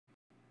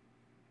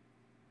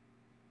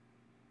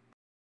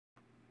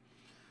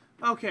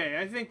Okay,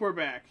 I think we're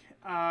back.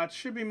 It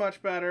should be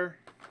much better.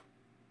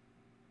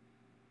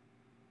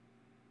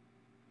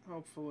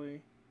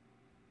 Hopefully.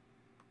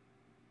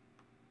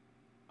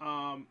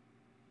 I'll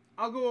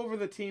go over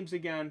the teams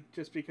again,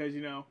 just because,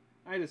 you know,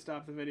 I had to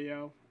stop the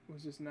video. It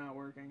was just not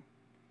working.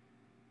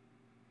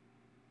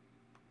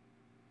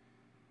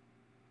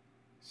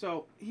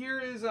 So, here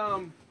is, yeah,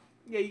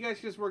 you guys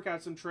just work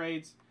out some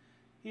trades.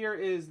 Here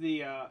is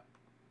the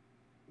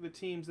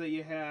teams that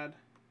you had.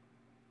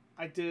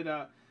 I did,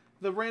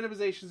 the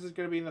randomizations is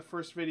going to be in the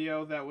first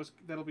video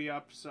that'll be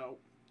up, so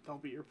that'll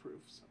be your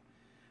proof. So.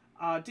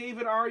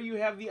 David R., you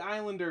have the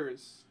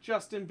Islanders.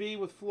 Justin B.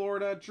 with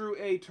Florida. Drew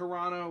A.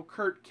 Toronto.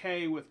 Kurt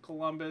K. with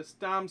Columbus.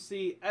 Dom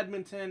C.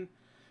 Edmonton.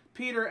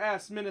 Peter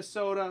S.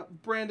 Minnesota.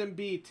 Brandon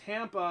B.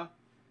 Tampa.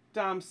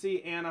 Dom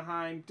C.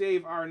 Anaheim.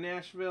 Dave R.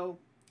 Nashville.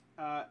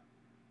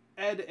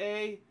 Ed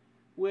A.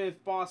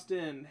 with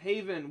Boston.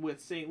 Haven with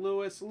St.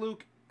 Louis.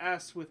 Luke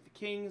S. with the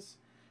Kings.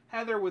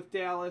 Heather with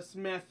Dallas.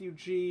 Matthew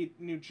G.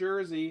 New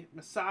Jersey.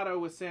 Masato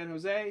with San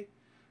Jose.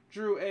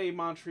 Drew A.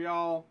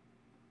 Montreal.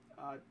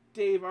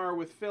 Dave R.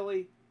 with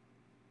Philly.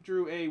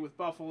 Drew A. with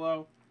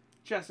Buffalo.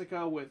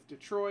 Jessica with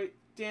Detroit.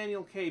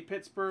 Daniel K.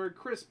 Pittsburgh.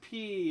 Chris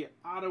P.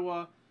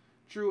 Ottawa.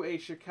 Drew A.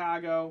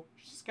 Chicago.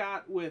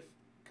 Scott with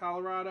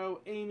Colorado.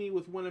 Amy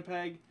with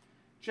Winnipeg.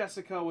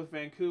 Jessica with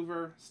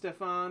Vancouver.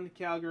 Stefan,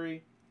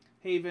 Calgary.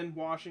 Haven,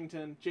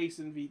 Washington.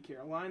 Jason V.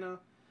 Carolina.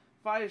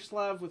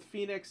 Vyacheslav with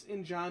Phoenix.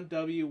 And John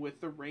W. with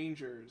the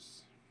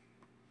Rangers.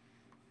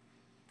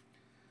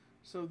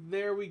 So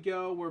there we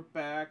go. We're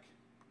back.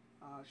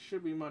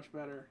 Should be much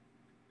better.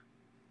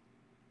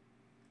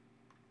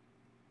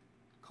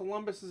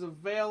 Columbus is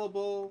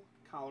available.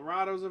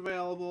 Colorado's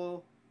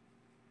available.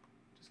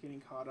 Just getting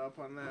caught up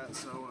on that.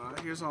 So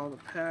here's all the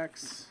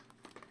packs.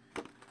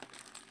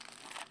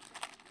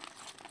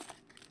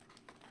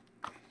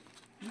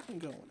 You can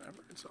go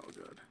whenever. It's all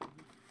good.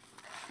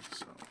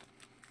 So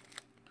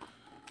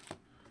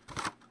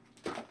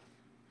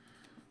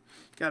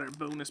got our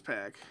bonus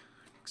pack.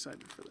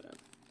 Excited for that.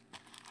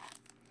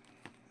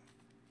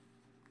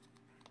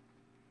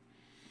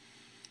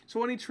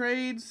 So any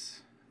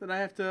trades that I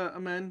have to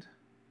amend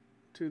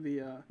to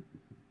the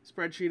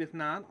spreadsheet? If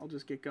not, I'll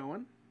just get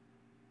going.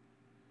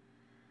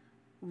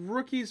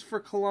 Rookies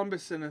for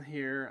Columbus in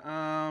here.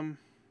 Trying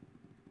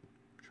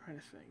to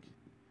think.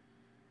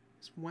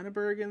 Is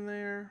Wennerberg in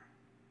there?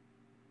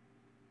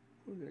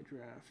 Who did I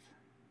draft?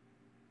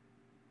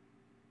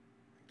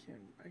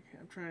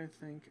 I'm trying to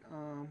think.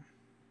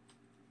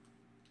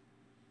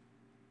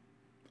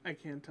 I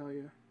can't tell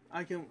you.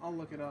 I'll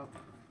look it up.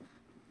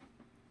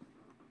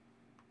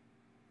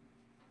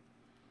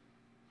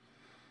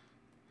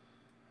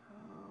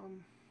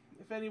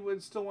 If anyone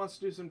still wants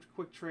to do some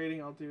quick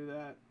trading, I'll do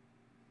that.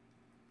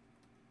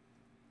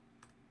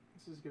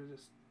 This is gonna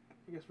just,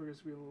 I guess we're gonna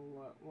be a little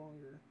lot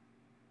longer.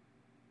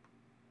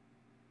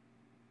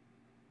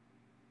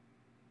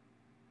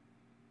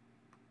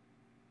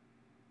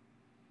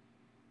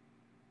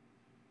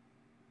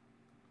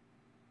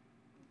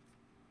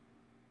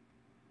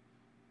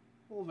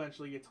 We'll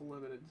eventually get to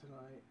limited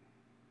tonight.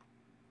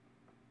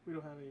 We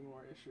don't have any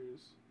more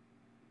issues.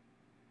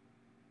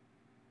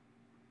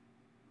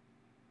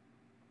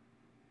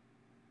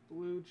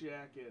 Blue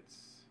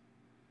Jackets.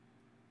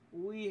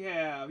 We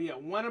have,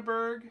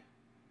 Wennerberg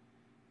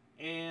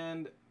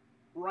and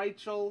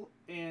Reichel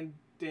and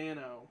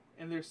Dano.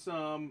 And there's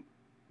some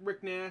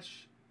Rick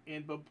Nash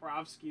and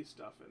Bobrovsky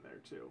stuff in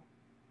there too.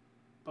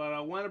 But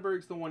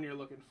Wennerberg's the one you're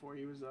looking for.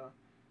 He was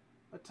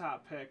a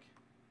top pick.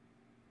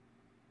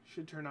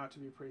 Should turn out to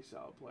be a pretty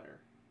solid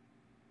player.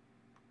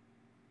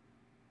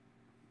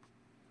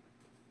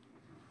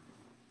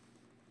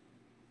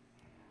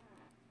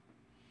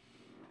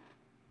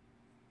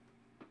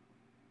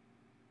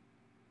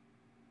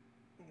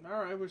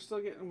 Alright, we're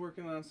still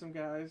working on some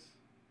guys.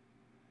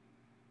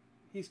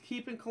 He's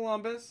keeping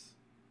Columbus.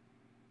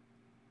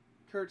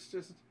 Kurt's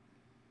just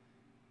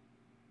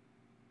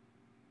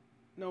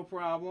no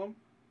problem.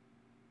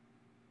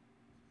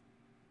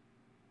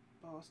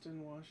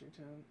 Boston,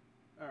 Washington.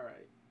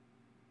 Alright.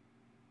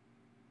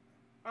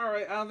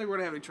 Alright, I don't think we're going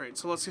to have any trades,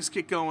 so let's just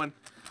get going.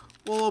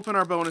 We'll open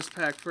our bonus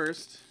pack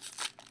first.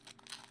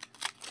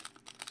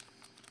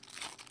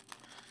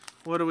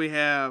 What do we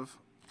have?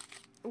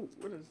 Oh,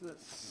 what is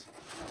this?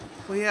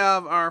 We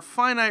have our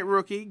finite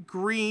rookie,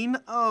 green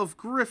of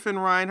Griffin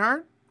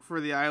Reinhart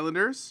for the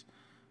Islanders.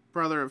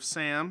 Brother of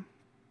Sam.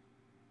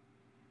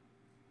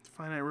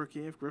 Finite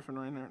rookie of Griffin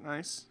Reinhart.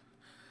 Nice.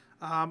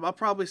 I'll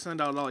probably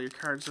send out all your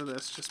cards of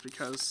this just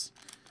because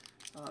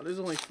there's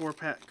only 4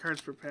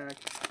 cards per pack.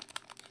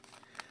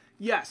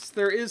 Yes,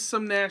 there is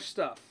some Nash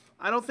stuff.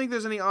 I don't think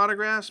there's any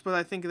autographs, but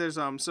I think there's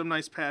some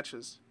nice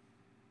patches.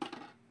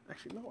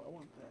 Actually, no, I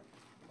want that.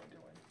 What am I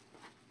doing?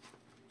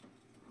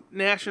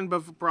 Nash and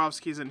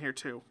Bobrovsky's in here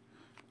too.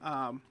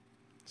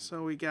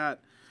 So we got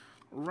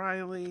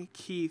Riley,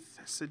 Keith,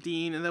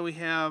 Sedin, and then we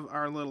have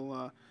our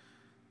little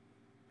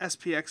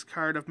SPX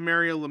card of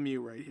Mario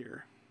Lemieux right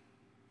here.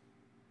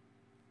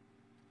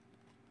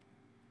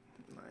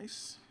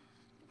 Nice.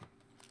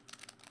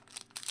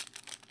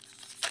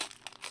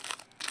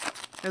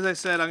 As I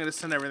said, I'm going to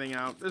send everything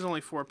out. There's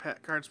only 4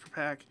 cards per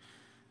pack.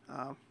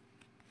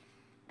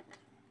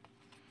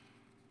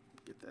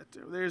 Get that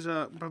there. There's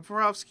a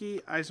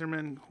Bobrovsky,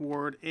 Yzerman,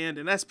 Ward, and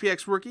an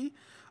SPX rookie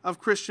of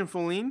Christian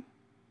Folin.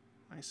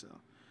 Nice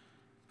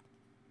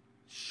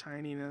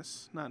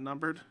shininess, not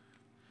numbered.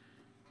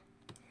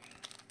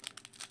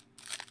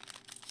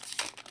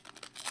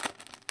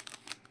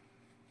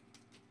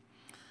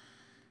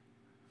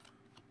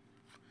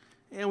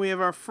 And we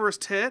have our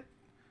first hit,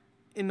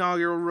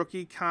 inaugural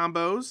rookie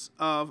combos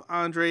of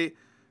Andrei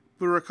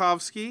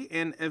Burakovsky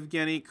and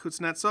Evgeny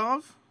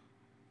Kuznetsov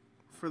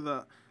for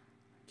the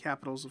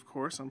Capitals, of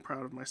course. I'm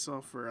proud of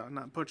myself for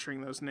not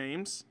butchering those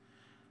names.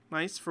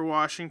 Nice for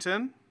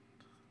Washington.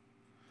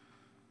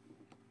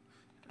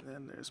 And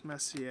then there's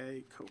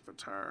Messier,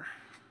 Kopitar.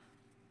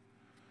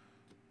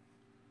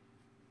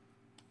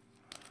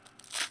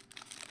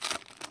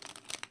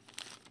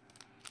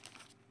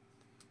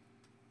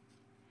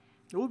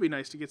 It would be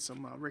nice to get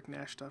some Rick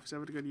Nash stuff. He's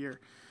having a good year.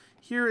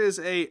 Here is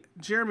a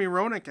Jeremy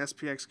Roenick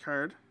SPX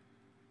card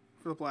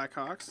for the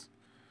Blackhawks.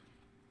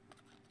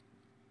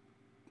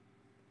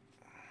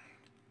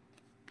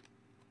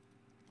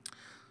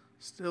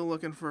 Still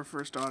looking for a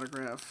first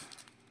autograph.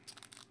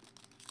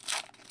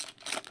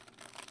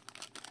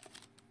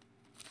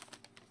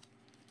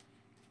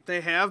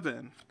 They have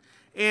been.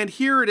 And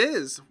here it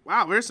is.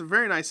 Wow, there's a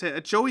very nice hit. A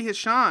Joey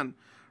Hishon,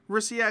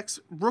 rookie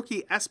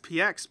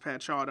SPX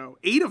patch auto.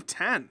 8 of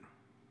 10.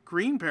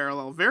 Green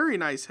parallel. Very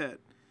nice hit.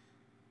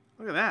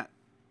 Look at that.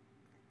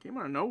 Came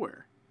out of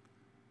nowhere.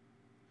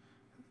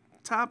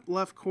 Top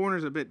left corner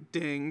is a bit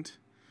dinged,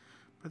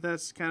 but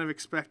that's kind of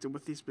expected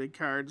with these big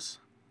cards.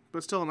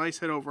 But still a nice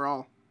hit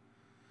overall.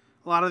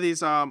 A lot of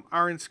these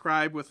are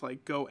inscribed with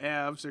like Go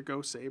Avs or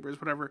Go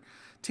Sabres, whatever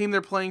team they're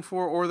playing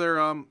for, or their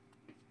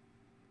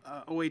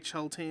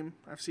OHL team.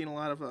 I've seen a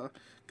lot of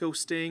Go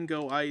Sting,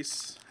 Go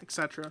Ice,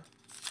 etc.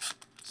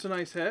 It's a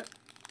nice hit.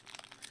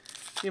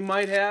 You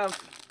might have,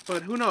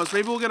 but who knows?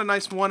 Maybe we'll get a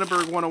nice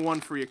Wonneberg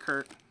 101 for you,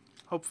 Kurt.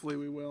 Hopefully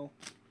we will.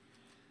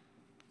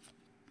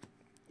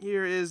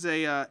 Here is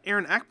a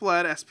Aaron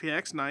Ekblad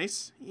SPX.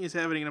 Nice. He's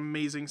having an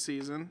amazing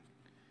season.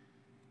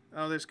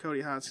 Oh, there's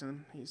Cody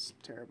Hodgson. He's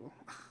terrible.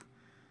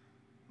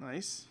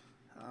 Nice.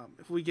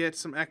 If we get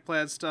some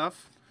Ekblad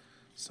stuff,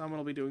 someone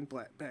will be doing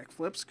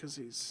backflips because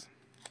he's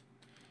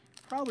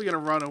probably going to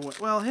run away.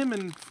 Well, him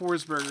and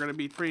Forsberg are going to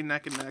be pretty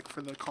neck and neck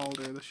for the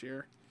Calder this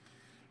year.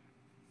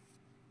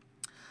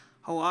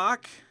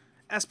 Halak,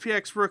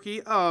 SPX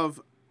rookie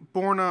of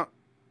Borna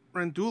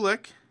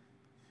Randulik.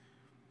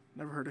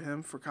 Never heard of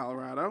him for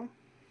Colorado.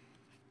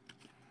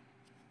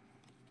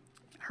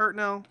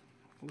 Hartnell,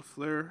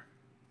 Lafleur.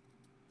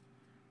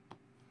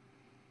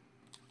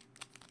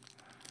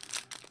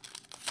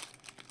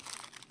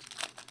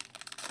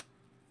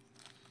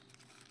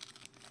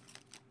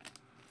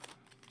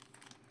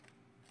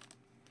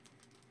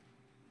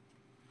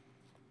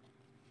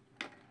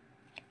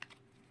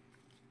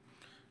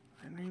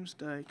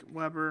 Dyke,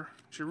 Weber,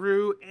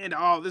 Giroux, and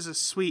oh, this is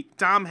sweet.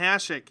 Dom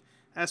Hasek,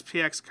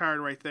 SPX card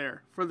right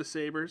there for the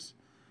Sabres.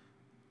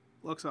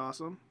 Looks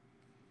awesome.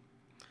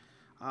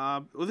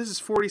 Well, this is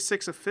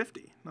 46 of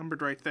 50,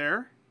 numbered right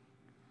there.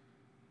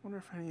 Wonder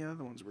if any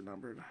other ones were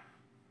numbered.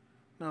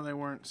 No, they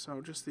weren't,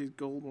 so just these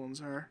gold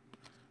ones are.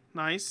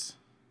 Nice.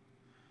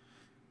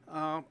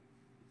 I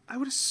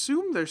would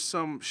assume there's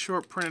some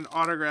short printed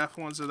autograph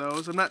ones of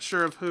those. I'm not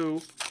sure of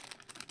who.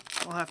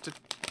 I'll have to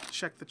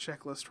check the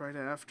checklist right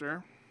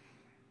after.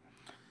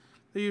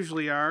 They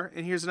usually are.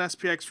 And here's an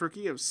SPX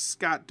rookie of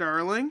Scott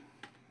Darling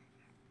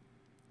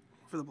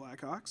for the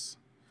Blackhawks.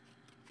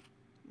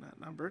 Not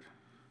numbered.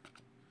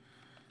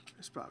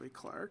 There's Bobby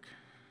Clark.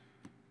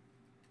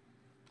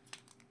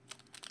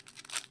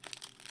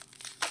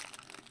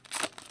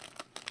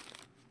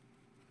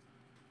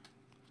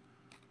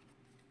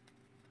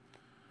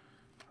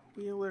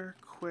 Wheeler,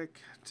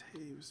 Quick,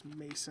 Taves,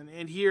 Mason.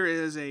 And here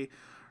is a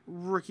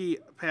rookie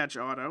patch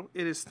auto.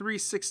 It is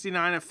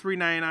 369 of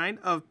 399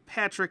 of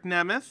Patrick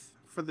Nemeth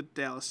for the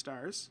Dallas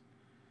Stars.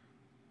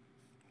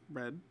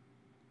 Red.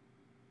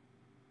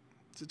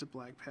 It's just a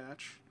black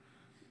patch.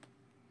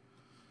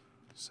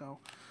 So,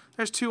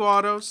 there's 2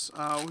 autos.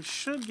 We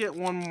should get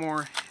one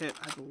more hit,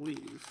 I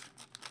believe.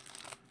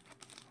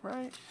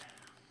 Right?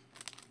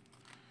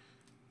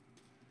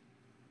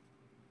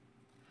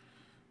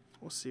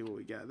 We'll see what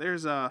we got.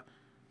 There's a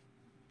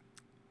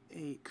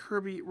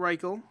Kirby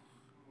Reichel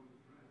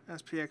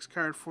SPX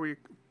card for you,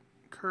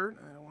 Kurt.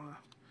 I don't want to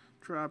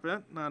drop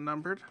it. Not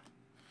numbered.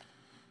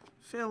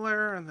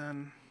 Filler, and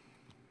then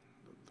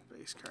the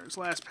base cards.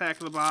 Last pack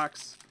of the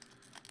box.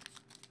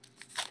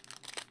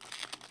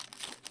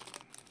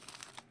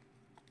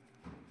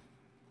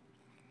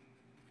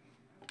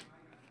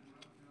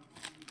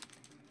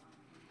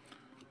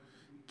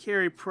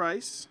 Carey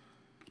Price.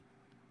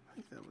 I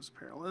think that was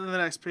parallel. And then the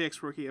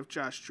SPX rookie of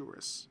Josh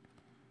Juris.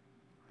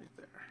 Right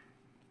there.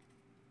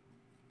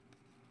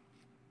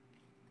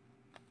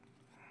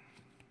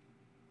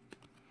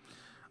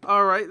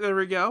 All right, there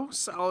we go.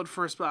 Solid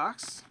first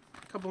box.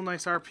 A couple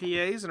nice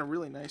RPAs and a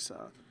really nice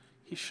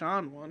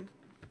Hishon one.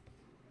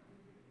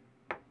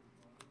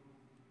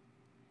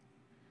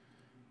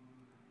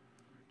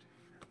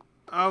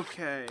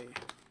 Okay.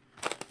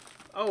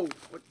 Oh,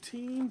 what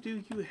team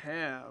do you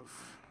have?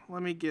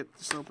 Let me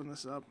open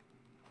this up.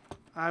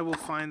 I will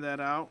find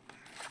that out.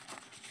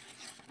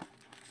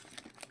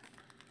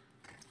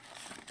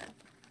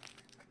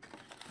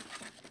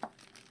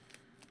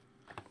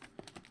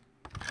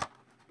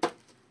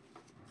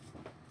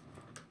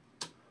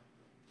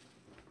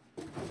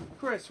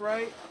 Chris,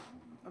 right?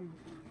 I'm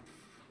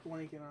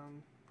blanking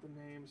on the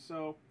name,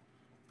 so...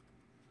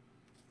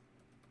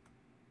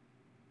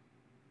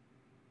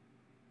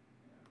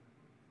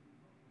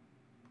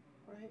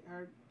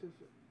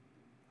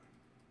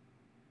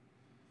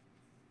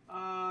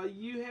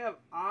 You have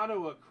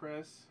Ottawa,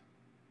 Chris,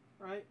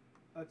 right?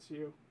 That's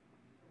you.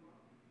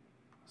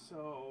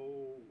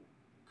 So,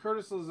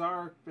 Curtis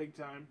Lazar, big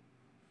time.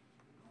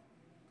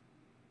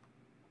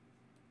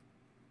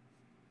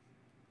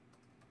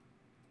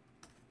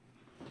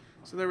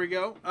 So there we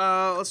go.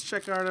 Let's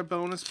check out our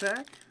bonus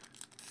pack.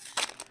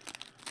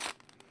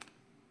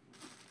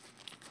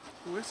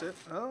 Who is it?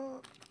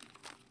 Oh,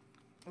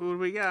 what do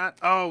we got?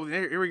 Oh,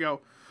 here we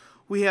go.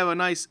 We have a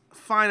nice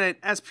finite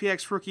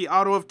SPX rookie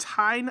auto of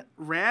Tyne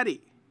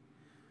Ratty.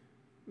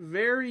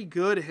 Very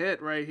good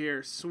hit right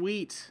here.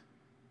 Sweet.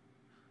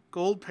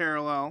 Gold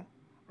parallel.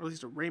 Or at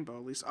least a rainbow,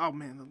 at least. Oh,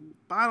 man. The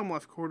bottom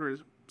left corner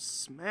is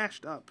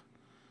smashed up.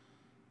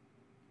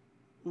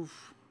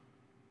 Oof.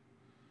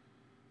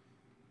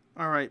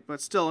 All right, but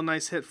still a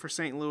nice hit for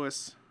St.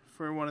 Louis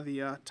for one of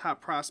the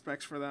top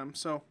prospects for them.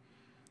 So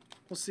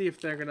we'll see if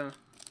they're going to...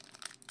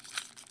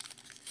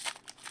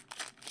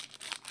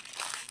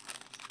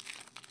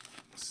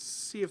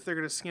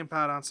 skimp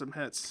out on some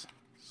hits.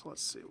 So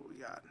let's see what we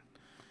got.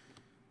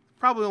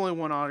 Probably only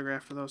one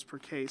autograph for those per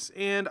case.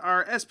 And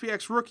our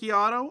SPX rookie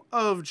auto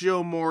of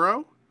Joe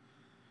Morrow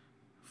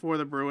for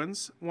the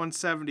Bruins.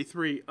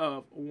 173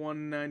 of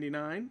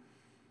 199.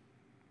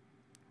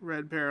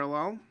 Red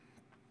parallel.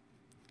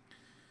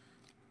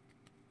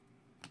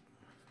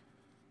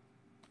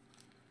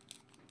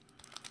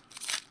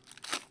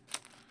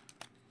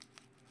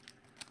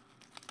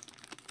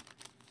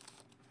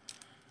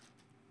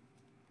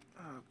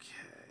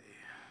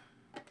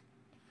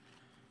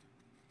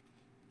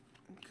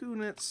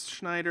 Kunitz,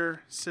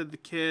 Schneider, Sid the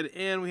Kid,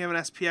 and we have an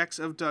SPX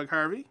of Doug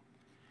Harvey.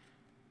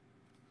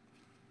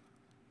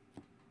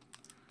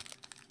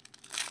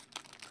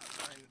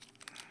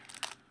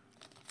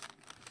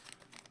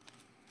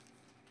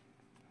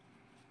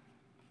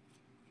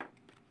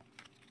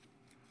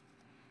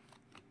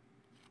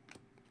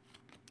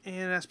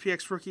 And an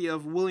SPX rookie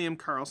of William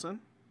Karlsson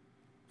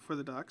for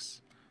the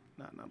Ducks.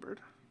 Not numbered.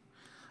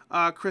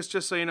 Chris,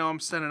 just so you know, I'm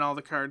sending all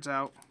the cards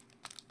out.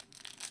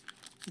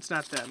 It's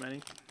not that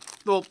many.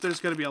 Well, there's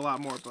going to be a lot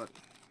more, but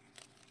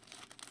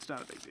it's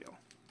not a big deal.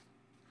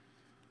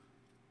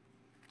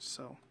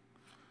 So,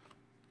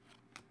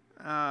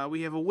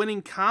 we have a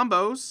winning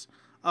combos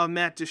of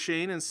Matt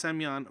Duchene and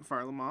Semyon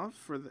Varlamov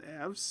for the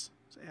Avs.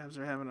 So Avs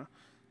are having a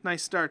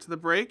nice start to the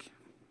break.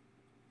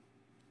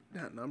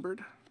 Not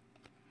numbered.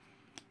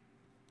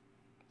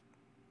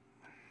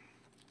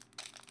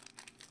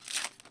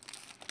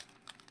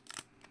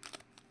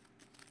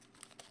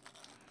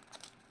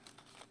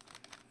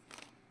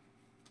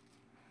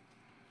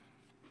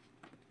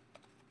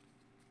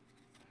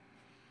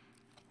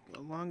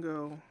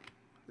 Longo,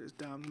 there's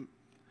down,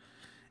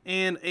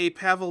 and a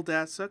Pavel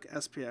Datsyuk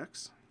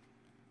SPX,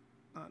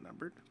 not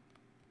numbered.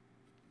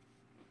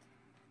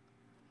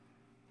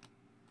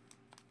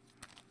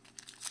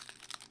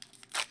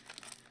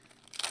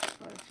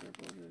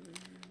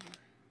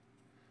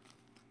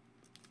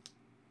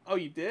 Oh,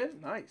 you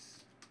did?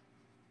 Nice.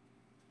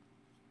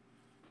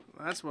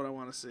 That's what I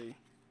want to see.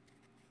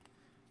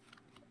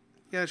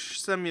 Yeah,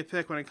 send me a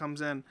pic when it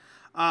comes in.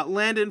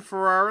 Landon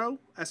Ferraro,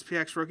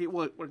 SPX rookie.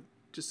 What?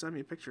 Just send me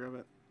a picture of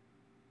it.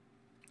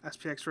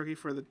 SPX rookie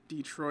for the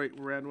Detroit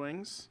Red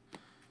Wings.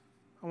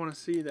 I want to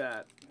see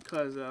that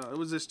because it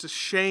was just a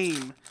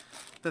shame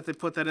that they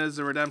put that as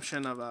a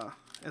redemption of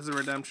They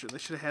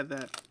should have had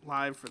that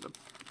live for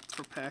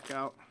pack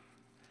out.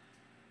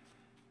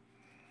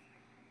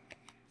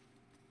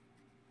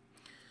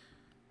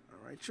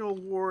 All right, Joel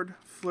Ward,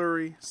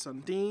 Fleury,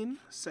 Sundin,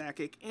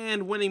 Sakic,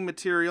 and winning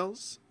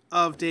materials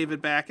of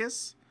David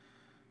Backes.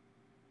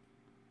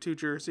 2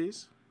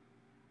 jerseys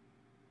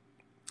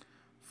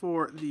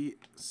for the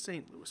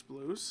St. Louis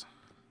Blues.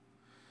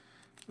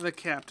 The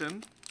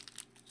captain.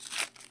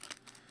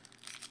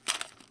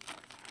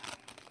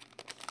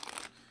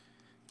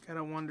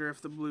 Gotta wonder if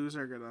the Blues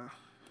are gonna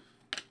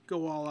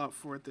go all out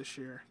for it this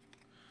year.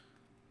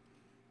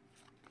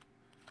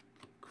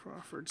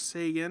 Crawford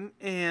Sagan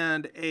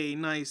and a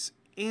nice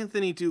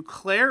Anthony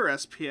Duclair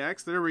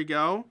SPX. There we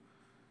go.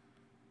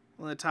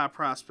 One of the top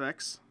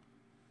prospects.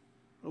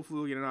 Hopefully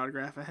we'll get an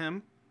autograph of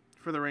him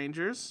for the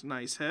Rangers.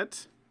 Nice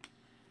hit.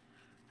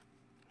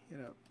 You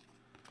know,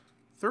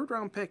 3rd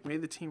round pick,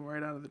 made the team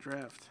right out of the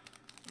draft.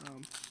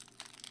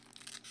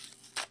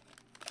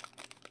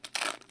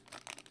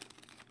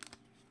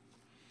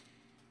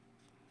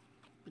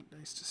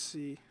 Nice to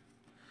see.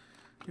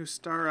 New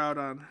star out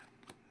on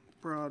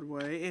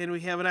Broadway. And we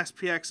have an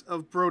SPX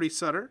of Brody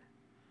Sutter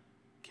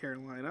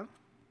Carolina.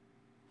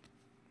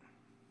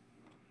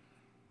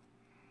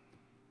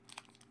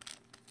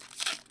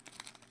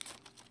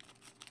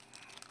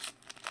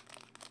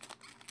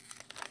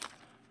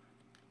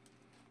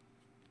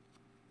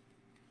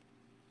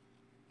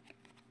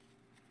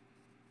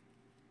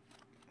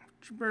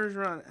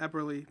 Bergeron,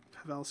 Eberle,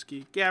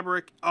 Pavelski,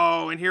 Gaborik.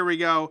 Oh, and here we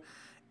go.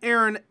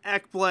 Aaron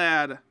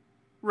Ekblad,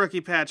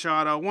 rookie patch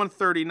auto,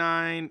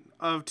 139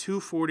 of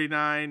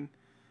 249.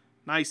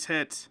 Nice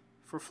hit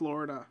for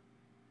Florida.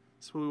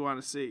 That's what we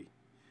want to see.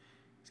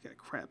 He's got a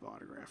crap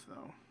autograph,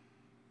 though.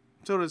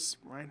 So does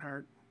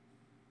Reinhardt.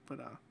 But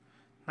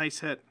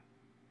nice hit.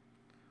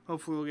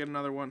 Hopefully we'll get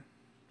another one.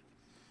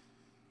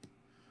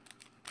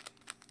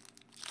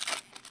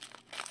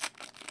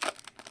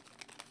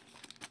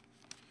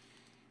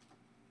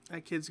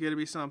 That kid's going to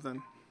be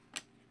something.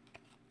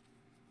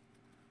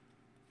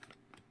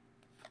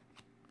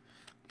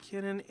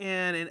 McKinnon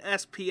and an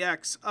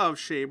SPX of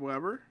Shea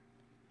Weber.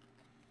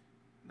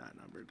 Not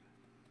numbered.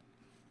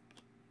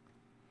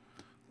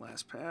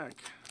 Last pack.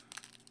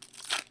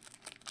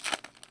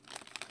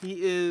 He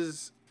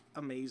is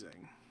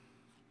amazing.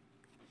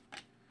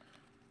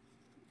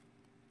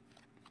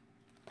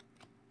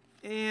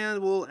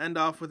 And we'll end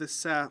off with a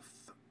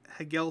Seth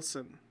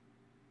Helgeson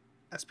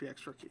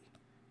SPX rookie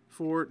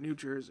for New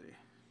Jersey.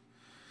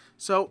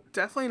 So,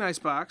 definitely a nice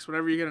box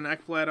whenever you get an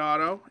Ekblad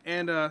auto.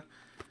 And one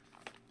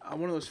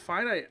of those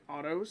finite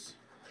autos.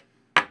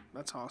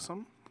 That's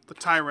awesome. The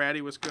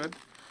Tyratty was good.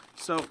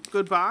 So,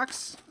 good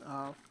box.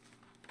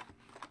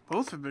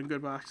 Both have been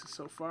good boxes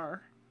so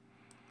far.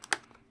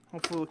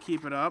 Hopefully we'll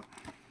keep it up.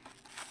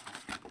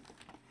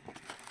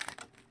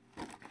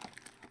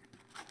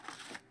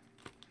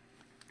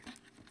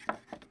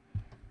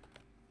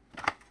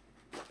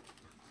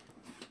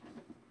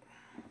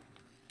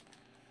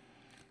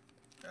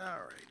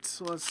 Alright,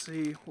 so let's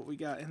see what we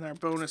got in our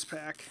bonus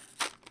pack.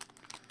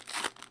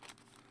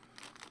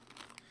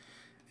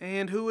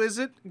 And who is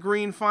it?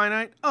 Green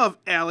Finite of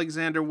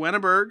Alexander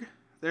Wennerberg.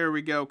 There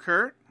we go,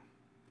 Kurt.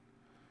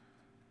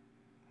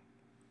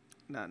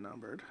 Not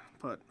numbered,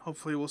 but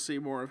hopefully we'll see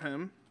more of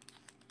him.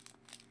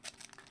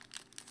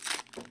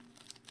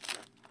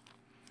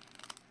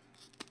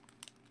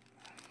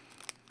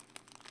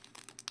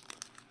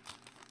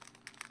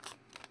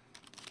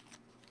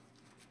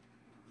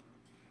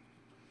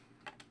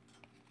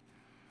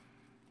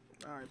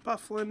 All right,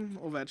 Bufflin,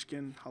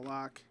 Ovechkin,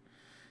 Halak.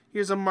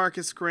 Here's a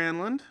Marcus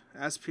Granlund,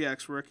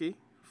 SPX rookie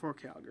for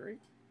Calgary.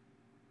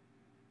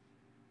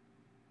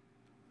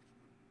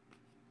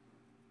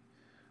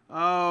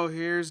 Oh,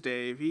 here's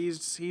Dave.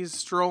 He's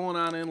strolling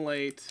on in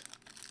late.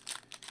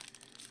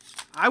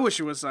 I wish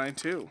it was signed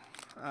too.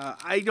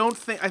 I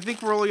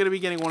think we're only going to be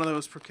getting one of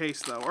those per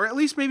case though, or at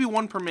least maybe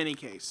one per mini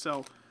case.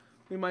 So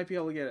we might be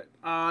able to get it.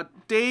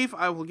 Dave,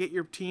 I will get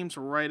your teams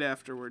right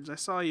afterwards. I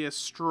saw you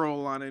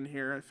stroll on in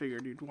here. I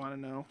figured you'd want to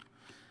know.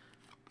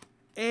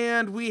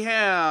 And we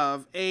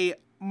have a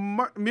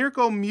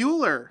Mirko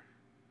Mueller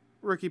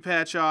rookie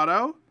patch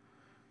auto.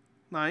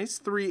 Nice.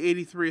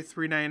 383 of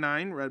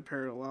 399. Red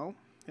parallel.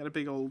 Got a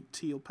big old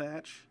teal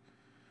patch.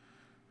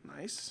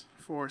 Nice.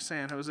 For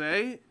San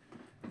Jose.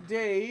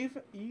 Dave,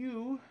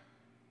 you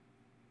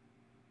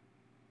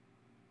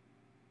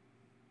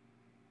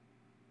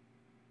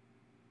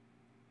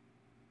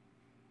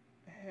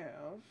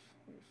have...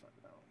 Let me find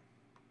out.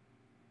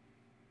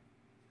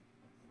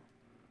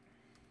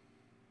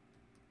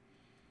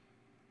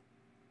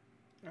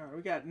 Alright,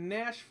 we got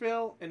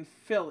Nashville and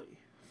Philly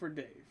for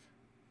Dave.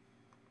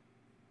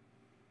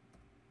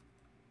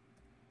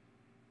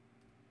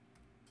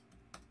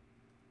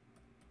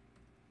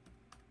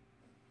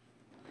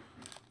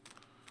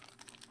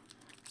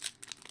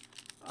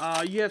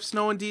 You have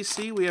snow in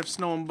D.C., we have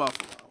snow in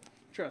Buffalo.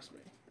 Trust me.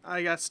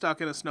 I got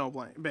stuck in a snow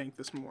bank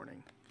this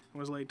morning. I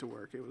was late to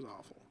work. It was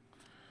awful.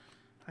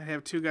 I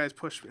have two guys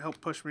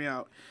help push me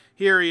out.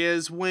 Here he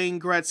is,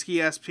 Wayne Gretzky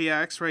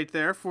SPX right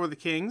there for the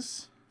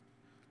Kings.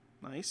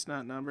 Nice,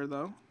 not numbered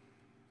though.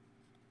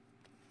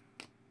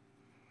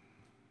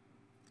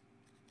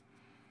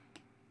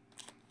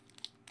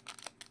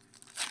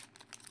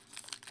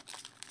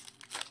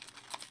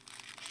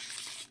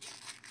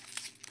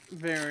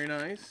 Very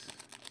nice.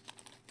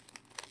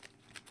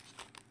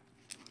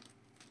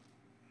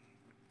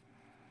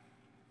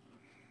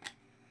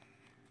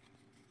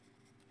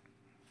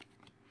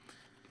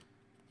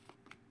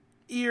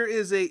 Here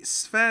is a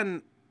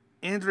Sven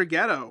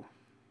Andrighetto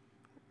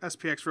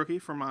SPX rookie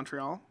from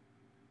Montreal.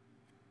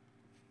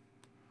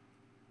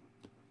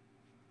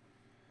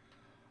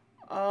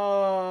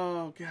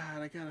 Oh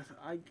God,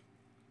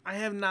 I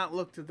have not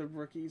looked at the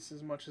rookies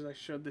as much as I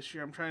should this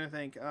year. I'm trying to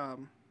think.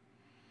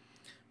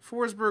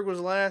 Forsberg was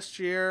last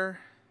year.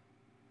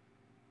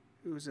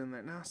 Who was in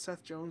there? No,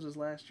 Seth Jones was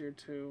last year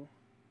too.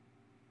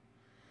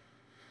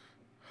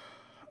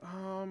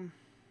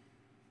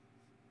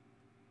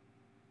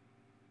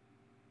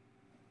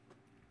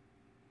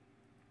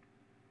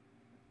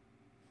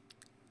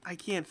 I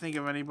can't think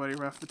of anybody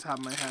right off the top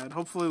of my head.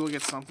 Hopefully we'll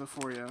get something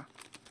for you.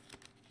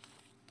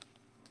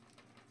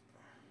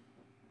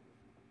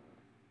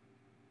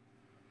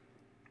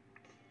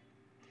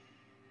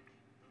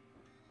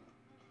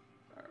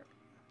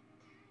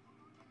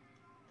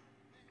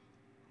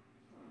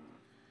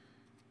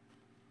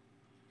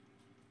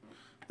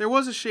 There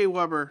was a Shea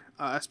Weber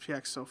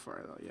SPX so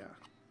far, though, yeah.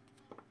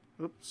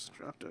 Oops,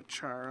 dropped a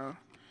Chara.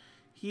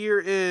 Here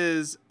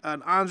is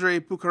an Andrei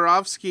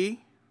Bukharovsky.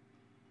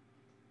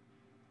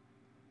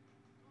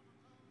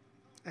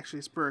 Actually,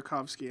 it's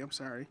Burakovsky, I'm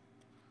sorry.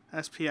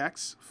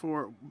 SPX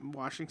for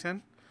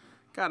Washington.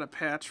 Got a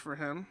patch for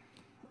him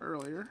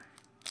earlier.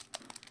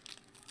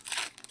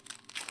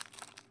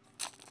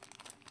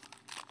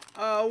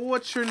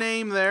 What's your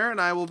name there? And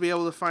I will be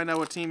able to find out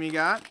what team you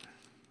got.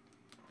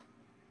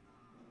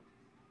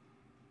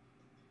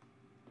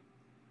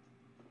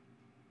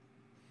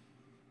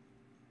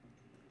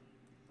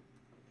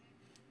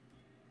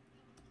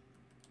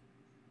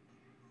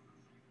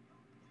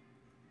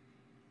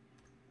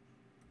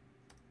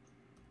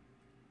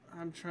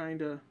 I'm trying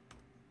to...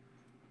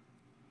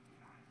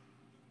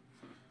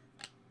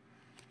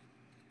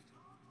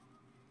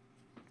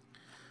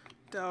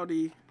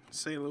 Dowdy,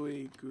 St.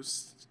 Louis,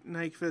 Goose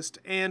Nyquist,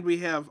 and we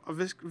have a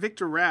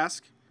Victor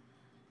Rask,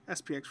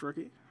 SPX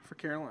rookie for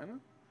Carolina.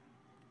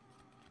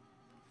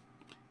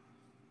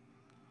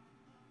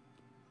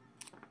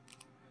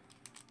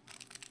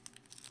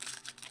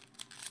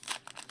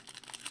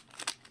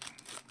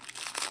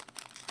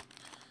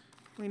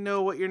 We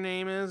know what your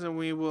name is, and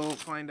we will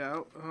find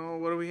out. Oh,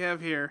 what do we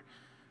have here?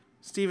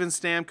 Steven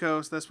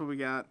Stamkos, that's what we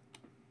got.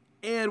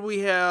 And we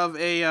have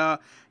a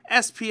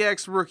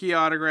SPX rookie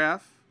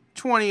autograph,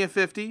 20 of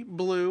 50,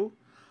 blue,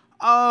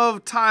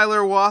 of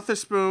Tyler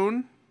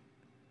Wotherspoon.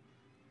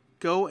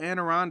 Go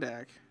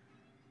Adirondack.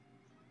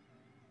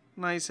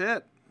 Nice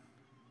hit.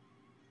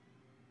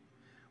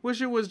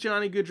 Wish it was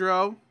Johnny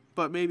Gaudreau,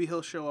 but maybe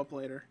he'll show up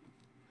later.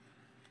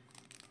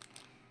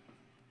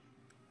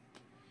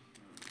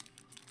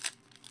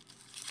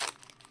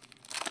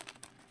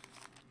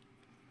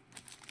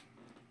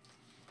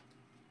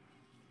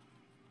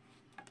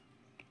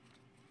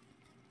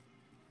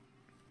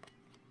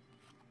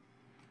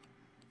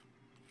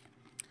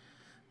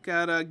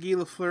 Got Guy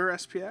Lafleur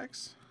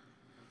SPX.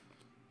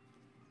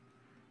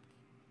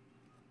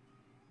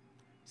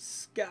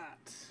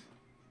 Scott.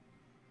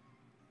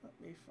 Let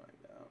me find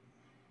out.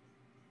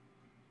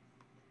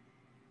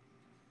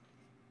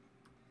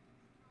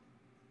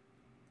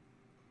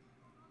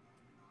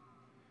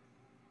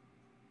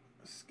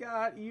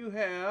 Scott, you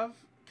have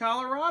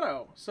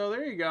Colorado. So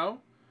there you go.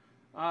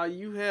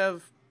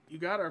 You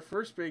got our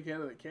first big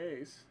hit of the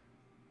case.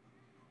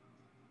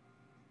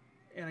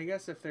 And I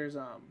guess if there's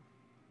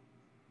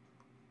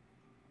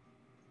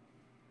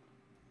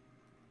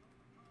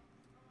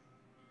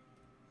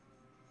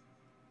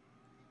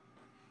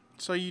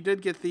so you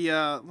did get the,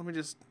 let me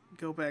just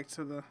go back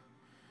to the,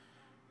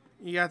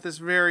 you got this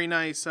very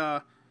nice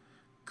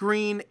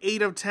green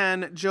 8 of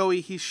 10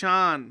 Joey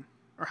Hishan,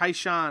 or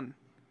Hishan,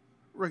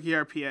 rookie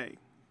RPA.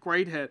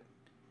 Great hit.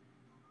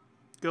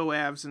 Go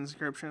Avs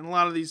inscription. A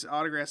lot of these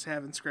autographs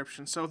have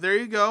inscriptions. So there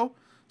you go,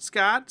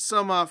 Scott.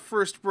 Some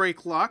first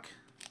break luck.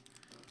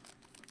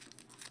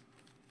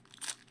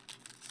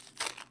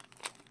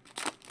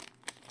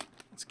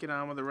 Let's get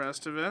on with the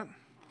rest of it.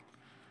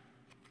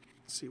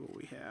 Let's see what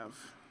we have.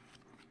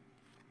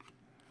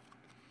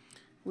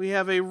 We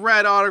have a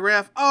red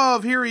autograph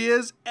of, here he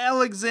is,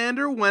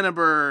 Alexander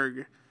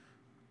Wennerberg.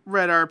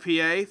 Red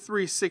RPA,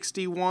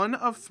 361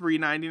 of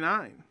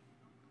 399.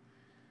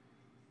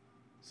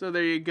 So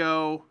there you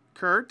go,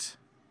 Kurt.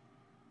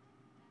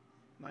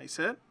 Nice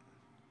hit.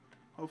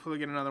 Hopefully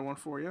get another one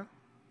for you.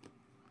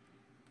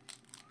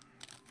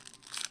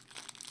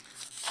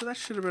 So that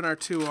should have been our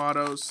 2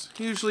 autos.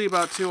 Usually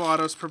about 2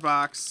 autos per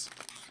box.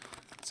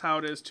 That's how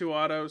it is, 2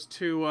 autos,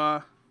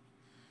 2...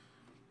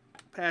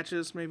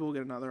 patches. Maybe we'll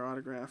get another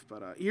autograph.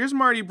 But here's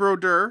Marty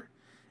Brodeur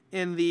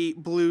in the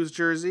Blues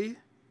jersey.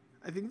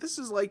 I think this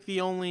is like the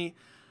only...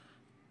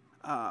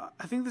 I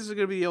think this is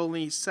going to be the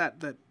only set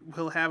that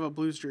will have a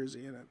Blues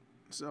jersey in it.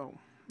 So,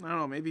 I don't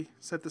know. Maybe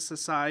set this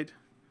aside.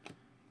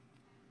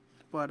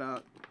 But I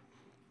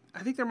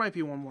think there might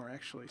be one more,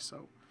 actually.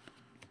 So,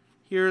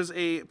 here's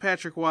a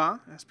Patrick Waugh,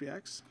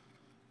 SPX,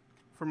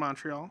 for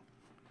Montreal.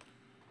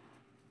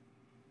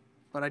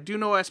 But I do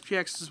know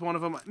SPX is one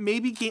of them.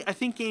 Maybe I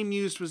think Game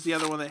Used was the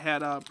other one that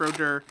had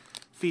Brodeur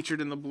featured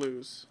in the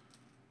Blues.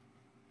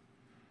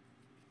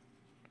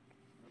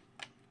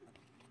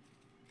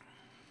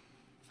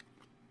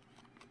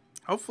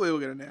 Hopefully we'll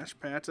get a Nash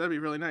patch. That'd be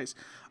really nice.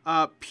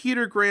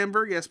 Peter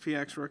Granberg,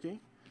 SPX rookie.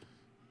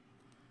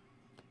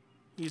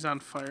 He's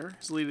on fire.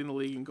 He's leading the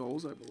league in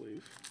goals, I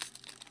believe.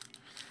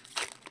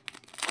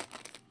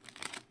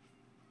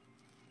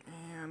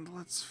 And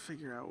let's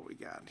figure out what we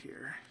got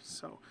here.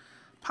 So...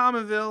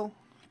 Palmaville,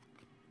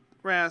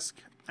 Rask,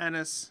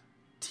 Ennis,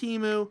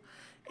 Timu,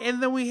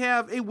 and then we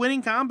have a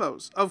winning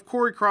combos of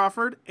Corey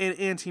Crawford and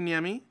Antti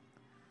Niemi.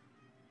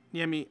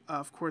 Niemi,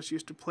 of course,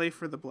 used to play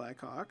for the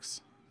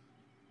Blackhawks,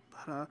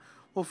 but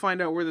we'll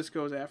find out where this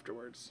goes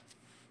afterwards.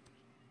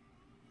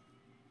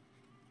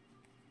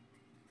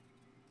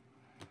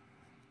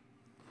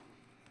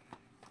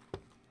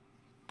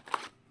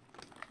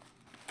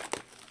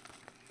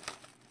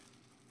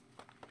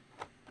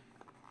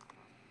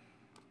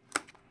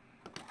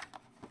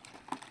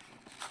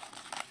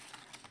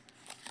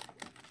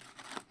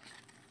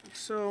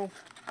 So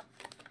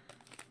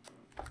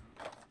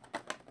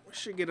we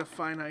should get a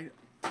finite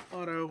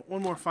auto,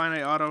 one more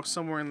finite auto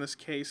somewhere in this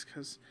case,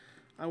 because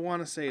I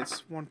want to say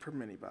it's one per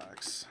mini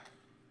box.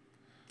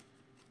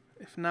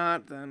 If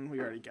not, then we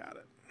already got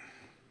it.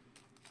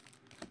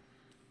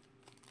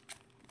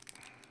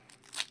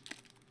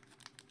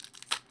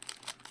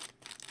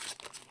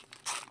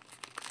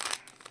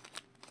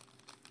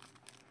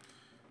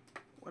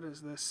 What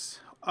is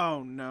this?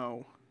 Oh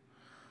no.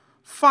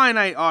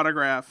 Finite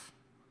autograph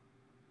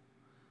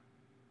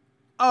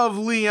of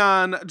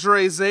Leon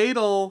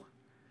Draisaitl.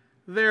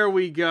 There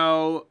we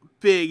go.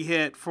 Big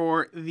hit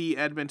for the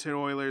Edmonton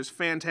Oilers.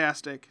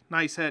 Fantastic.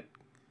 Nice hit.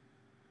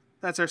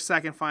 That's our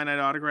second finite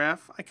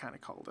autograph. I kind of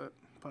called it,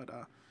 but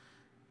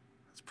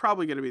it's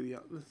probably going to be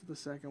the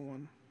second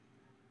one.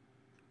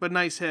 But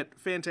nice hit.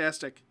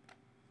 Fantastic.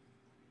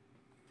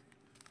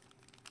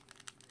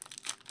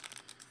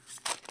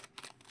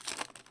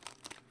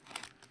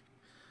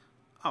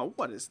 Oh,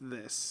 what is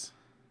this?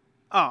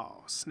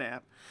 Oh,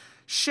 snap.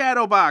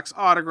 Shadow box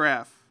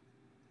autograph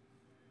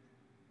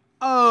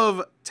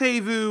of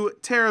Teuvo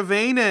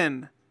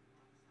Teravainen.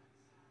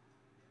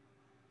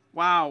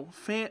 Wow,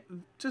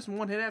 just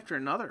one hit after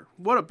another.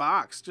 What a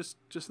box. Just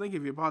think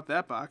if you bought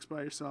that box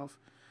by yourself.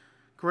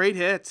 Great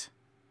hit.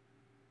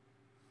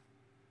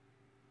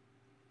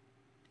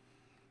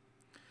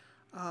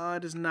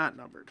 It is not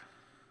numbered.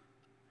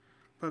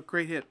 But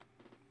great hit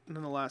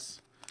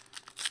nonetheless.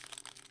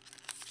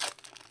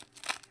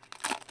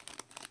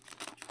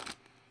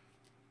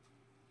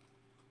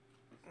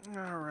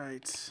 All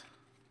right.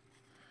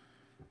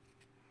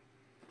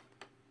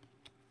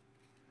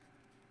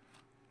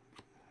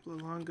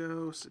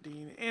 Luongo,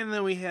 Sedin, and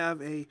then we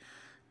have a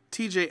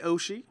TJ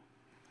Oshie,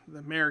 the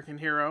American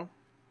hero,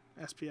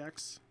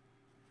 SPX.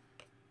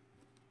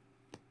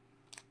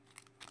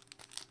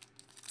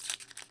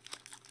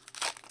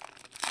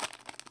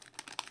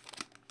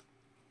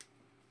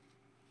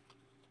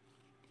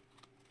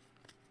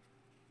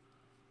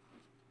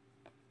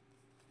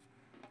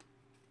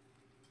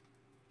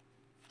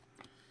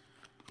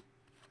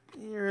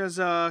 Here's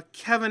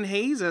Kevin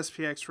Hayes,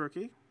 SPX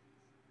rookie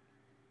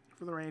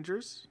for the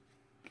Rangers.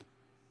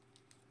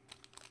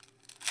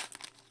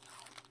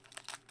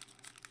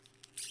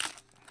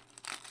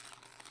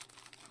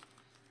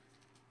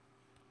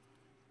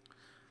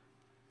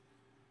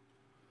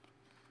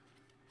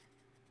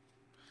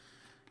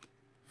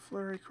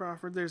 Fleury,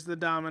 Crawford, there's the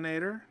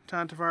Dominator,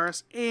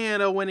 Tavares,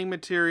 and a Winning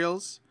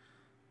Materials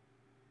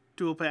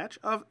dual patch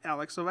of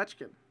Alex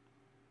Ovechkin.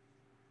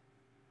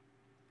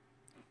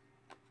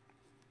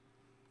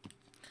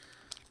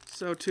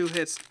 So 2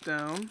 hits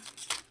down.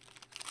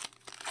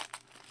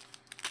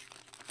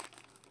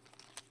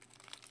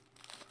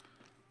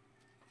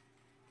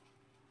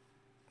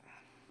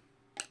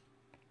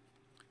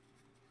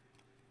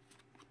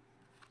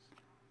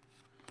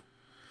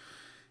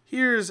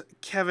 Here's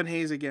Kevin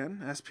Hayes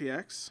again,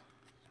 SPX,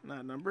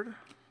 not numbered.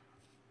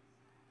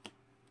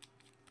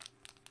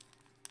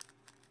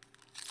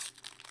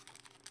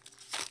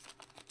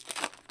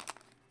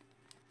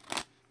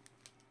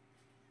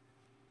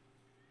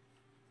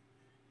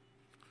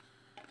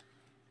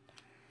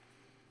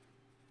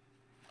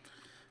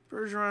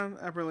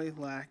 Bergeron, Eberle,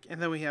 Lack,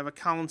 and then we have a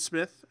Colin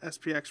Smith,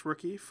 SPX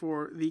rookie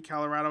for the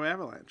Colorado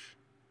Avalanche.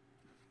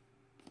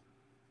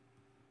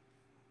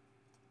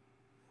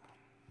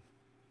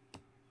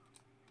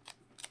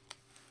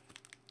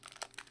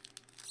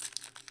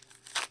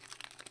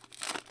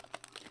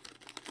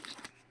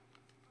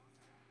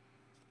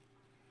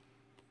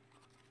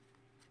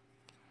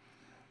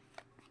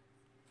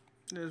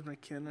 There's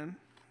McKinnon,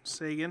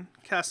 Sagan,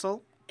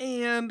 Kessel,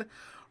 and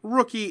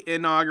rookie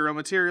inaugural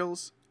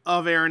materials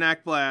of Aaron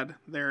Ekblad.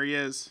 There he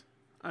is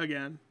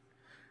again.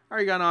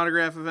 Already got an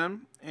autograph of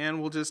him, and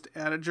we'll just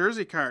add a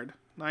jersey card.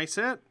 Nice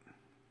hit.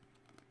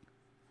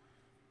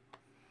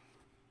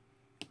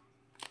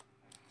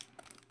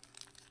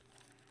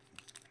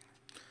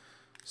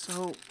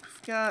 So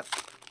we've got,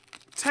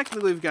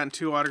 technically we've gotten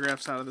 2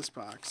 autographs out of this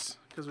box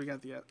because we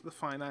got the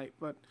finite,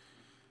 but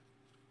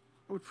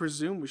I would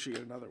presume we should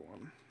get another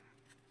one.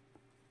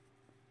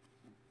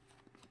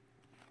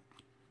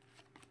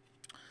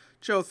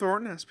 Joe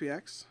Thornton,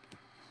 SPX.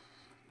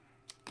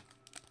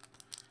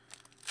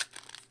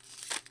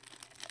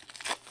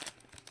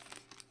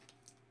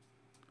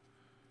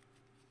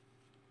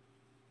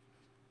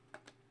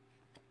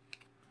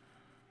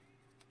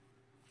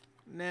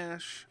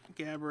 Nash,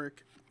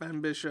 Gaborik,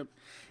 Ben Bishop,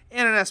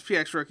 and an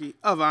SPX rookie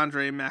of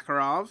Andrei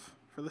Makarov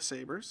for the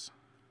Sabres.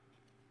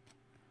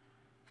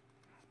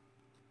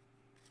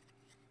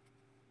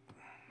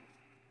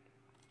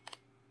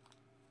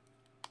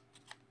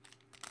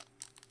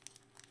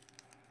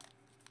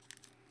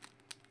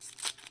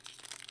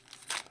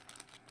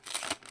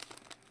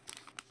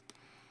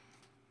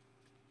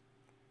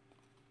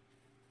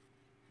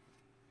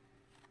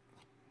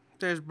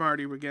 There's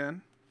Marty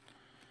again.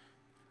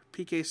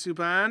 PK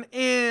Subban.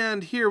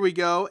 And here we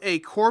go. A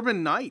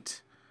Corbin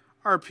Knight.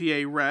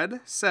 RPA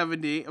Red.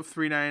 70 of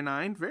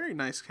 399. Very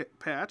nice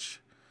patch.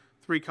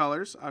 3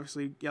 colors.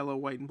 Obviously yellow,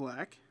 white, and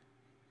black.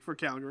 for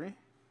Calgary.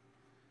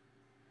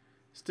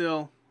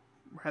 Still,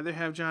 rather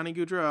have Johnny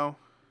Gaudreau.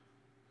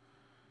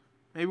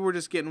 Maybe we're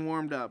just getting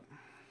warmed up.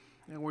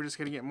 And we're just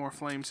going to get more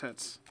Flames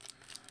hits.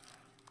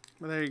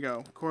 But there you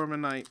go.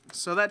 Corbin Knight.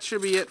 So that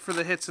should be it for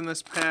the hits in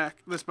this pack,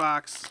 this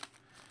box.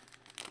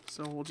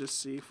 So we'll just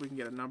see if we can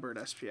get a numbered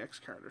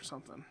SPX card or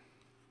something.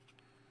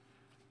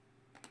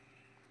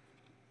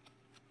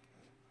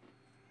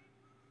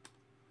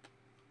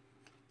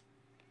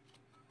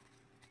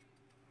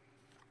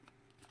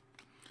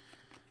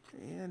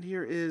 And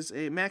here is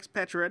a Max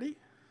Pacioretty.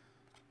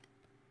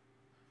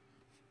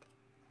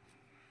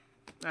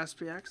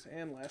 SPX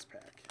and last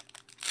pack.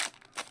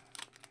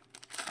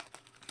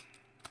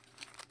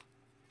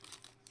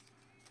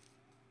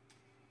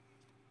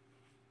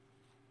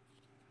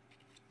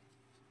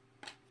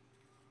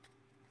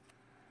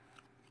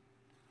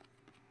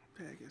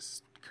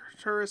 Vegas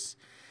Curtis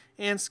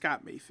and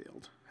Scott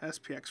Mayfield,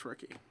 SPX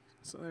rookie.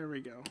 So there we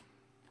go.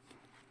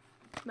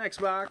 Next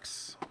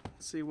box.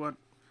 Let's see what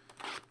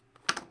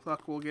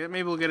luck we'll get.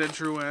 Maybe we'll get a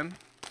Drouin.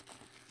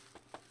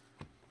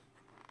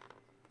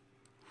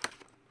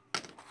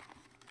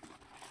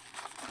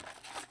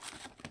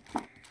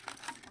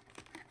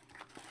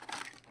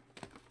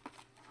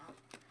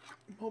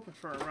 I'm hoping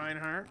for a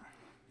Reinhardt.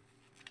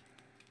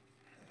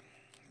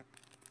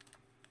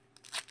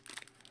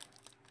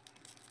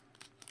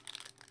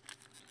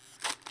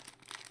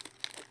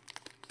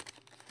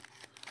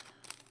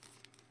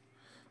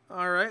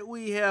 All right,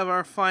 we have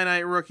our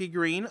finite rookie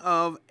green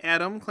of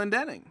Adam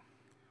Clendenning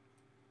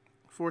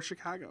for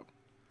Chicago.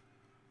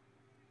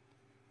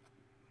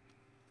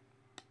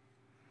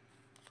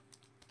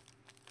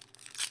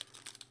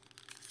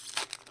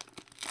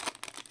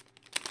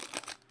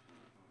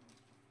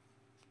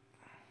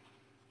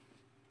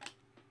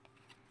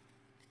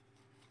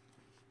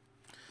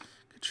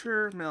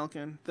 Couture,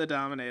 Malkin, the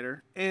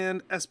Dominator,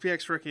 and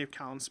SPX rookie of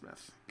Colin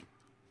Smith.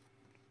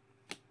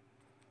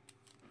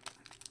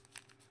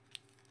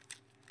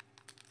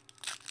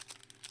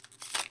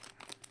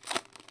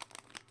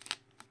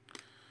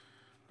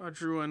 A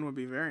Drouin would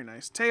be very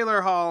nice.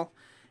 Taylor Hall,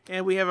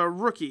 and we have a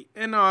rookie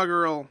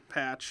inaugural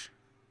patch,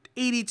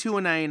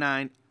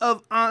 82/99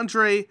 of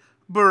Andre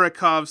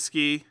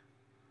Burakovsky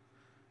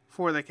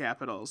for the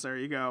Capitals. There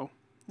you go.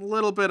 A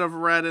little bit of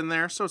red in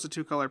there, so it's a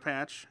 2-color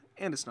patch,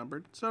 and it's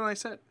numbered. So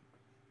nice hit.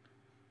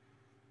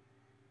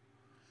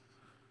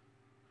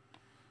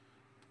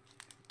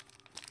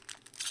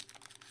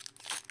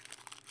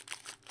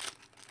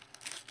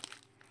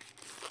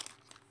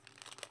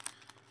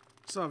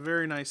 Saw a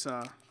very nice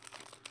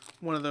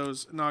one of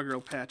those inaugural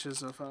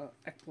patches of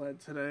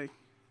Ekblad today.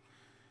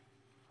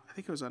 I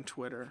think it was on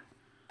Twitter.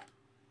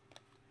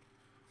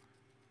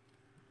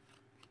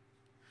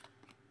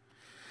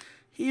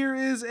 Here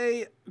is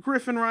a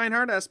Griffin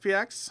Reinhardt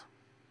SPX.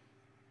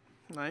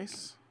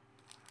 Nice.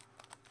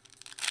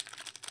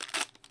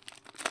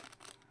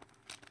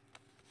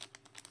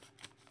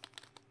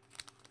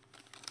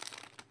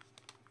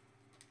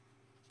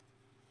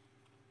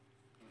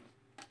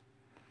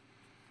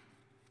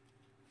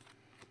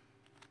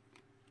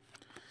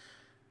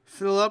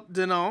 Philip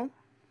Deneau,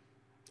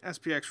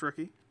 SPX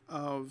rookie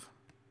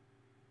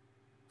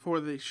for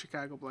the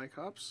Chicago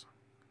Blackhawks.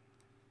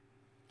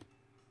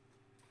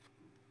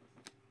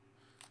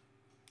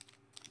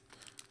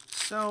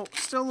 So,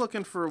 still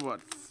looking for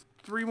what?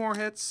 3 more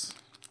hits?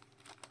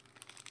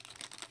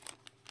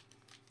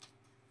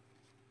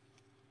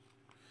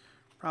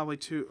 Probably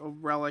 2, a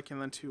relic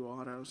and then 2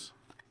 autos.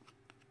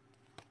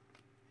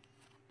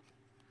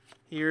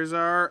 Here's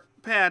our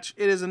patch.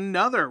 It is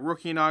another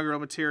rookie inaugural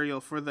material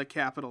for the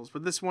Capitals,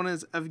 but this one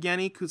is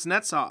Evgeny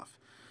Kuznetsov.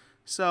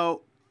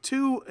 So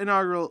 2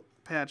 inaugural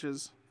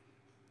patches,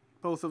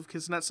 both of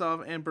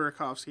Kuznetsov and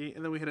Burakovsky,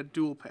 and then we had a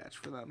dual patch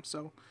for them.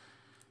 So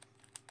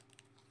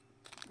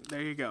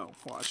there you go,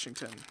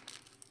 Washington.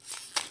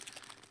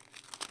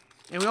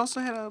 And we also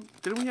had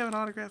didn't we have an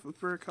autograph with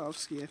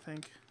Burakovsky, I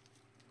think?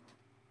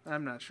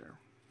 I'm not sure.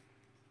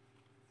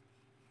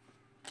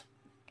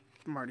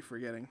 I'm already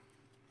forgetting.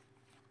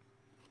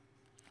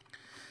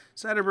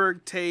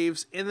 Sederberg,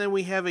 Taves, and then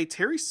we have a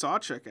Terry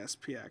Sawchuk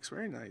SPX.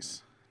 Very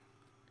nice.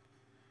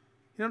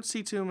 You don't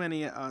see too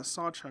many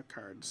Sawchuk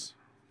cards.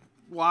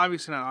 Well,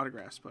 obviously not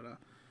autographs, but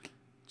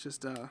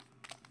just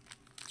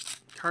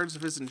cards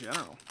of his in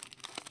general.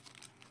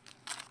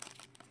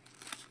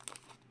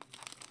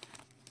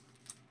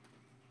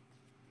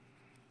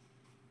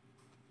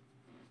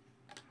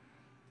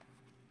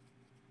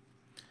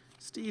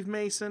 Steve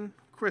Mason,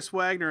 Chris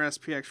Wagner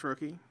SPX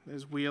rookie.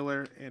 There's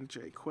Wheeler and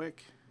Jay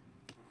Quick.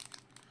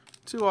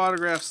 2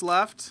 autographs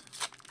left.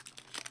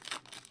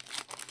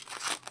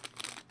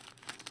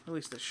 At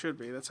least it should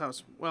be. That's how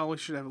it's... Well, we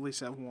should have at least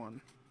have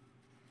 1.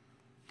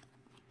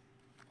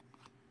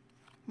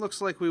 Looks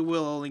like we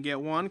will only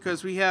get 1,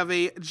 because we have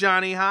a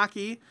Johnny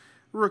Hockey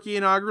rookie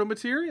inaugural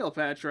material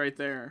patch right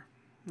there.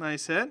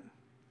 Nice hit.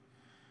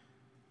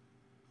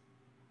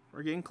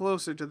 We're getting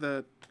closer to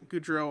the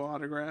Gaudreau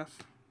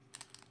autograph.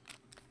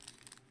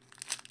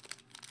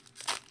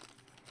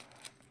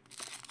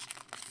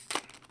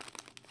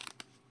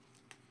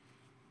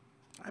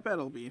 bet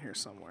it'll be in here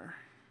somewhere.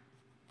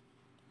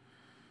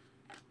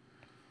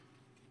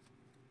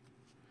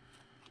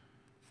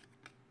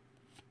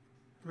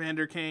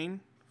 Vander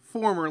Kane,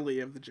 formerly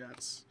of the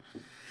Jets.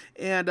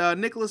 And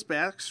Nicholas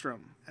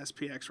Backstrom,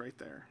 SPX right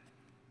there.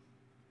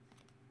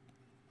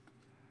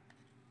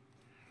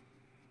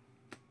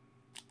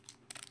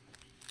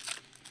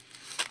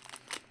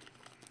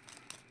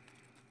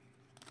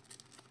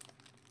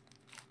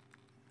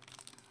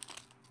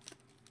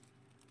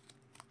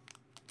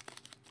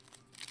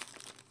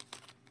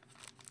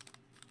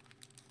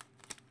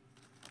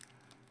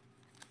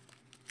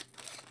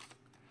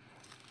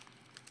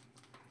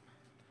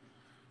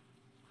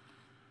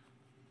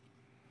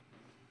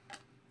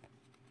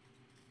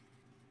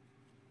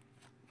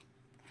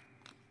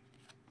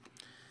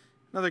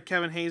 Another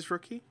Kevin Hayes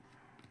rookie.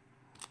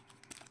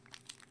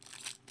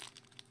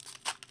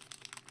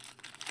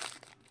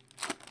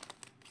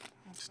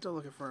 Still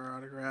looking for our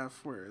autograph.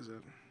 Where is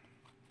it?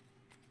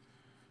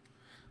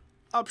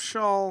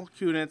 Upshaw,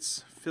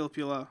 Kunitz,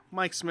 Filppula,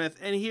 Mike Smith,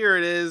 and here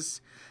it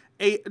is.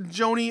 A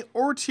Joni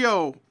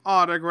Ortio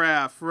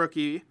autograph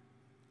rookie.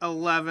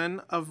 11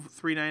 of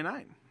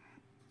 399.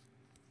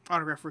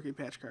 Autograph rookie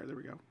patch card. There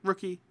we go.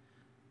 Rookie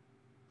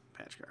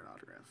patch card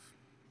autograph.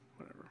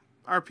 Whatever.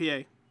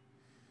 RPA.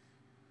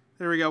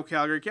 There we go,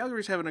 Calgary.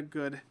 Calgary's having a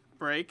good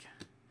break.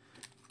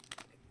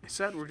 I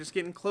said we're just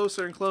getting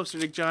closer and closer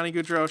to Johnny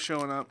Gaudreau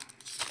showing up.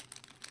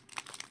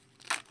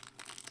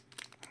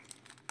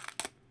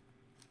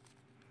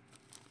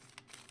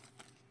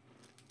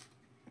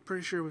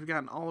 Pretty sure we've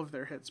gotten all of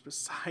their hits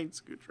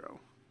besides Gaudreau.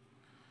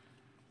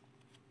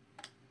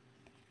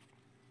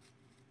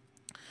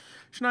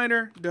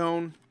 Schneider,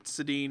 Doan,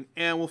 Sedin,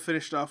 and we'll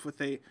finish it off with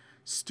a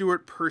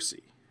Stuart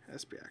Percy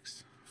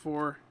SPX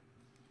for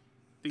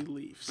the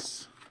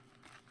Leafs.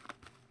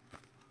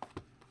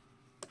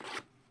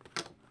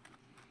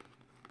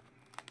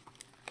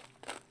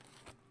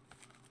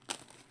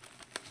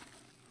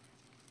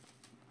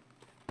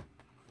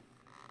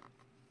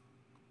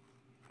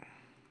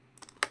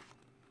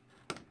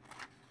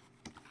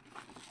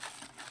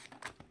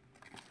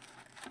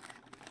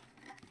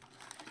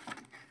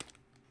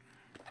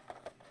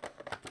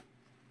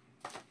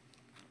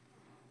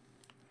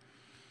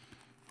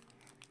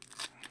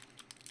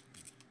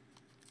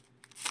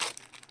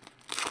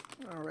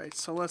 Alright,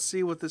 so let's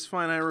see what this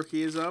Fine Eye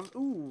rookie is of.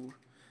 Ooh,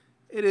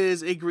 it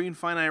is a green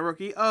Fine Eye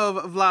rookie of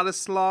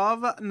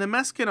Vladislav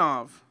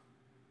Nemeskinov.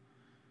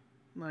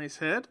 Nice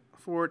hit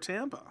for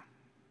Tampa.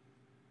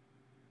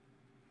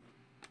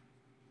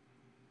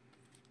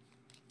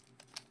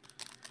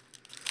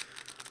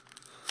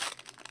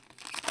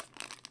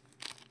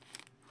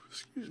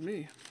 Excuse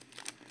me.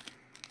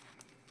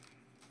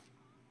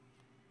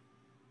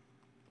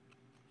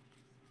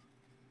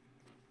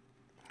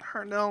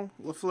 Hartnell,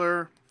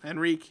 Lafleur,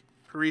 Henrique,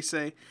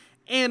 Parise,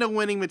 and a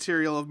winning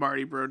material of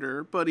Marty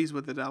Brodeur, but he's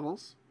with the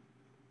Devils.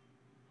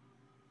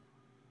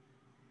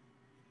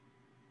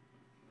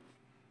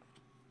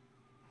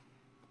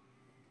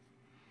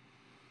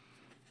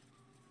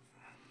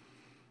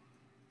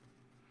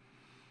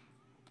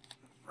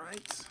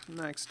 Right,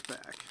 next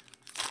back.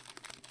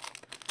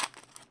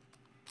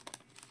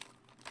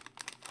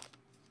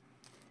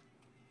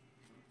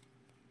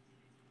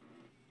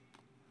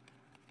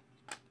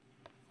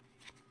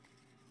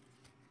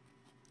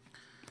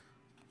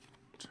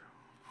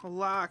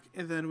 Lock,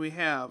 and then we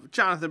have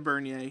Jonathan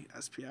Bernier,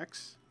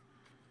 SPX.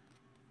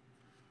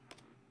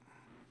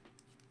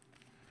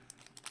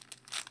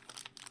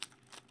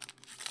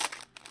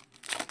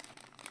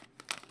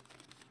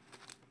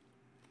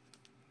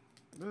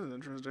 This is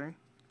interesting.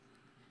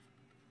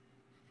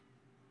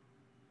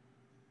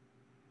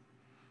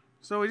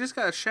 So we just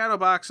got a shadow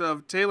box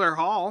of Taylor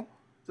Hall.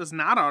 That's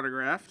not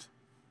autographed.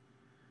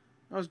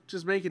 I was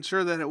just making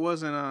sure that it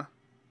wasn't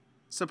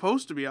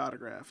supposed to be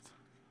autographed.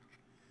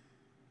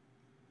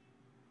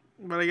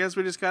 But I guess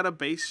we just got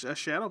a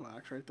shadow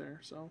box right there.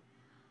 So,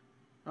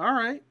 all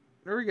right,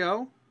 there we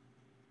go.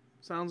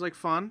 Sounds like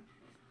fun.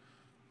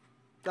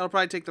 That'll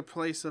probably take the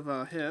place of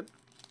a hit.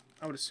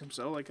 I would assume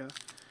so, like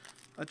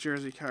a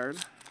jersey card.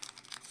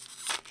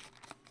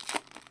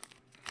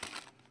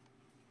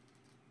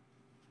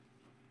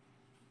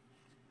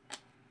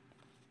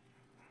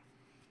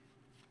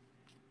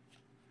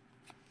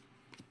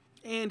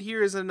 And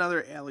here is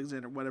another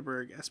Alexander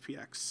Wetterberg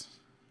SPX.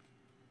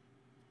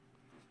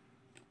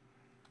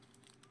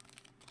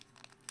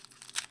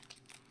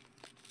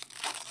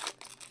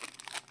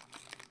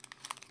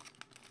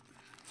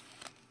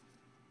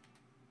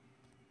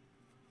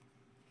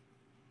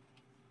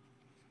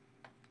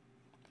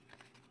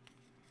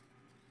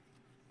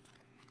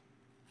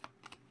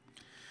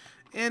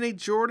 And a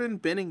Jordan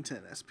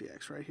Binnington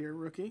SPX right here,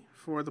 rookie,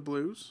 for the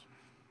Blues.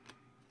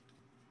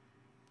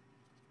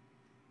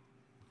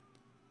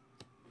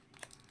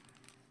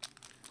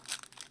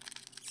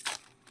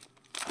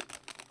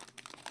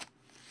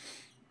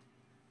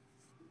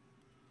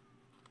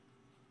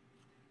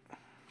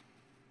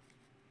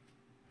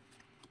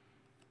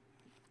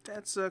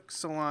 Datsuk,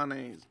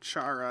 Solane,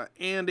 Chara,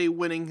 and a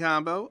winning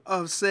combo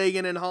of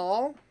Sagan and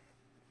Hall.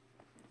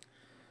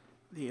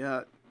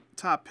 the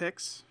top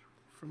picks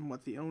from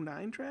the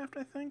 '09 draft,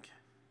 I think.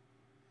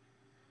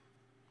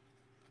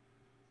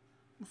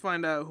 We'll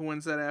find out who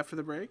wins that after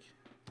the break.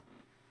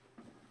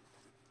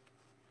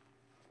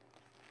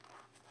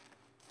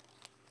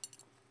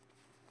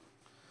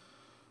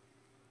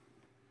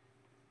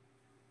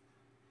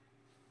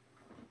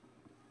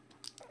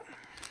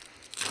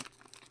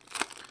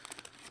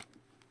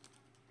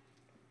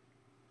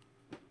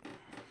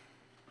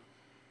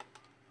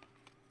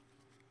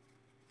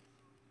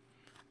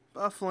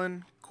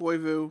 Bufflin,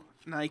 Koivu,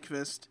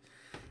 Nyquist,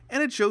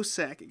 and a Joe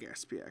Sakic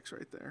SPX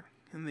right there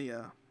in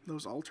the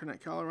those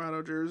alternate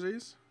Colorado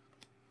jerseys.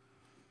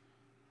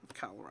 With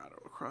Colorado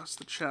across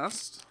the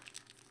chest.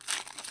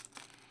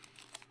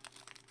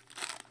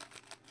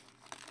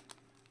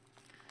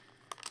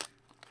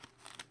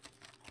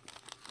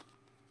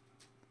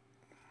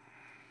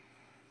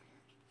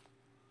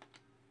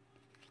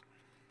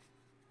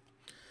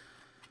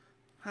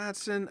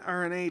 Hudson,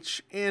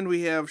 RNH, and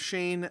we have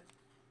Shane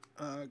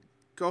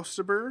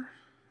Gosteber.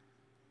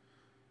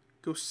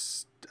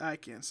 I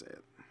can't say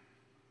it.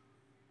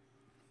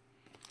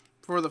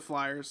 For the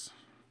Flyers.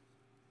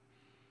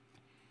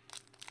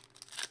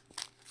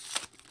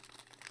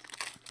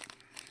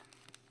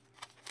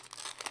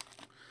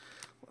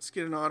 Let's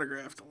get an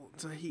autograph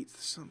to heat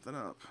something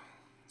up.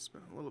 It's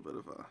been a little bit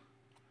of a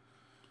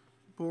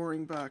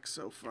boring box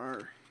so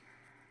far.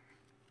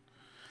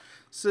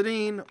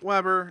 Sedin,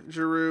 Weber,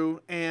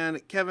 Giroux,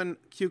 and Kevin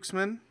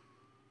Kuchsman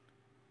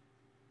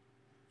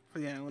for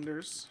the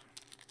Islanders.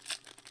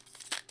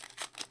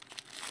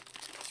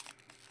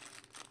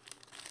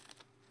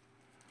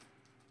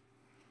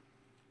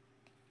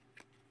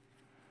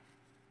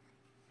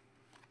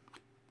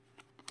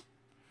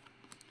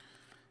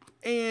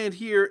 And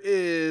here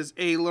is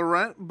a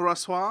Laurent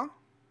Brossoit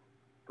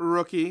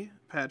rookie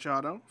patch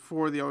auto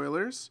for the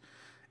Oilers.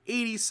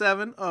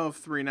 87 of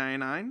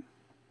 399.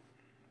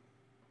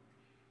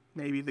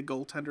 Maybe the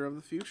goaltender of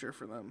the future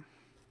for them,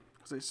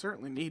 because they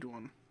certainly need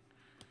one.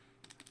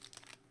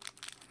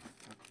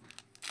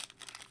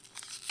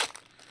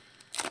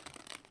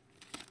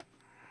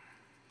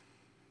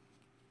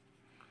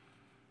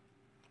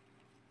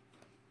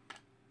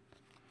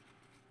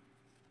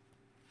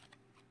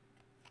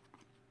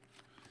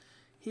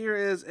 Here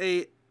is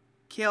a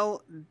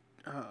Kale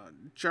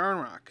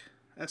Jarnrock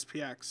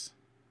SPX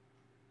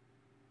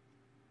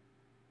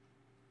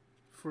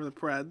for the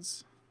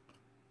Preds.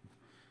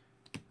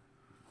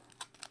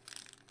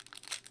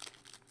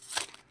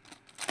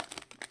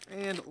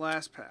 And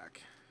last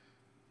pack.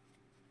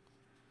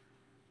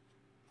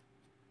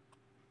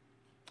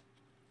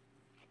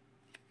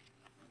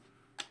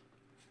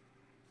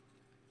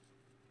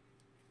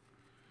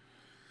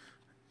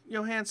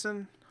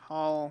 Johansson,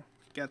 Hall,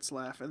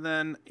 Getzlaff, and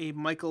then a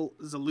Michael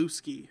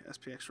Zalewski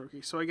SPX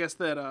rookie. So I guess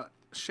that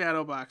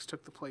Shadow Box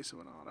took the place of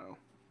an auto.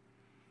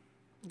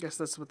 I guess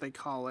that's what they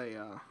call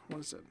a,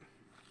 what is it?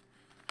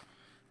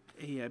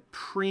 A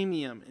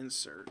premium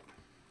insert.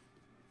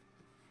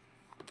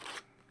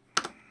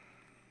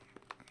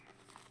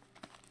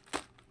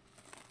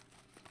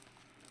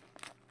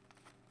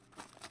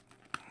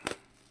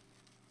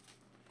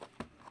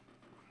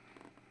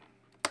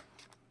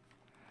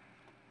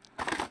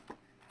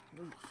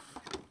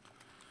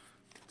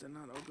 Did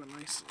not open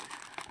nicely.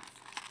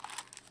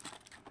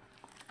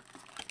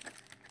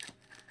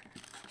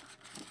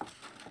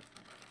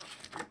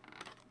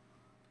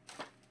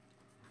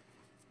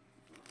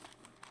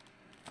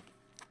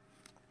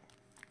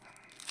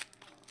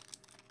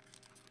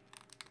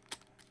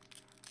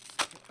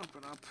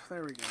 Open up.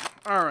 There we go.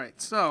 All right,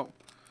 so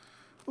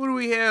what do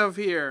we have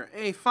here?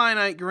 A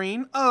finite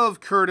green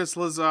of Curtis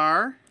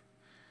Lazar.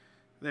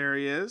 There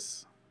he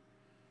is.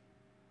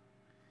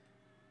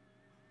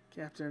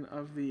 Captain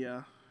of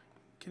the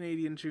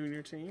Canadian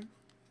junior team.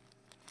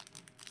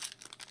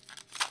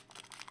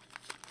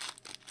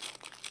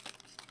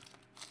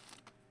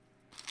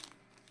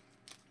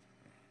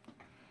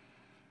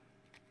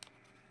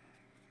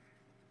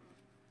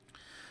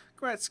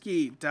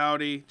 Gretzky,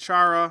 Doughty,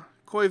 Chara,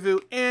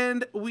 Koivu,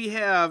 and we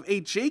have a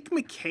Jake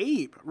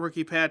McCabe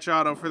rookie patch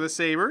auto for the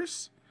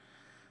Sabres.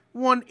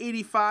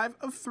 185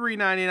 of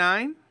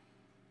 399.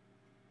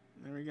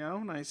 There we go.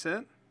 Nice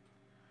hit.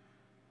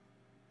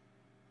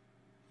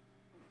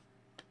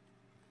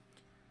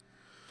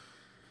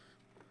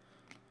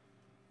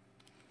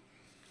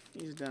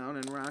 He's down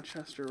in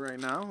Rochester right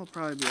now. He'll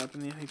probably be up in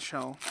the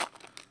NHL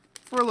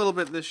for a little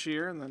bit this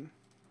year, and then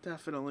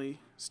definitely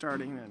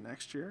starting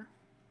next year.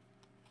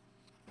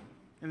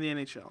 In the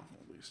NHL,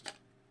 at least.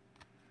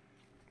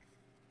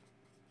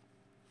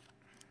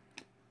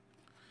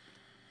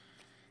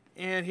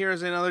 And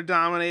here's another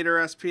Dominator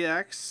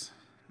SPX.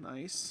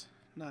 Nice.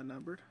 Not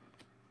numbered.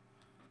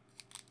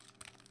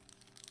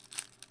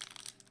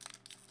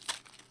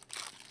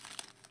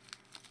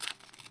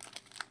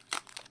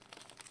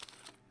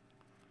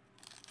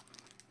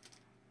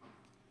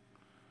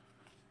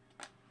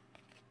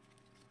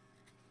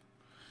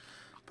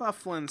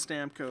 Bufflin,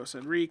 Stamkos,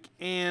 Enrique,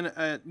 and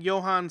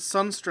Johan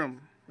Sundstrom,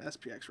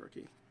 SPX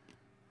rookie.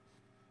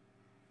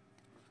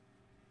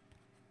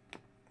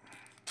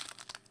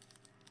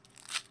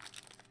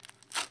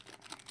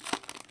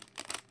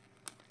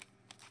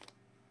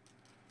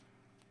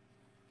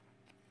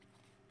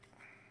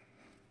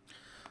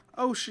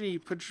 Oshie,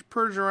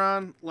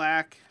 Pergeron,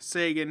 Lack,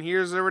 Sagan.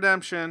 Here's the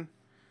redemption.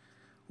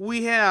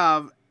 We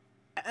have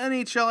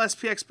NHL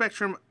SPX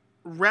Spectrum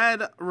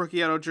red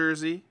rookie auto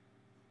jersey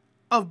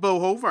of Bo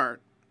Horvat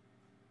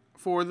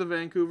for the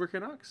Vancouver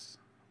Canucks.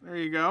 There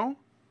you go.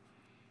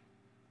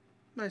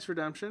 Nice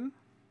redemption.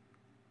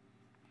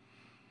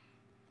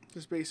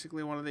 Just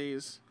basically one of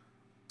these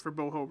for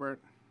Bo Horvat.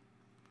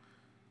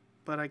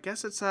 But I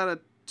guess it's out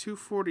of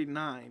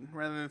 $249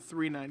 rather than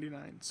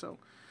 $399. So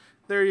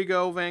there you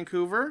go,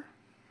 Vancouver.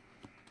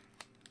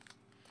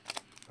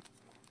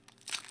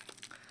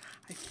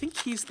 I think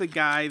he's the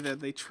guy that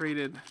they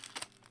traded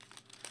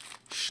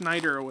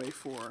Schneider away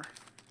for.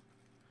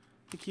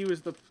 I think he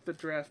was the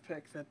draft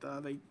pick that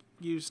they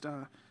used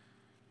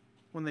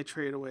when they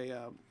traded away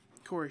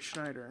Corey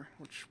Schneider,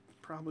 which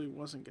probably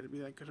wasn't going to be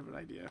that good of an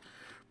idea.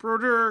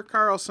 Brodeur,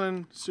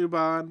 Carlson,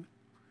 Subban,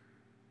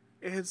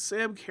 and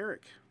Sam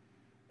Carrick,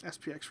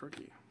 SPX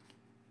rookie.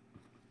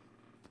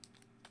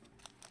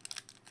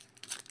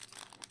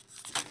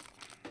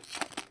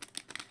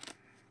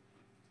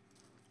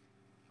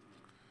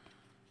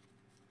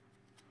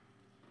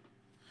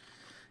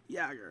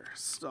 Yager,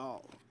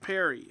 Stahl,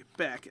 Perry,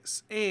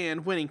 Backus,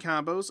 and winning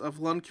combos of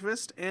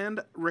Lundqvist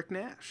and Rick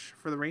Nash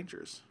for the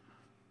Rangers.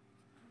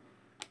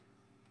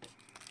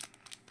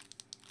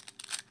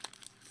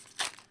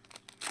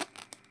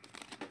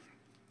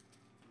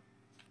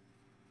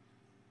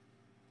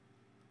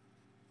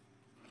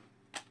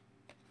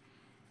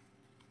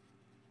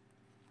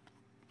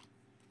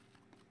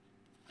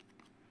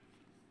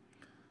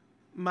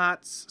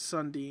 Mats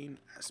Sundin,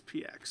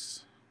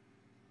 SPX.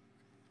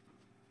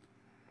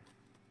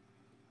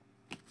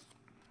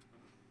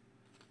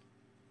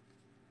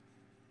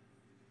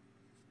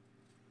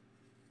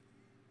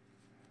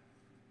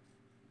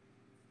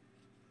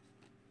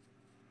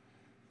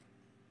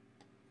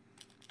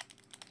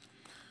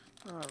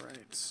 Alright,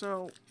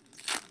 so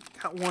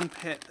got one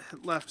pit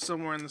left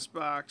somewhere in this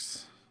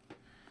box.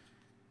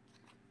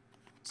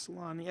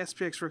 Solani,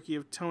 SPX rookie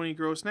of Tony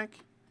Grosnick.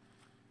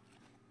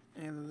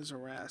 And then there's a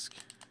Rask.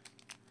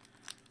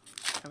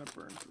 Kind of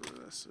burned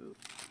through this.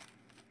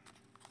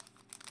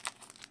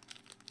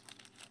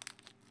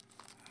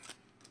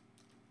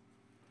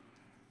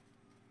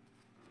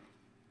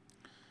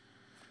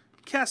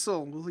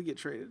 Kessel, will he get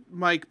traded?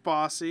 Mike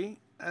Bossy,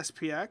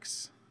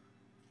 SPX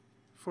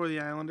for the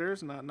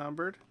Islanders, not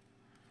numbered.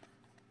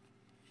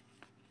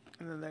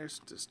 And then there's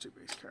just 2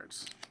 base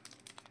cards.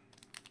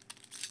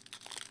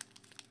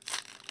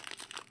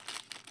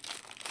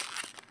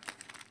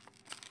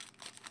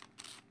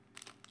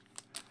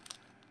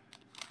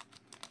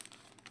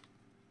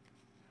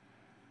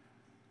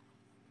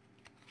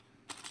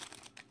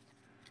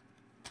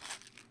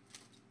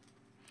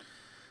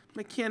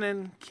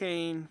 McKinnon,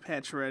 Kane,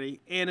 Pacioretty,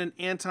 and an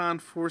Anton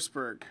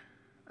Forsberg,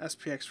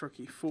 SPX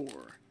rookie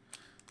for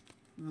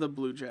the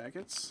Blue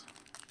Jackets.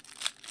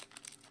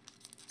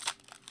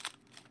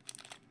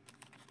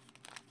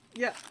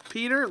 Yeah,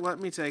 Peter,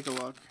 let me take a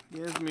look.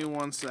 Give me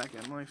 1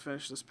 second. Let me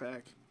finish this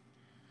pack.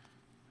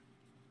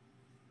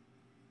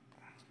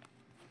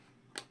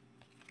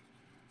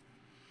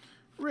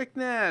 Rick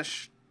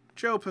Nash,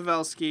 Joe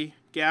Pavelski,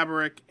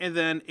 Gaborik, and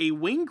then a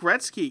Wayne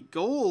Gretzky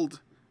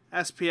gold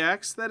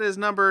SPX that is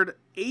numbered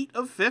 8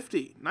 of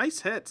 50.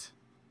 Nice hit.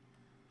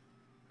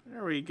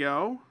 There we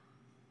go.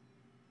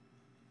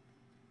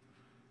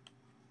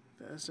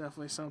 That's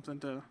definitely something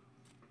that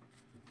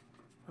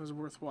was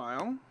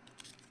worthwhile.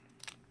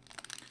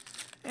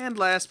 And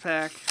last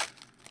pack.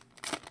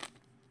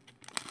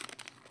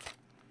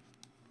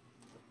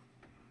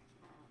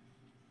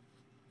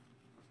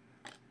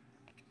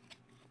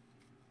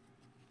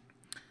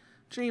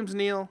 James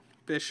Neal,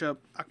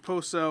 Bishop,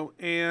 Okposo,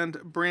 and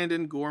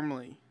Brandon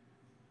Gormley.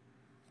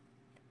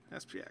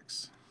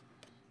 SPX.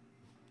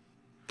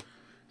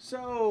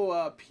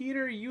 So,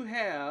 Peter, you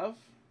have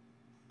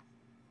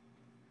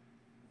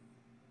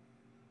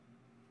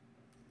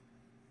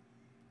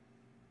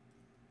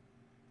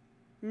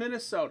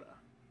Minnesota.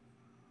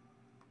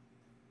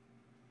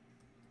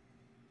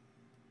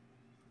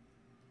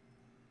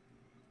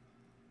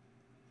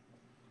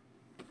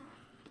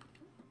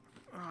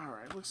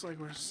 Alright, looks like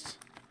we're still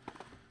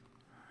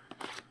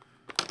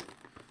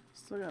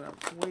got a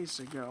ways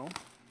to go.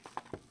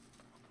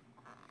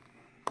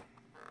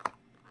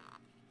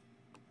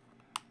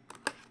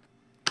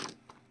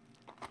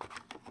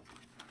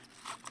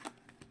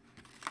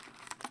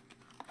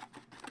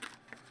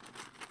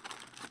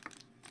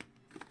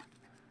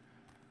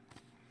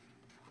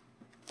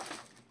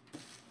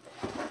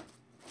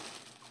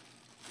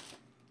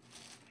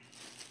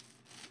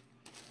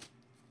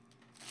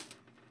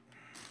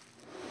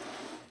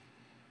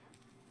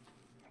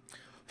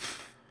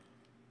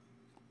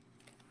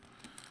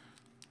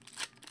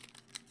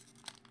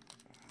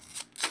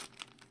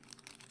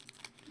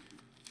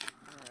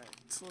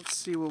 Let's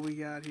see what we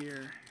got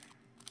here.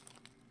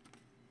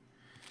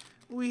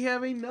 We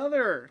have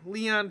another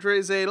Leon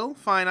Draisaitl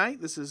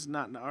finite. This is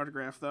not an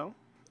autograph, though.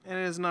 And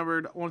it is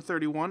numbered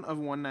 131 of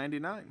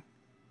 199.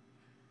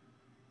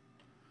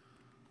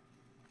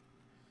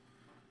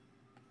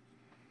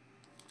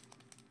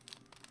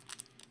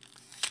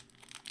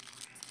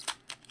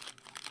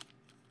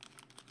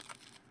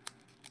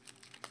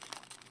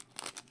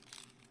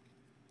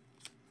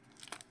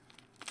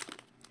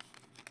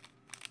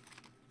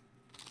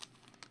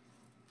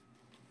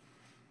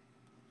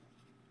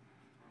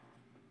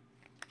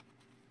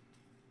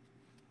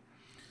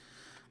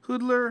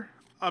 Hudler,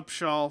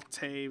 Upshaw,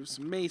 Taves,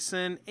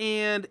 Mason,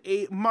 and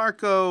a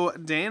Marco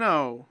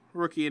Dano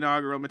rookie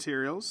inaugural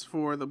materials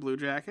for the Blue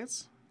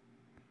Jackets.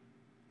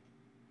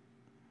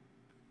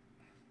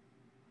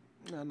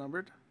 Not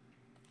numbered.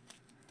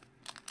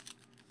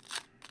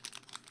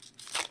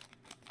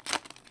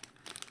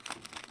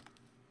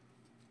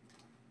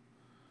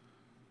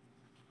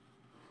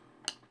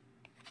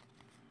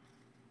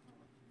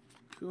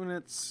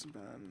 Kunitz,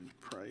 Ben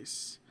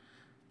Price,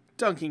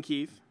 Duncan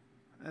Keith,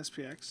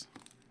 SPX.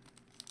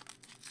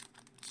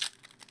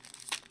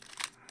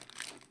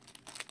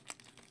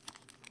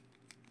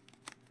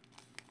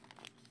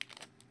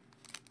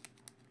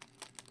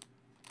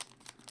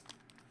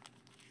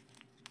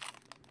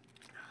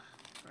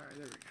 All right,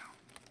 there we go.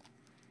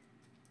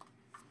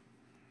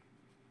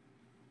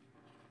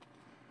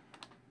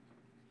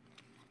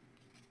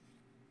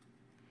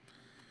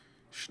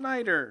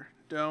 Schneider,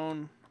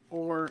 Doan,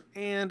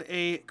 and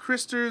a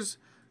Kristers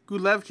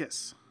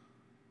Gulevkis,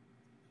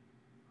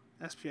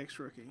 SPX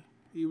rookie.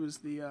 He was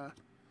the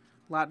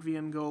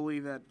Latvian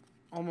goalie that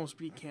almost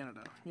beat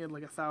Canada. He had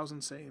like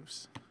 1,000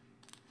 saves.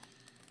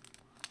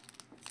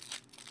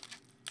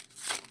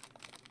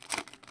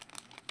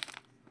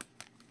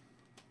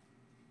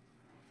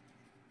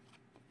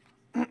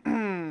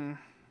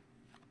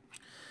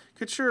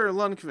 Couture,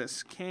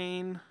 Lundqvist,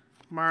 Kane,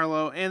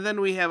 Marlowe, and then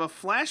we have a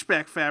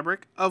flashback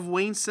fabric of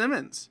Wayne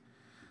Simmons.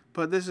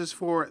 But this is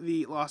for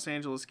the Los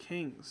Angeles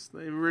Kings,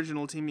 the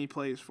original team he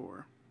plays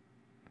for.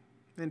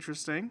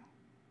 Interesting.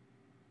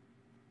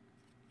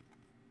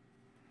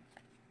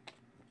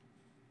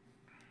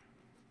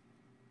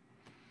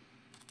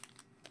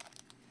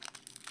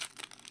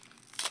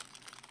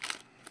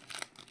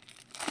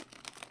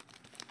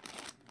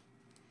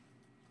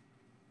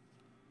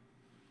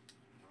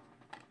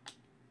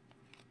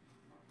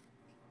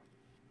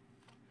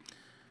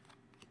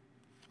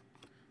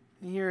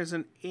 And here is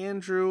an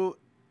Andrew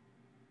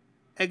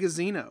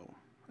Egazino,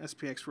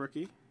 SPX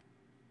rookie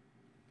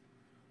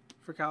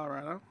for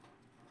Colorado.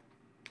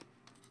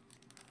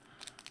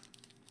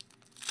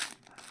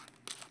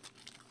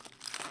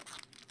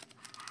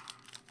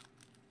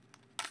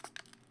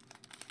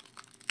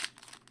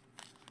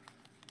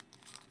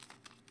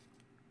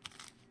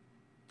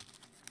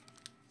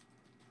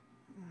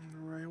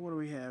 All right, what do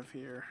we have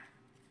here?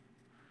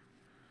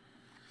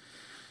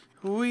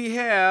 We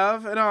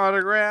have an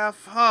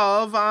autograph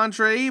of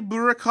Andrei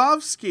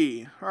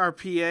Burakovsky,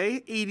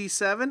 RPA,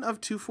 87 of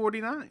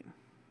 249.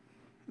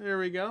 There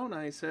we go.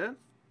 Nice hit.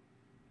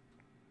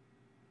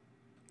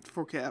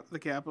 For the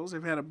Capitals.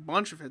 They've had a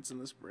bunch of hits in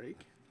this break.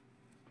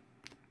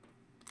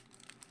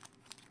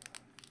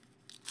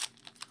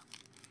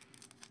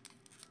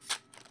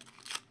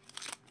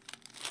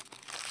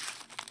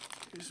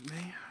 Excuse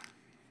me.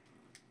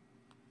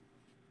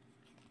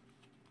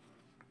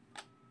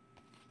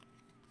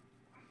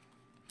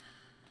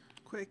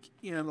 Quick,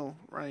 Yandel,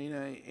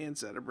 Ryan, and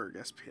Zetterberg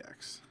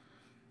SPX.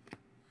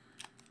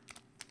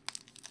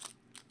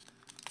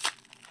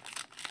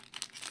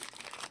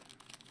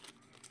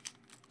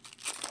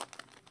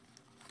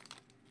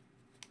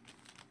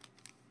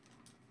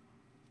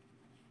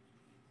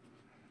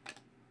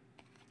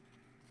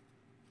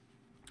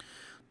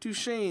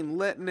 Duchesne,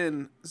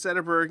 Lettinen,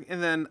 Zetterberg,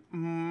 and then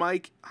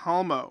Mike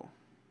Halmo,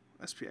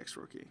 SPX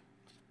rookie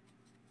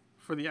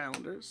for the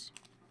Islanders.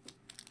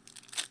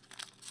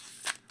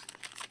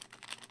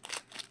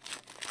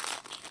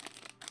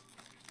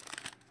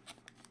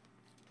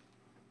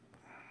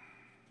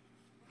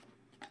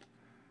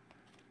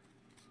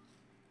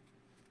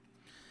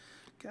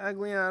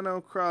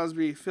 Gagliano,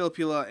 Crosby,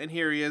 Filppula, and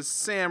here he is,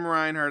 Sam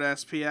Reinhart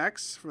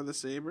SPX for the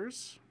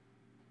Sabres.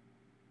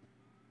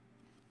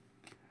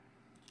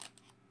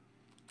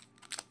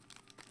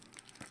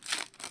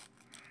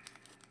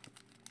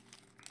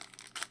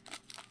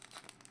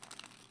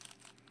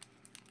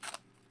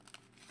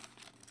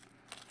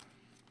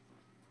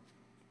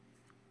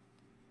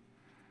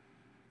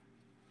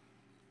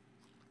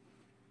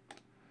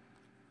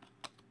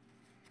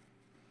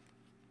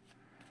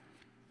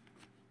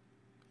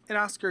 And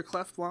Oscar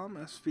Klefblom,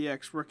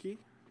 SPX rookie.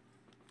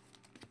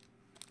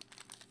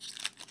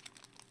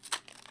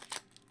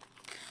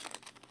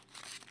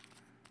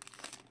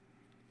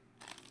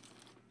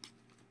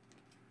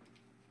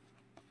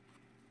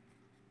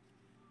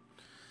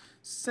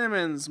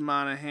 Simmons,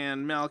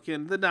 Monahan,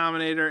 Malkin, the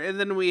Dominator, and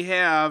then we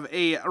have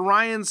a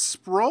Ryan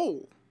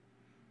Sproul,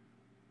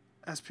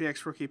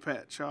 SPX rookie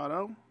patch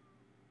auto,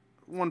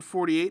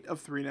 148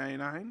 of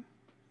 399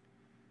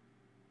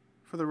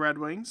 for the Red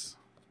Wings.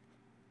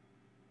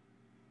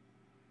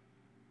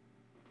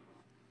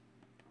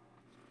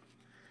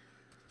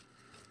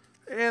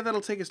 And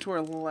that'll take us to our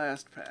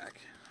last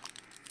pack.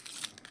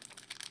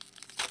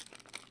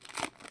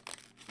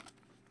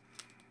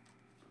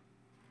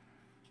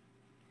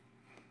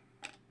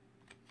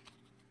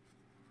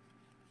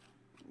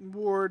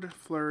 Ward,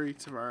 Fleury,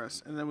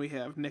 Tavares, and then we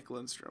have Nick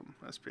Lindstrom,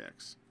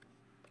 SPX.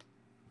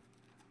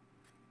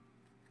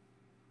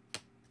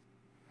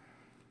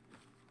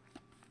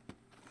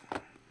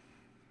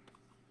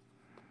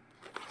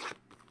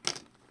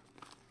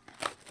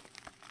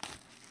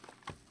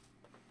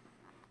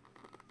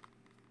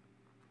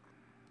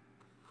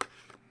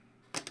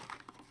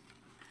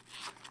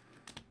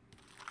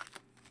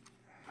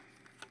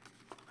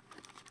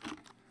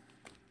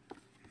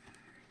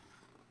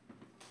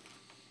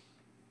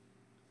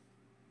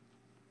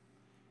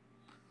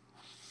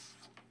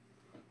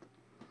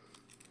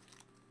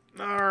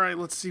 right,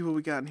 let's see what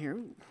we got in here.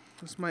 Ooh,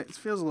 this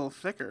feels a little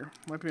thicker.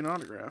 Might be an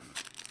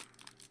autograph.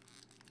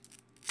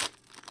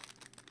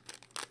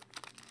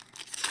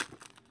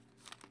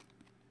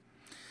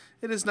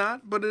 It is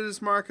not, but it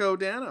is Marco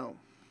Dano.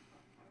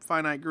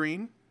 Finite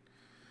green.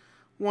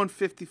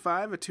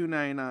 155 at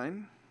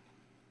 299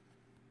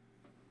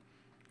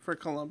 for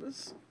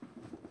Columbus.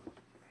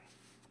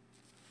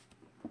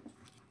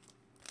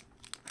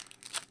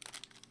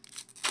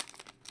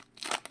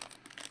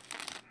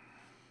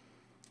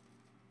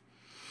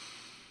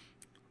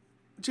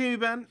 Jamie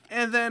Benn,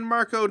 and then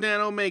Marco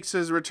Dano makes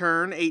his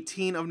return,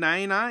 18 of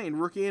 99,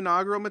 rookie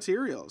inaugural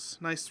materials.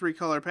 Nice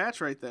 3-color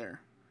patch right there.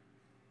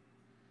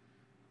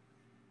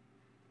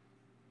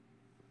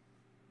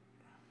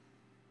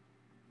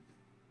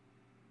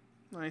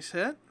 Nice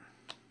hit.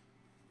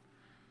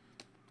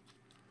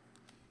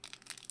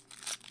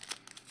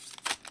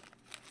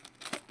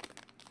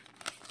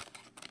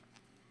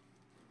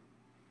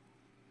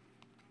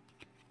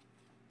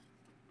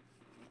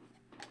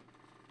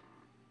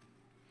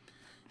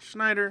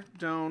 Schneider,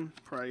 Doan,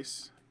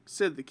 Price,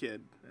 Sid the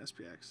Kid,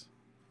 SPX.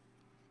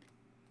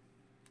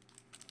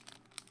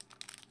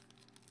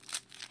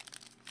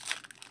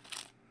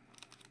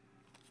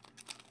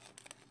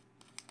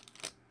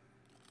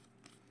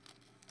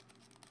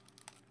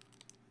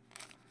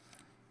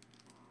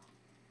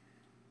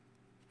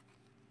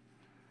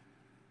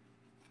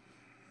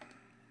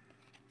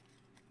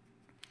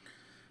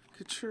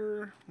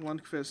 Couture,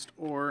 Lundqvist,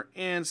 Orr,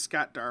 and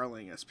Scott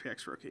Darling,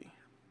 SPX rookie.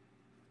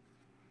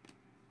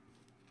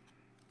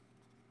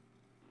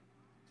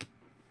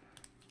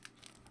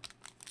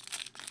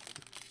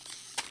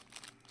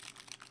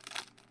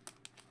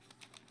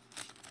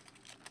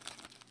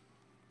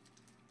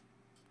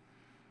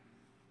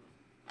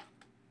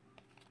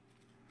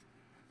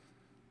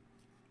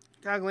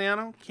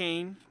 Gagliano,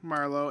 Kane,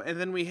 Marlowe, and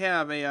then we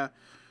have a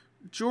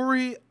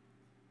Jori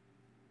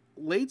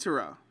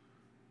Lehtera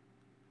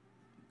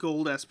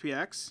gold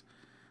SPX,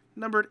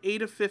 numbered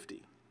 8 of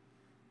 50.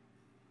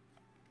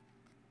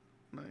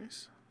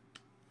 Nice.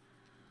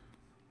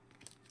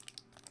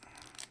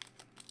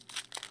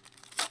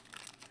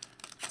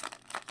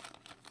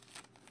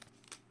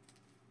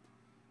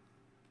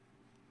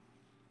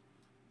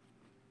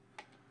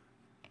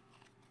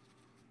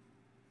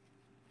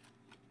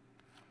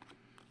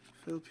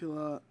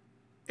 Filppula,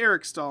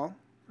 Eric Stahl,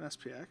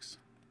 SPX,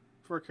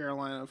 for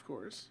Carolina, of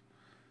course.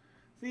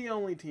 The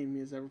only team he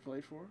has ever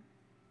played for.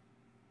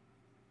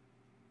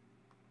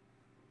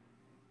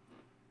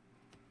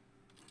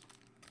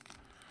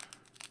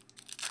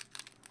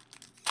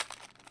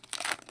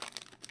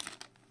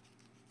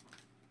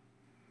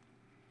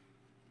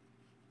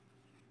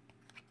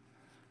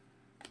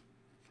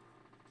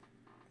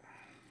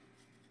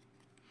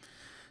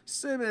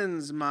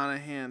 Simmons,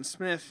 Monahan,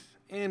 Smith,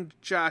 and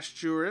Josh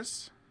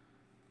Juris.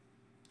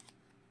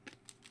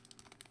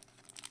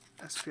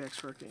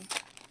 SPX rookie.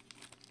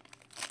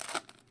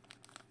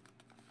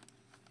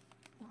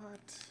 What?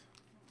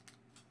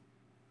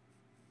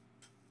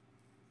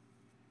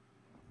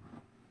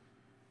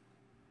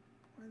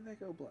 Why did that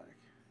go black?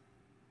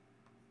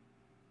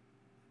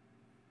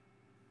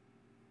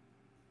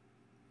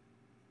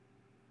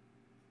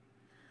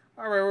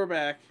 All right, we're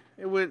back.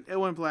 It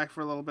went black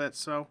for a little bit,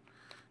 so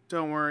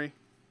don't worry.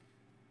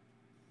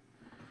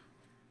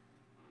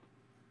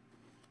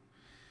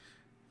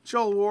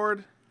 Joel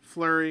Ward,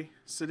 Fleury,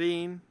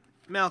 Sedin,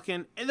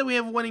 Malkin, and then we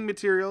have winning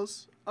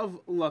materials of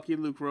Lucky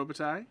Luke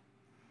Robitaille.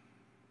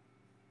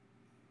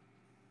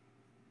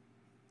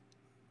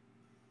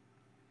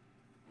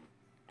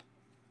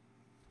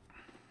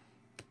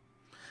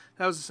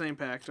 That was the same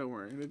pack, don't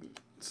worry. I didn't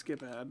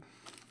skip ahead.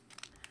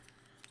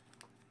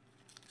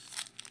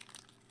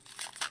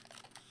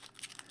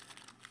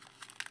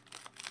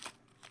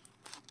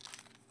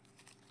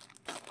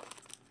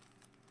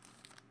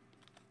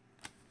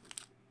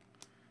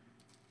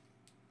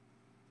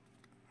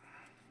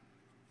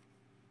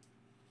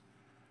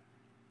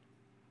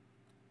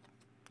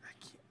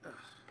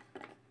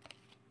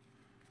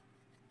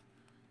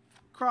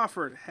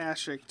 Crawford,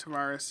 Hasek,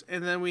 Tavares,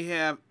 and then we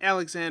have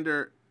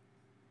Alexander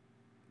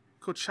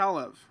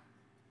Kochalev,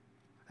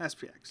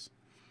 SPX.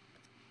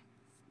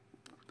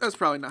 That's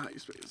probably not how you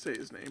say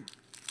his name.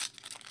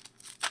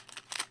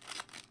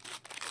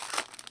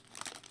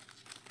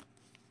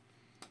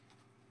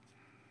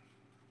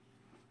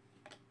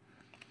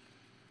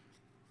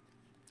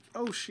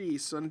 Oshie,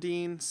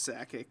 Sundin,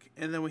 Sakic,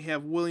 and then we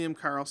have William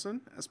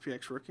Karlsson,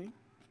 SPX rookie.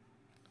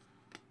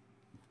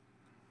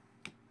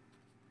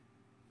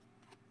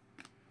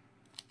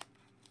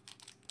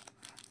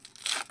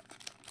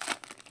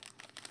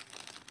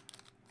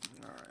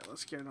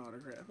 Let's get an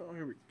autograph. Oh,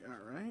 here we go.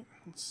 All right.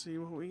 Let's see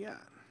what we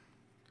got.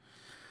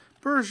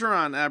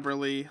 Bergeron,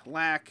 Eberle,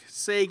 Lack,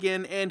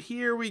 Sagan, and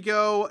here we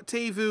go.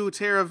 Teuvo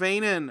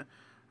Teravainen,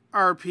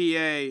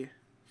 RPA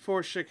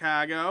for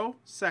Chicago.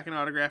 Second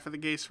autograph of the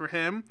case for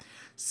him.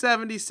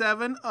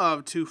 77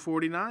 of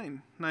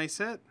 249. Nice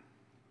hit.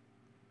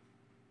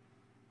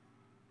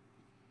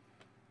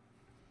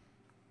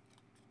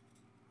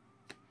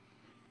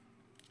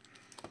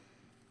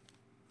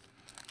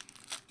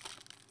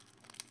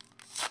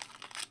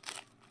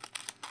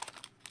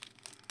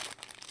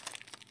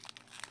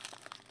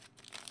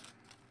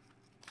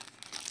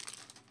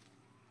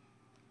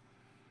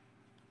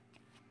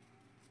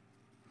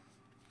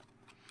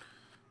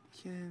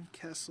 Ken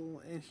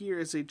Kessel. And here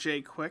is a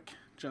Jay Quick,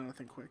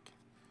 Jonathan Quick,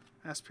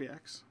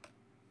 SPX.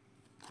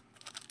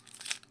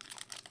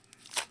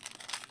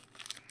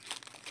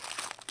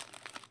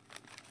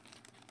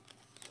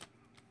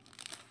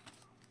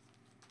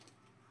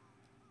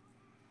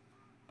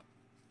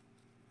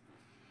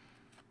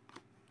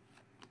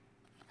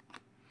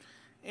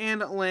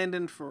 And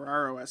Landon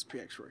Ferraro,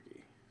 SPX rookie.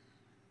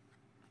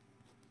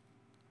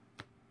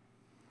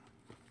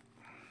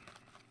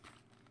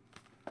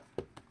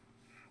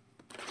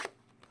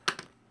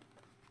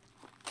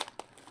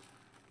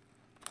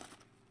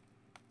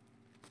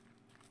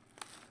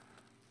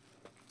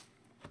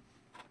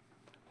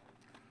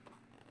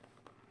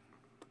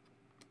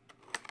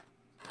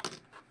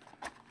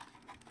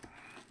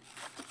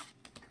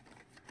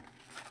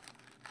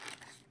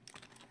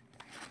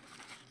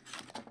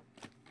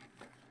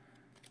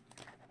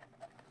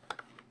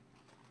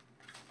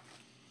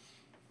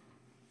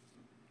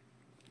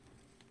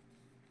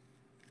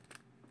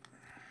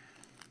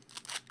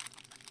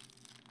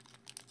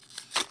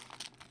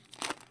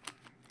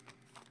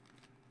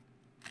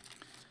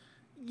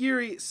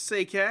 Yuri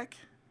Sakak,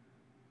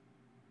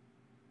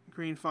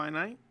 Green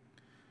Finite,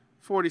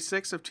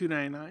 46 of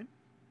 299.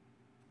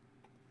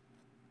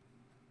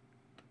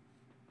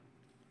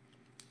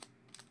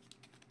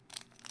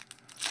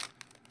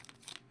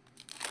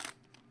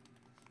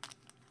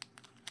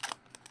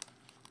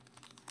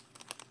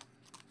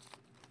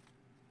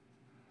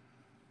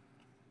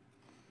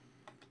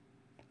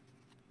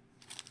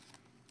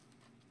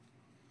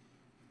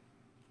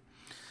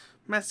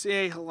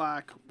 Messier,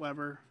 Halak,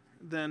 Weber,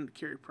 then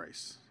Carey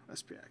Price,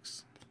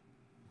 SPX.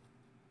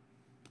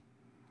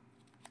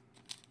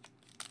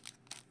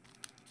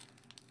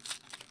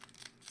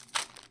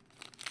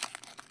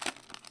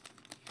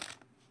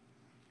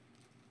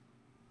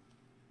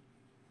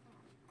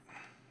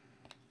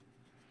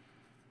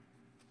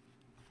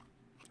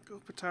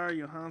 Kopitar,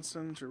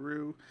 Johansson,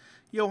 Giroux,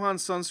 Johan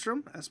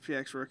Sundstrom,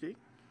 SPX rookie.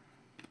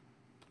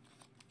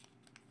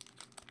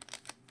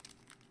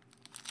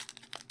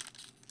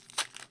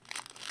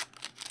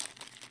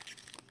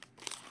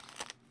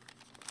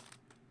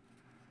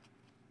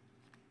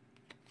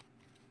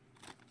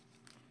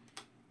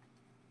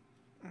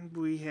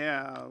 We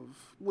have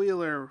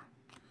Wheeler,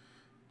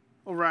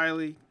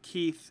 O'Reilly,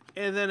 Keith,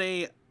 and then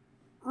a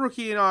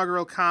rookie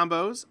inaugural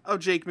combos of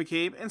Jake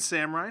McCabe and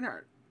Sam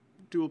Reinhart.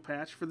 Dual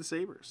patch for the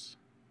Sabres.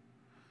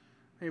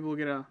 Maybe we'll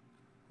get a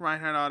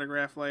Reinhart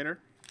autograph later.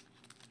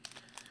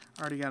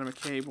 Already got a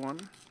McCabe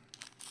one.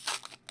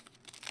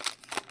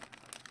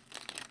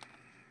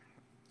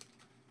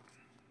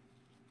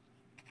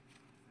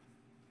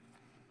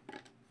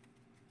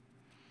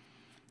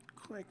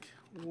 Quick,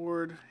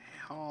 Ward,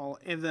 Hall,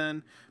 and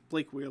then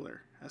Blake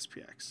Wheeler,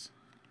 SPX.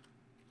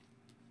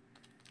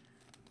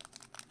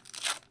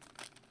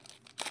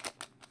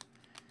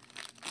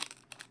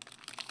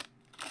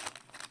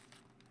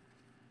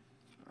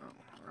 I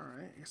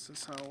guess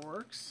that's how it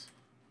works.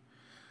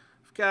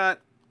 We've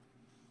got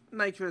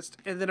Nyquist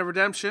and then a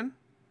redemption.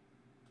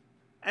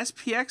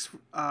 SPX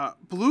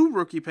blue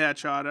rookie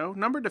patch auto,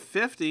 numbered to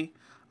 50,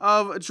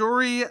 of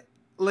Jory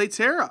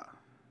Leitera.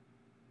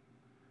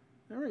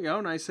 There we go.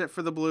 Nice hit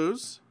for the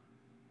Blues.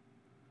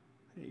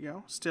 There you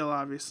go. Still,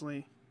 obviously,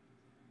 you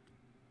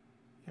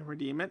can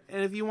redeem it.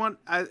 And if you want,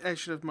 I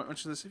should have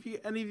mentioned this. If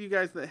any of you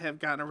guys that have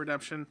gotten a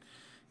redemption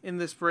in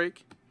this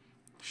break,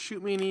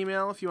 shoot me an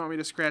email if you want me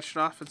to scratch it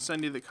off and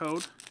send you the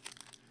code.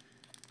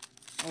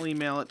 I'll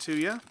email it to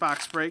you.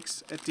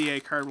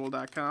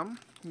 boxbreaks@dacardwool.com.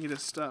 You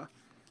just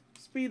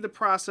speed the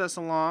process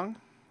along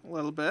a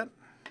little bit.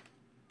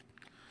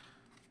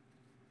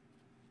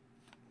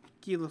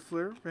 Guy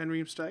Lafleur, Van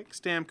Riemsdyk,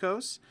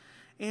 Stamkos,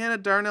 and a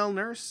Darnell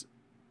Nurse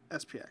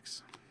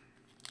SPX.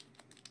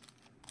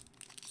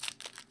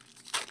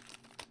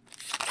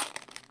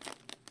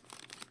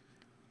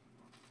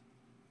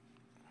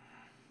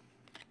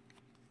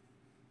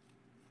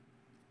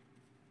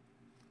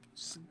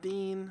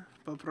 Sedin,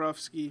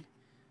 Bobrovsky,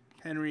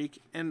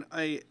 Henrique, and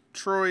a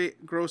Troy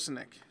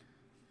Grosenick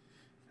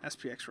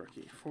SPX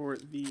rookie for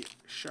the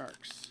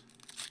Sharks.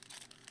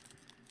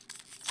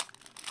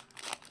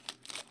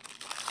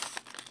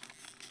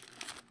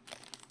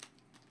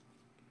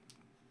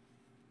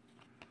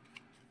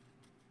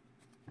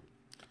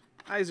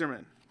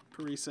 Yzerman,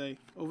 Parise,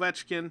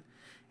 Ovechkin,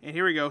 and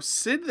here we go.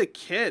 Sid the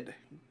Kid,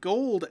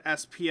 gold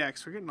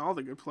SPX. We're getting all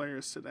the good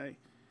players today.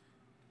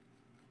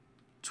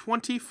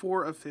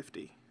 24 of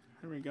 50.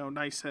 There we go.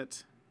 Nice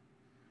hit.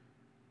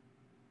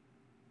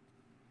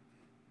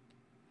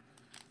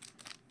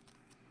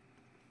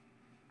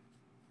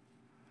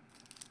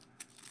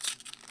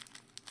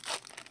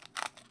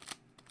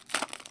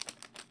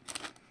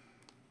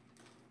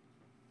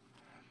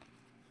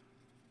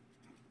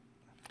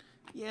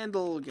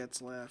 Yandel,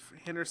 Getzlaff,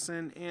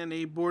 Henderson, and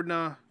a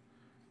Bordna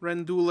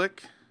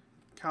Rendulic,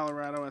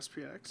 Colorado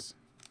SPX.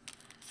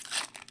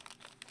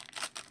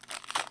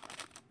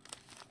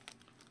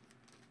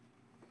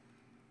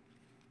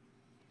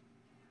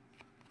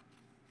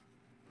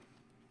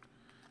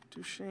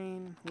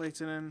 Duchesne,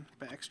 Lehtinen,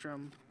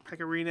 Backstrom,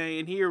 Pecorine,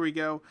 and here we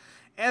go.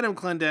 Adam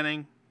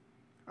Clendenning,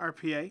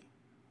 RPA,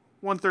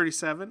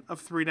 137 of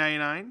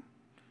 399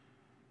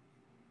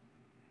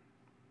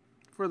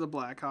 for the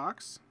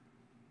Blackhawks.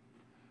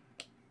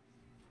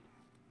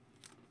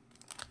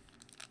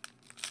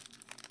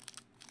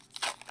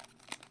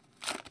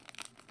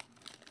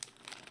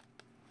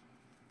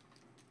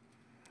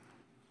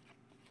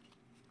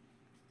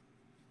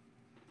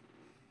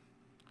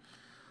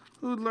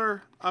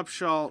 Hudler,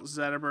 Upshall,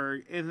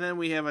 Zetterberg, and then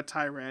we have a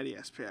Ty Ratty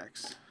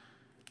SPX.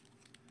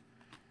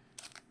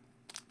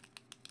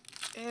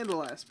 And the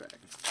last pack.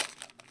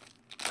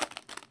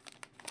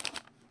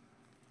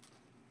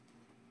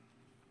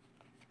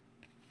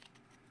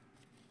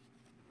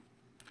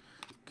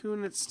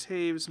 Kunitz,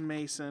 Taves,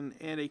 Mason,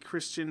 and a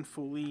Christian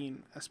Folin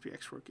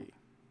SPX rookie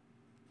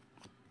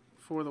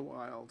for the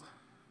Wild.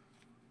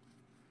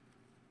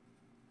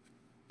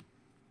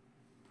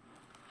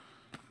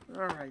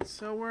 Alright,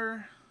 so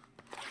we're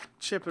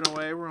chipping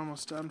away. We're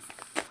almost done.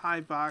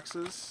 5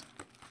 boxes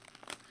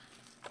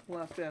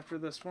left after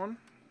this one.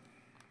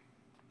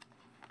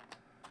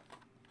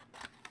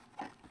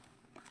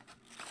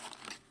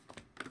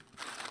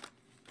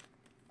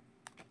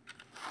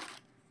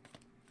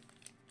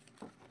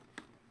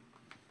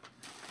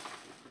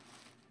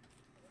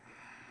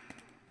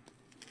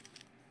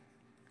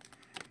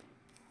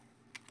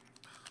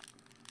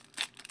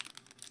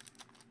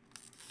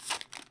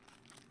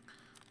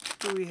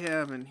 What do we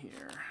have in here?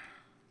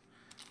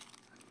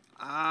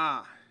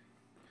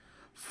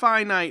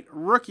 Finite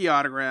rookie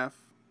autograph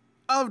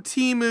of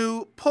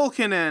Teemu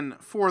Pulkkinen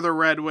for the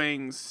Red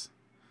Wings.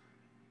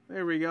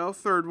 There we go.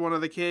 Third one of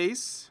the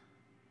case.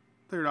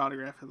 Third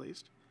autograph, at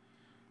least.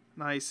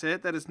 Nice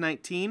hit. That is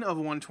 19 of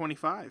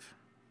 125.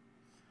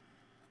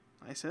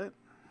 Nice hit.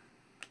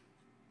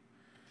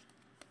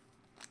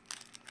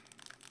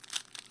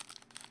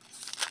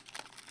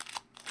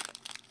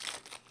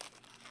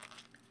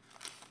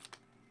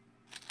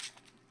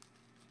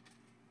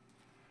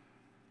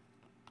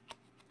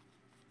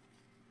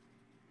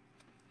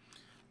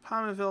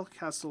 Palmaville,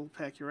 Kessel,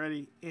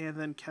 Pacioretty, and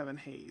then Kevin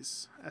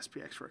Hayes,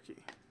 SPX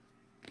rookie.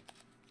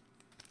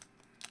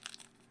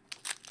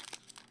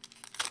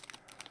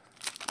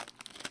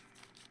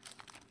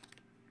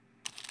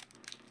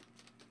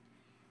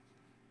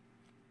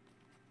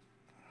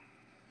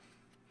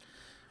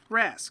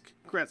 Rask,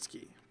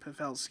 Gretzky,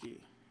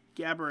 Pavelski,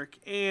 Gaborik,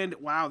 and,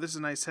 wow, this is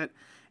a nice hit,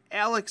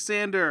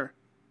 Alexander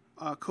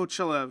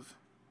Kochelev,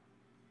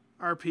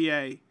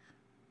 RPA,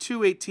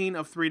 218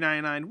 of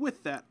 399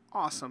 with that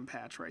awesome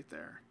patch right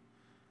there.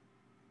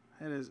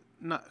 That is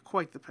not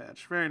quite the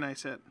patch. Very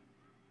nice hit.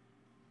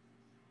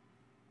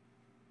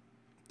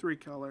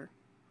 3-color.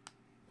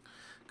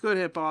 Good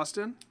hit,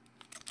 Boston.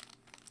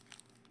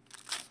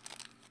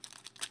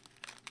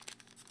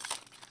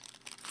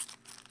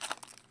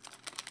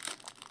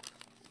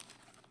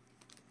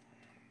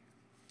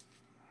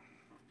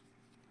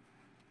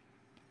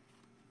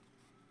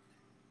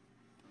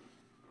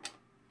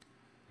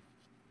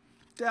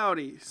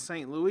 Doughty,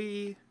 St.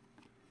 Louis,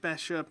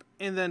 Bishop,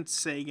 and then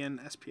Sagan,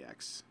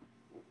 SPX.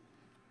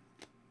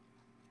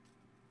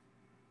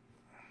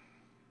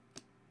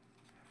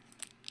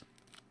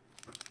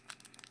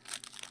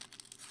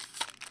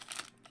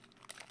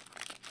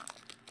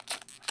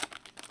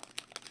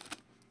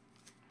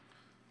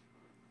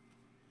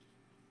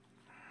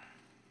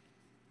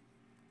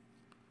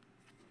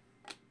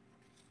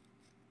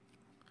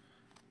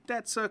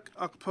 Datsuk,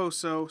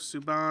 Okposo,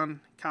 Subban,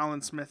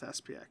 Colin Smith,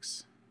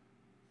 SPX.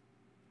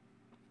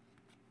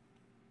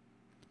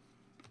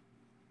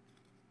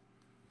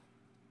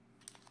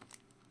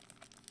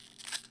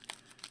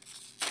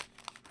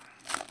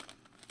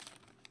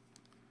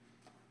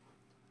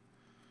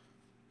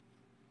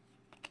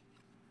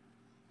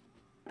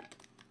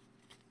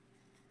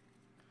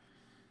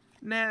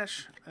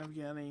 Nash,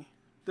 Evgeny,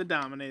 the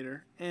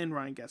Dominator, and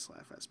Ryan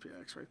Getzlaf,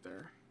 SPX right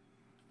there.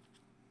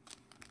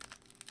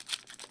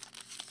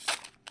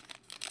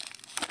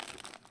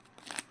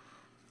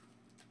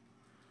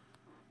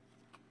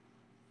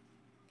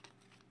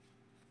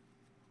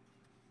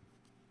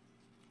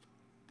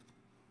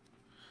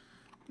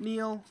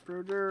 Neil,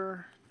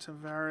 Brodeur,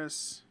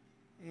 Tavares,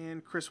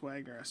 and Chris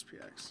Wagner,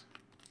 SPX.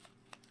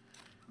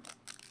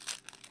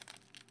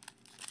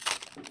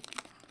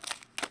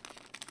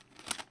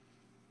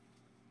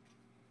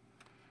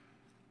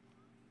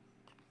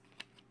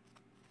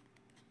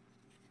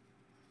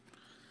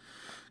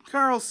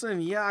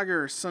 Carlson,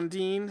 Yager,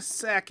 Sundin,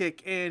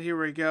 Sakic, and here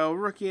we go.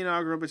 Rookie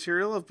inaugural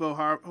material of Bo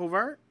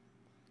Horvat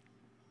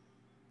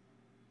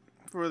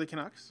for the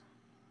Canucks.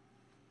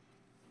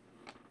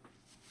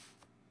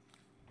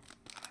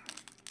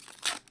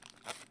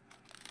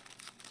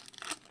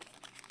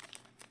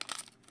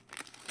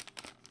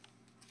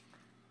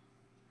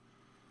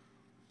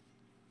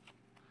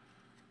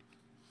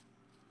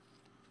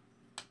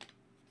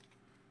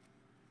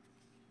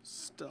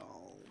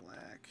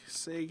 Stalack,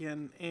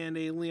 Sagan, and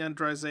a Leon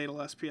Draisaitl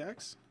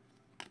SPX.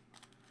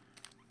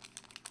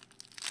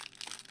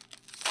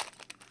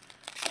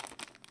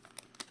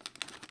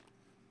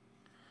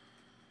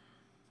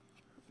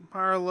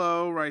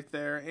 Barlow right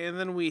there. And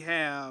then we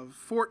have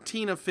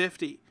 14 of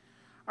 50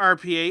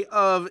 RPA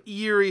of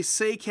Yuri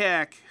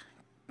Sakak.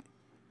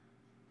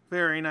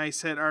 Very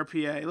nice hit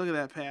RPA. Look at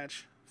that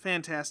patch.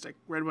 Fantastic.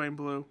 Red, white, and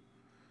blue.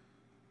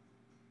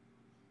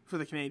 For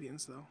the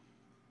Canadians, though.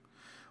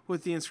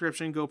 With the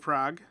inscription, Go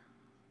Prague.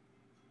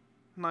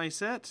 Nice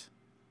hit.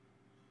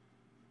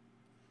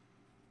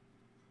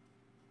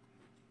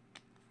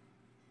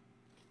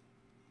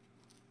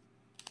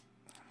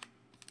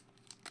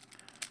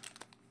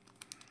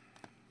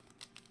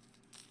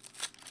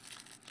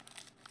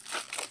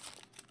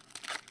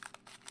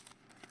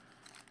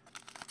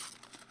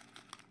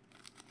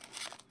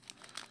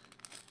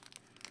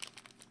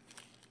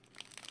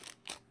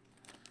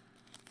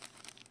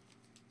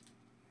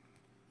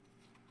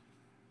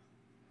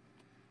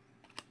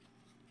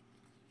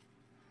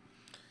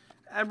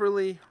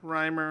 Eberle,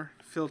 Reimer,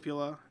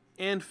 Filppula,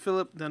 and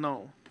Philip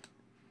Danault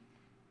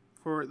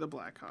for the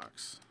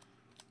Blackhawks.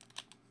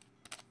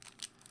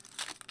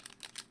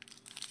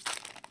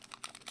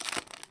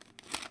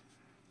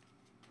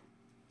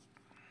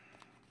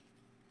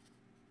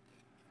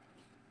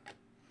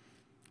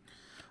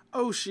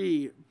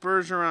 Oshie,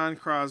 Bergeron,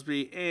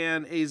 Crosby,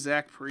 and a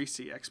Zach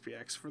Parise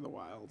XPX for the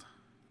Wild.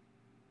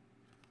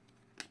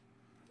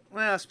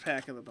 Last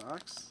pack of the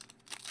box.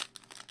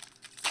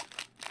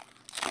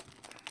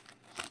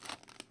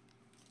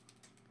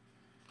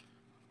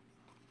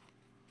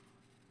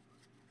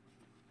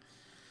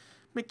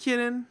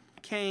 McKinnon,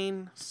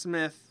 Kane,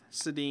 Smith,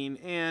 Sedin,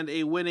 and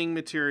a winning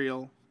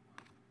material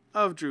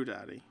of Drew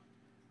Doughty.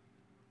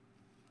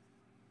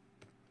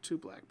 2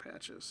 black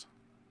patches.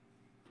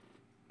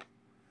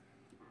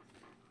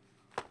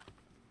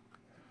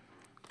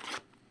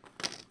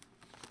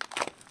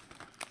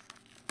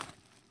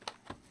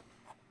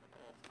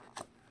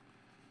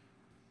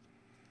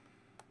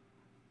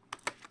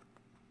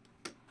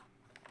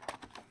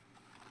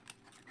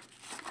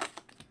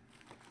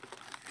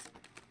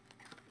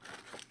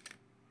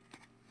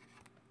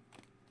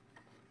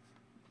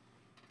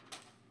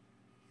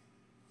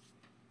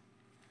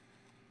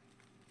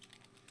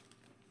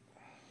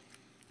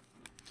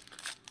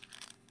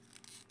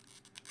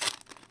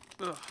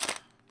 Ugh.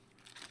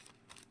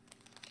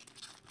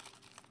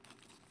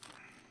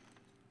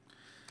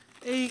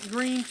 A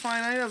green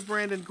finite of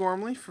Brandon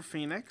Gormley for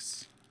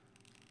Phoenix.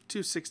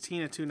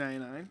 216 at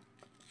 299.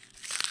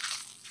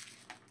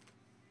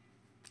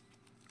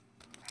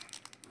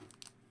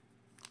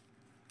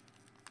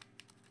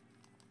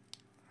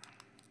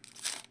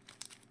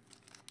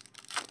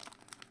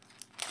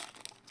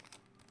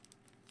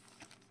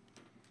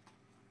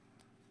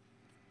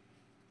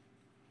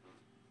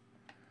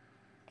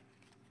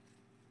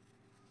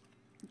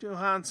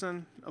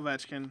 Johansson,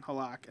 Ovechkin,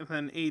 Halak, and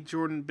then a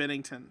Jordan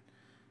Binnington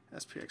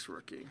SPX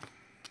rookie.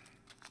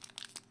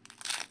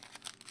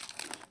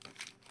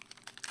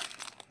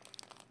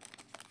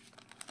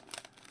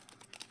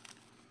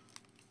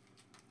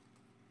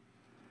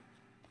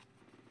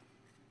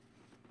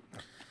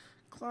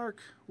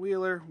 Clark,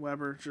 Wheeler,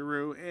 Weber,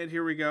 Giroux, and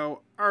here we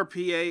go.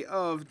 RPA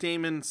of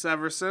Damon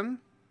Severson.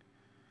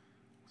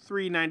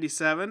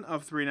 397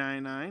 of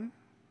 399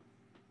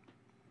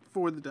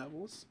 for the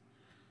Devils.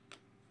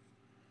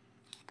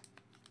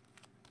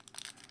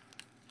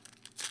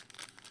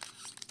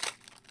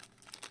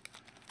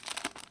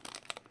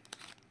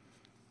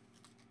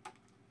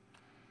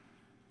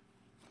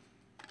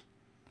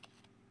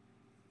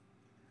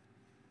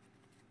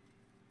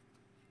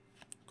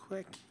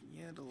 Quick,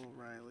 Yandel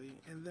O'Reilly,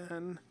 and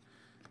then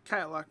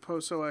Kyle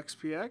Okposo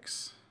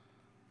XPX.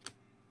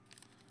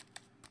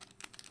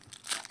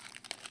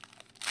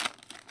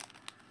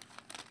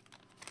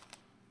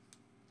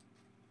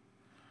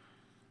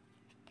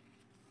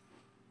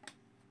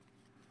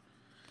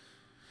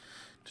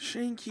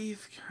 Shane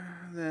Keith,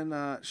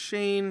 then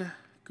Shane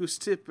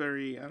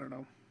Gustipari, I don't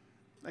know,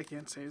 I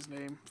can't say his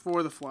name,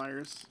 for the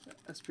Flyers,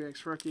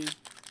 SPX rookie.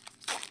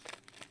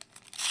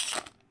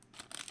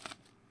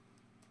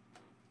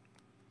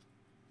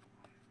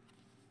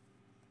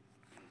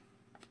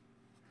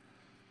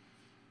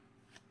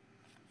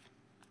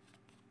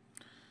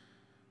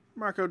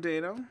 Marco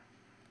Dano,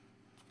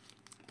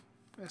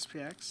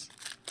 SPX.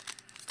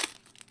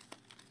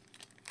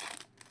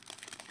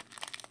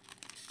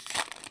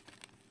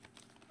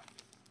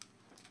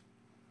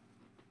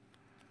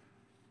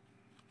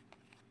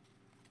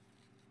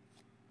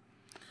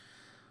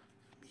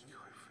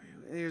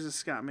 Here's a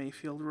Scott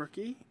Mayfield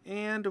rookie.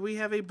 And we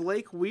have a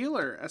Blake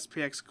Wheeler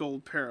SPX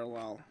Gold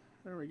Parallel.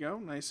 There we go.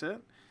 Nice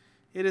hit.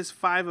 It is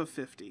 5 of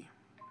 50.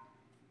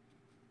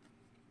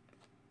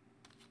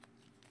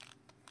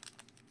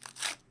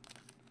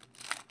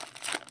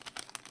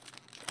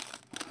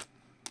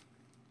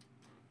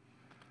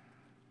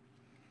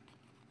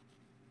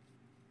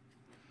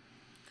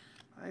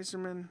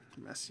 Yzerman,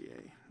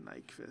 Messier,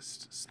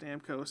 Nyquist,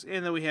 Stamkos,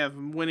 and then we have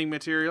winning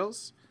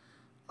materials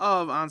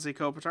of Anze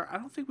Kopitar. I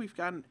don't think we've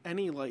gotten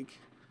any, like,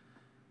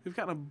 we've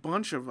gotten a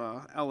bunch of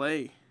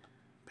LA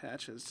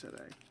patches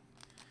today.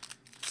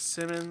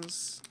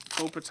 Simmons,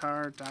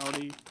 Kopitar,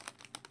 Doughty.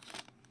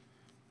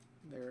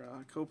 They're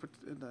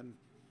and then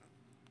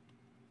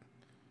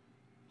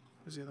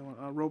who's the other one?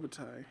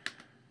 Robitaille.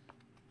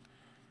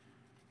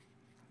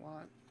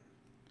 Lot.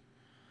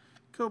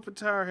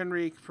 Kopitar,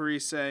 Henrique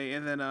Parise,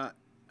 and then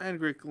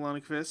Henrik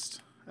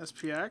Lundqvist,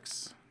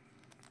 SPX.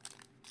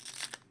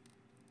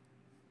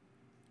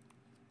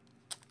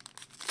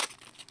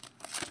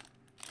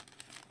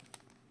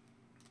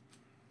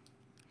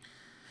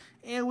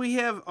 And we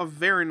have a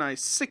very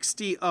nice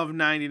 60 of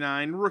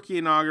 99 rookie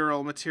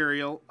inaugural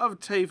material of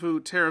Teuvo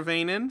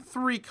Teravainen,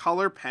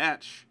 3-color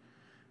patch.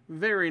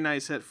 Very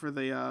nice hit for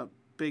the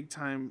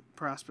big-time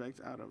prospect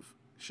out of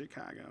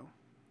Chicago.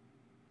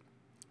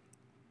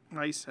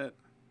 Nice hit.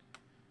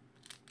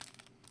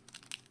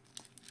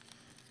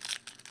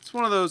 It's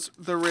one of those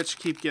the rich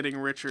keep getting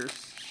richer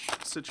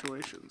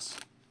situations.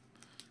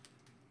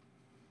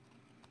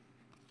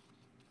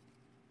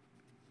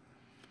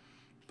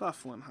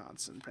 Bufflin,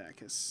 Hodson,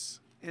 Backus.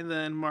 And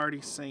then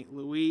Marty St.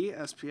 Louis,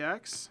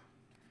 SPX.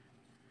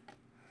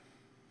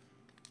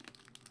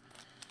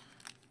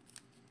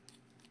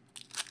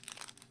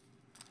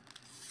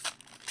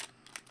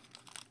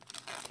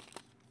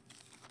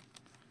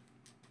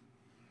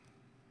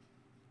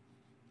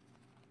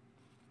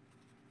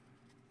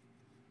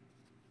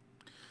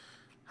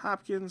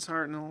 Hopkins,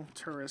 Hartnell,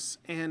 Turris,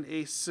 and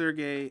a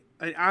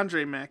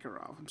Andre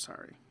Makarov, I'm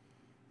sorry.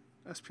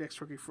 SPX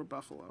rookie for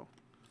Buffalo.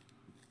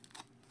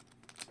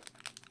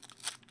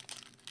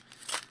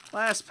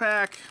 Last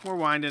pack, we're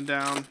winding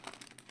down.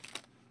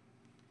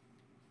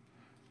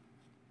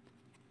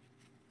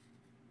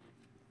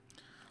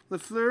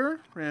 Lafleur,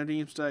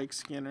 Ramsdijk,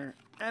 Skinner,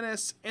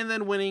 Ennis, and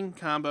then winning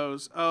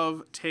combos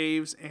of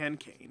Taves and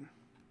Kane.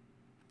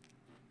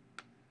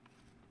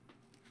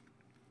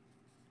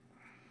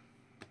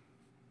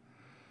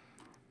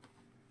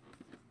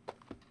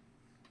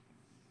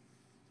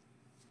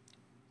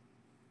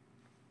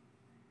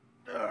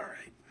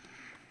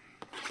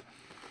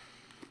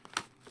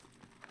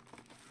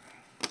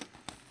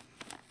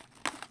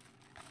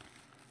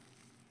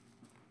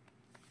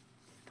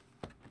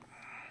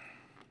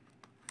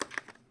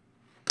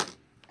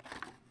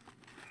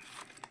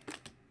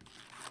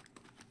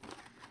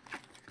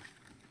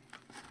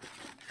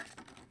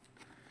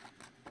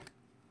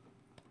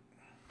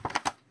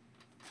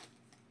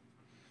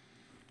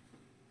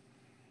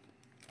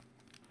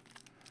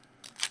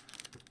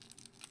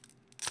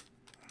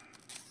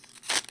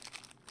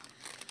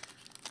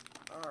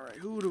 All right.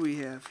 Who do we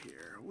have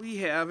here? We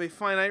have a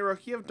finite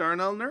rookie of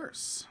Darnell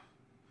Nurse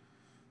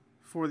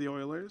for the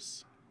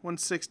Oilers.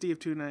 160 of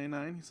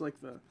 299.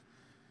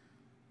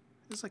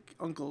 He's like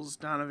Uncle's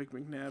Donovan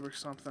McNabb or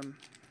something.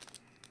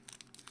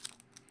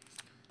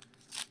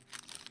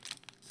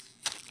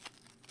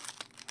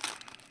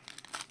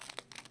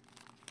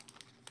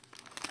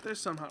 They're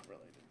somehow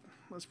related.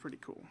 That's pretty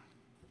cool.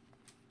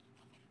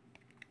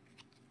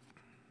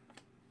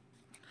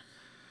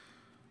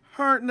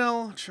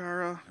 Hartnell,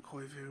 Chara,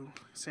 Koivu,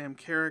 Sam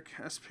Carrick,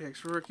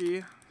 SPX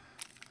rookie.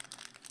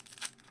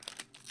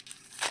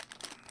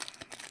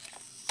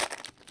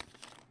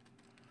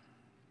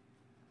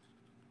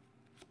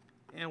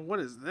 And what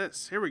is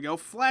this? Here we go.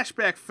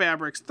 Flashback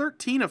Fabrics,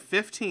 13 of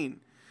 15.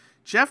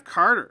 Jeff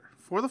Carter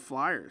for the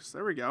Flyers.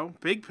 There we go.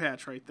 Big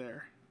patch right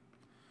there.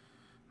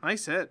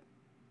 Nice hit.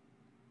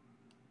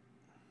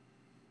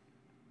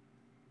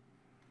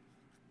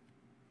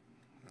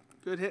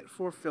 Good hit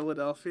for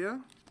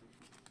Philadelphia.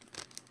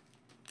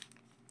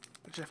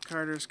 Jeff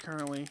Carter is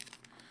currently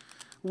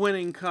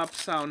winning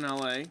cups out in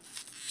LA. I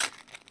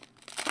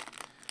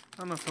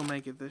don't know if he'll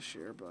make it this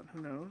year, but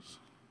who knows.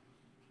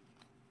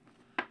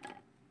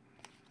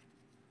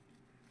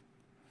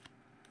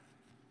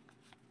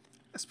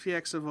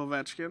 SPX of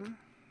Ovechkin.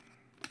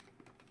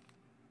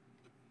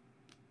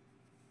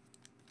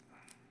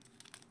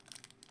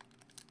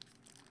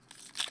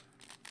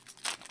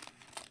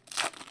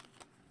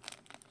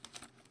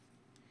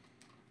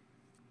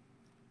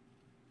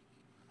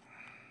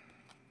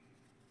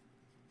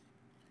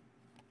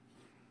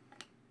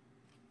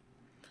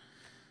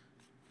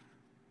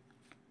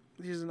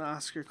 Here's an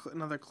Oscar,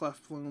 another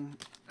Clefbaum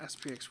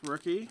SPX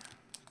rookie.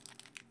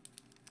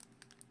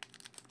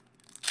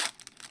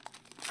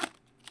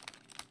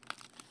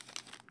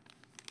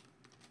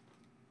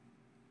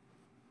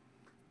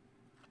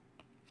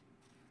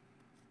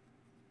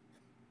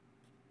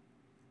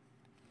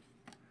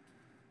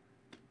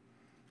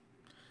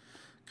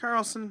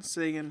 Carlson,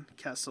 Sagan,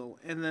 Kessel,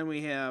 and then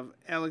we have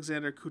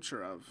Alexander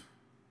Kucherov,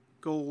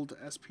 gold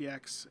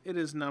SPX. It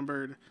is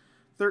numbered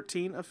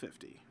 13 of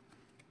 50.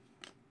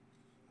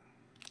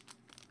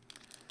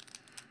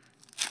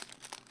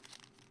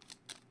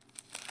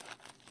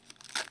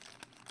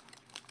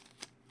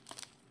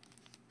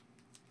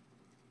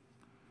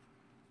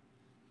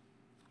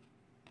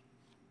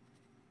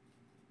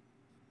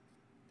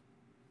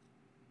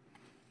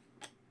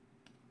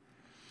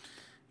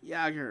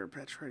 Yager,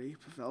 Petretti,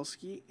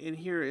 Pavelski, and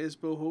here is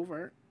Bo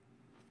Horvat,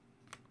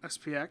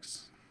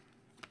 SPX.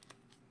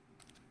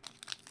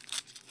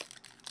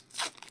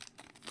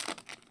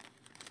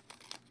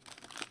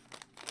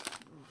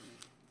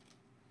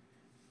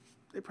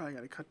 They probably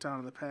got to cut down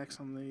on the packs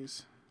on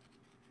these.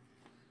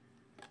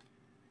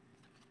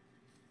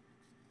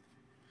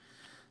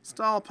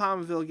 Stahl,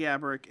 Palmville,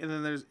 Gabrick, and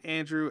then there's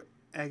Andrew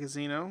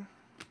Agazino.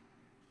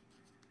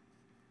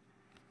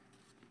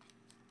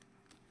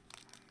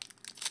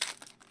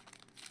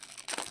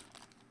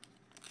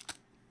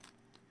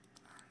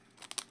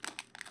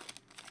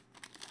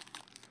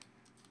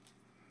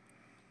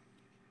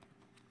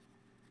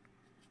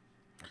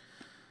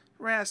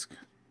 Rask,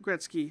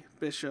 Gretzky,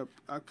 Bishop,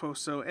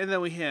 Okposo, and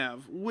then we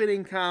have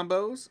winning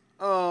combos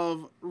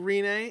of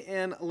Rinne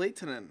and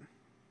Lehtinen.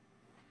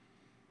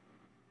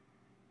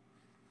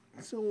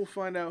 So we'll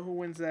find out who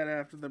wins that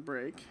after the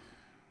break.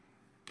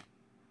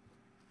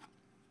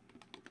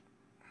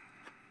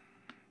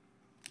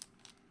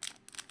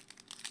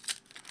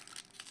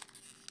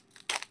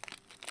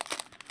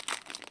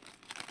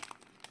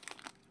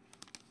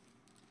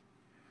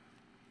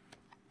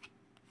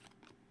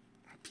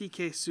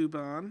 PK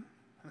Subban,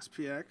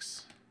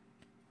 SPX.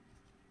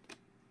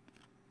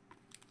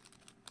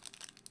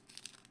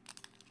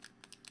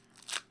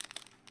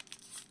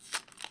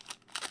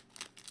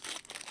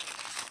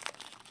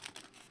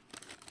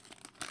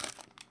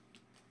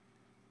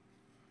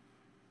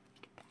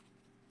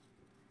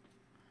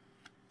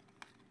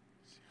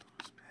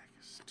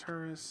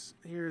 Turris.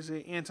 Here's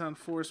a Anton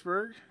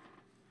Forsberg.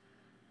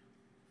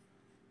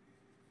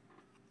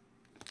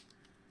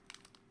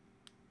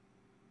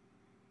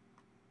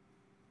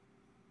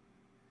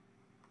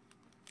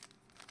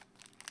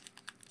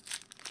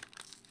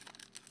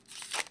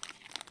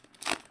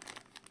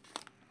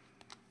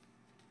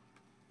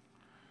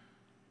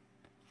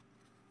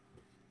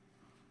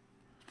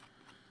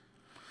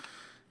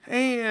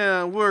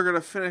 And we're going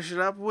to finish it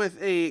up with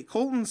a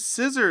Colton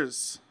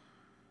Scissors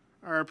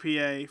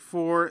RPA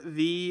for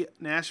the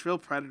Nashville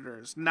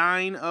Predators.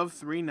 9 of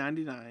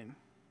 399.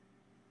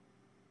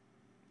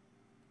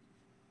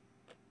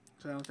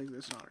 So I don't think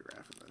there's an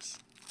autograph in this.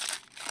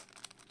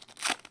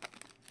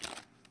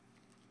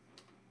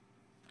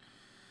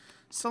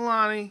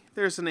 Solani.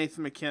 There's a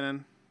Nathan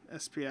McKinnon.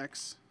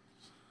 SPX.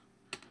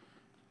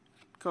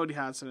 Cody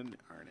Hodgson and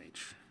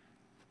RNH.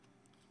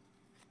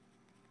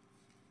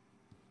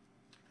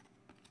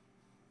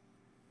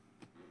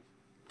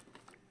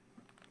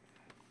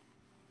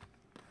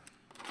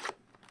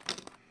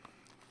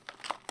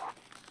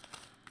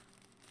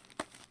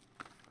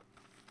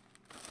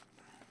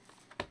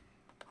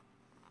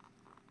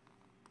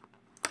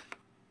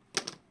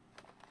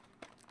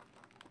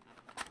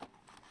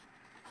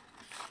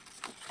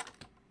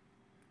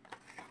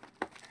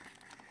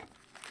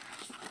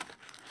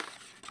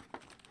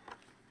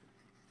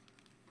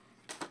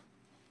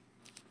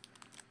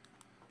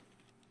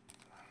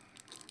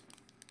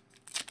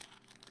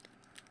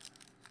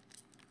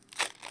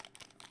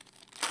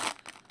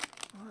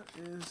 What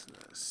is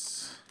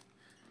this?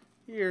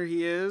 Here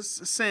he is,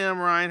 Sam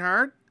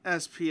Reinhart,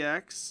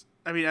 SPX.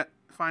 I mean,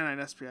 Finite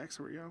SPX,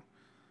 there we go.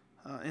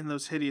 In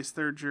those hideous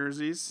third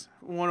jerseys.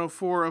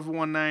 104 of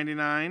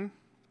 199.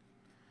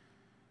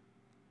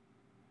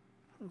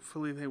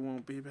 Hopefully they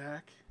won't be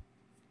back.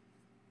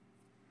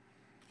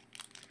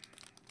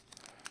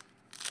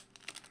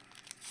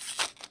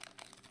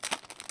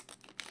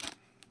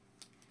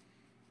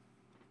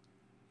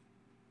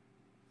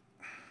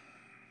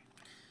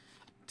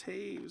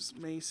 Taves,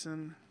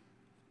 Mason,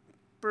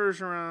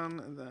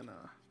 Bergeron, and then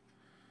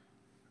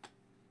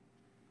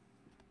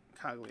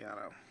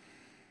Cogliano.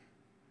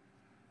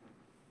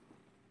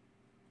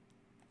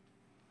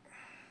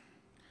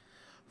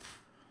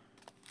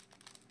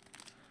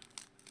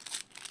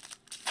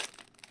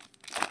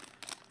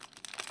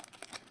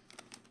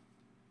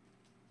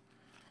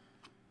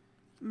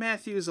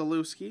 Matthew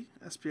Zalewski,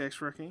 SPX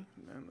rookie.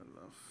 And then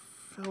the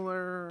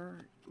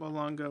filler,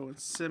 Luongo and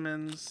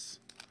Simmons.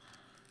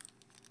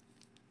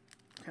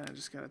 Kind of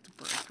just got to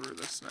burn through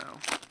this now.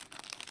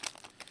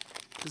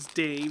 Because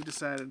Dave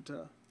decided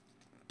to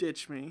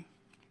ditch me.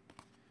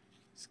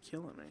 He's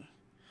killing me.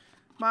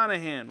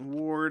 Monahan,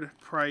 Ward,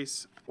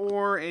 Price,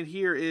 Orr, and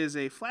here is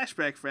a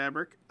flashback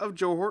fabric of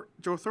Joe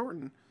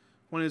Thornton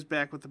when he was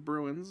back with the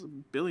Bruins a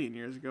billion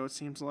years ago, it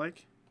seems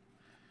like.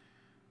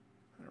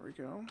 There we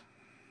go.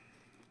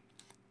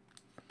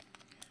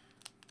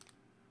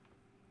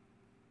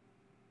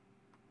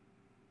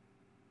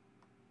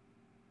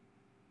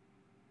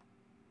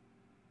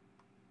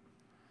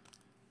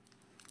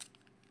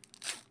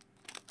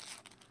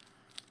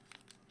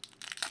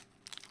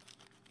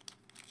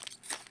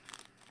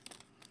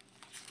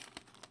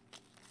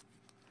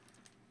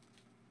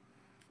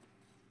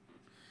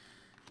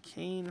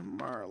 Kane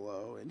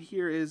Marlowe. And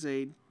here is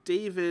a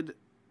David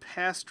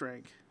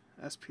Pastrank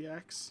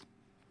SPX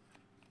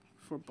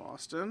for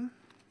Boston.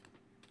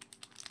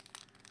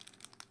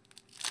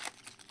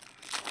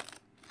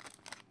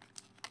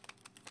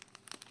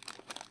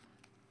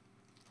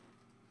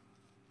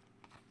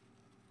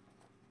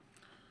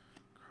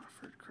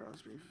 Crawford,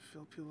 Crosby,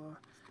 Filppula.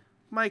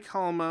 Mike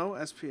Holmo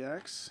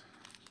SPX.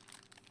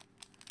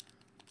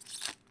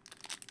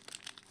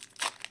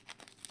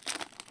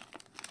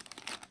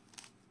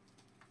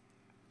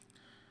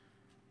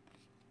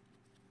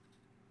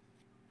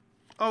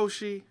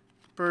 Oshie,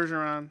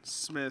 Bergeron,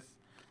 Smith,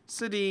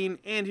 Sedin,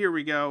 and here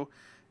we go,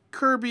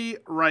 Kirby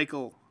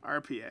Reichel,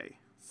 RPA.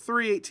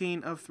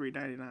 318 of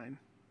 399.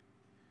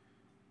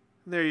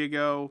 There you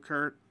go,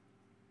 Kurt.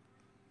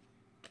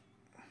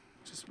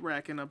 Just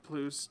racking up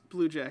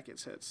Blue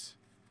Jackets hits.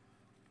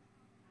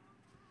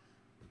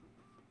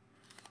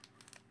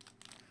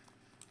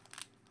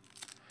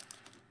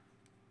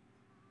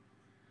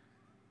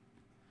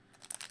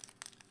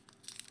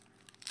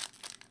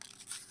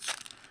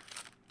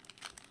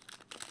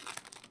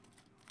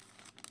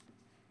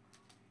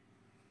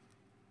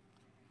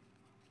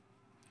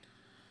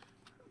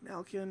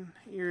 Malkin.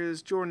 Here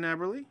is Jordan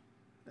Eberle,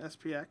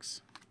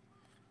 SPX.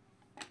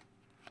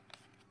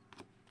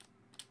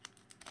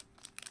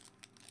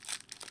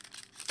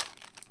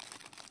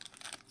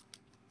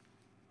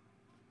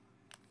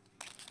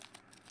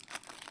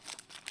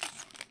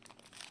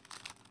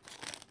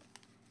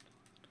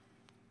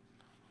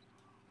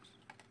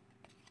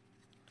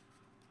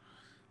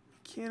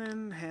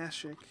 McKinnon,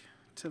 Hasek,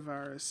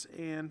 Tavares,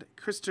 and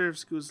Christoph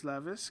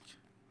Skuzlevsk.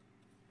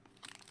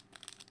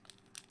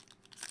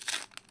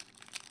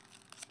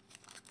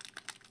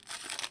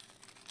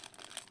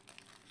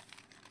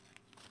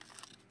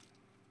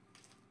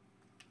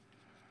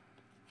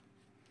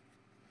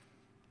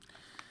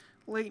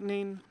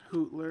 Lightning,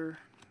 Hootler,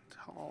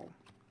 Hall.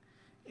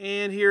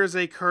 And here's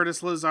a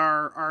Curtis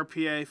Lazar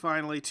RPA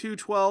finally.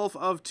 212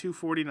 of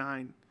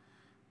 249.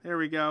 There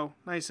we go.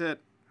 Nice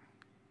hit.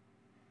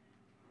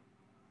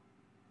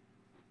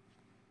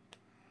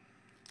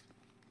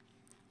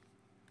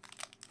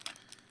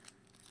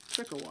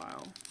 Took a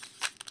while.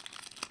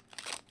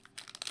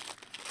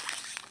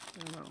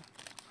 I don't know.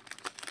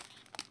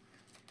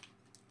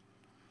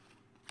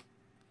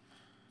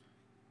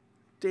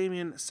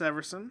 Damian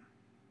Severson,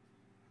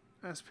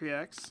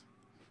 SPX.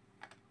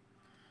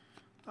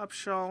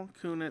 Upshaw,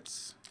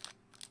 Kunitz.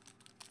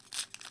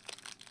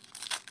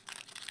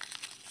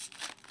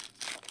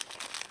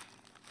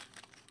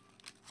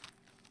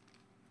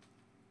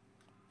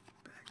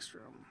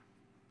 Backstrom.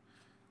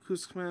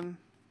 Kuskman.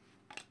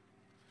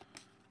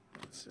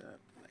 That's it.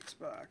 Next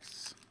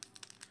box.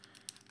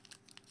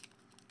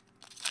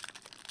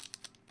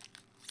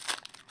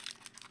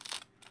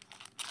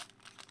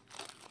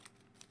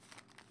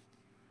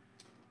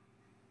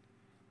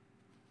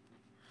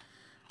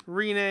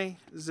 Rene,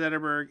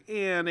 Zetterberg,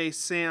 and a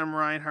Sam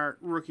Reinhart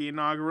rookie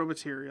inaugural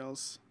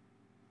materials.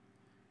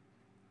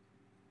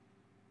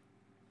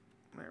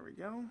 There we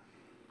go.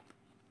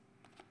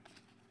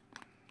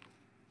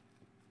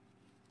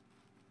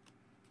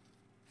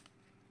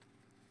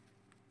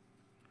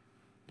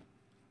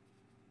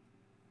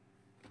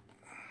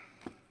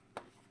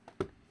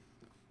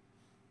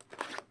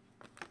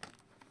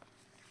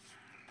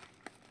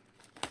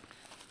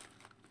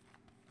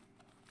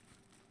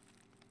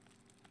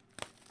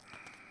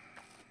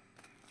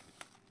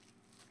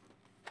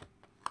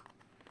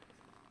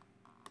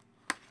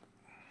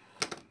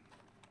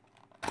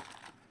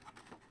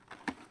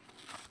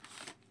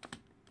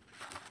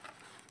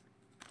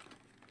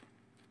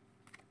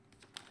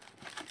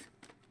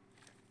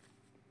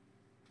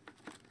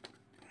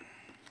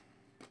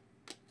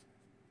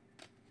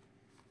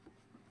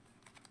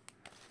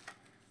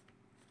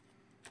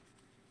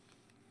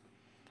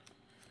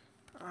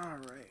 All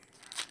right.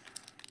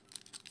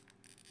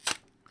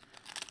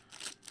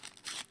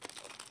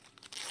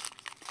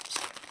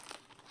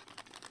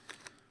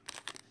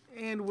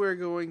 And we're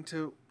going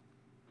to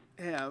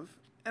have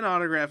an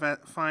autograph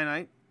at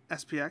Finite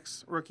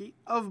SPX rookie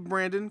of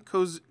Brandon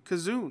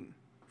Kazoon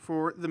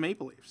for the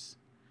Maple Leafs.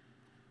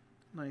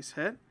 Nice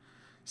hit.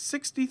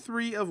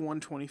 63 of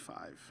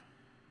 125.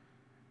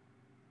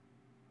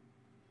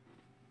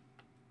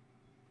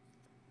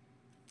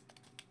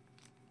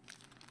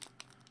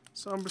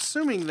 So I'm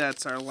assuming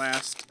that's our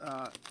last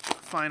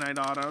Finite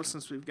auto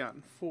since we've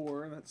gotten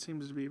 4. That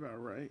seems to be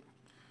about right.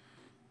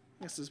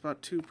 I guess it's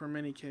about 2 per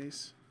mini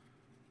case.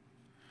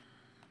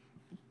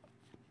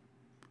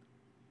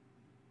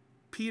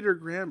 Peter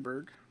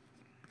Granberg,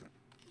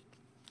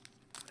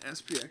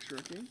 SPX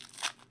rookie.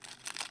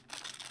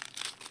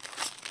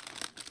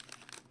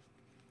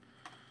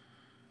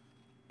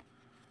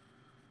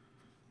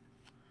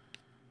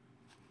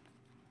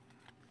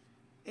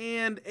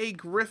 And a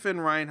Griffin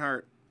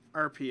Reinhart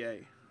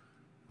RPA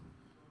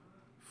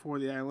for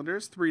the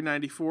Islanders.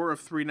 394 of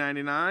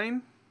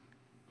 399.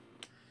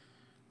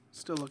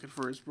 Still looking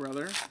for his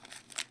brother.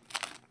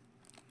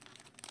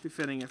 Be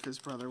fitting if his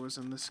brother was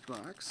in this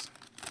box.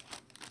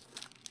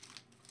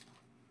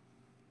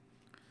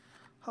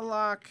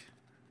 Halak,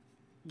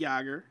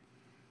 Yager,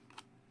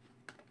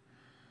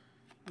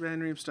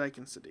 Van Riemsdyk,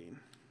 and Sedin.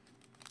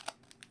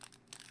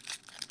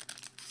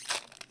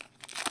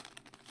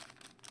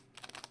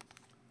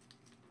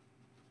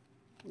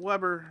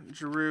 Weber,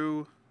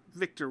 Giroux,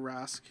 Victor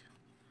Rask,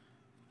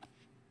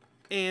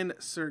 and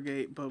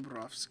Sergei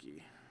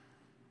Bobrovsky.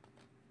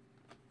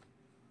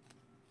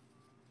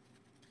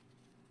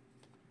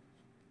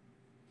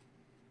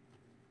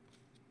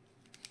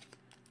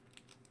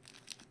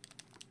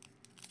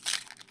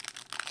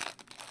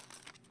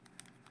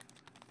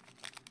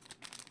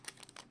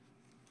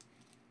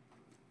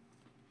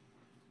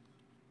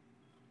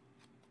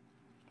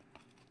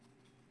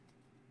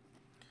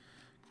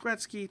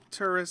 Gretzky,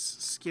 Turris,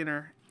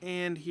 Skinner,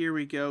 and here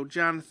we go,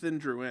 Jonathan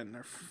Drouin.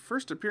 Our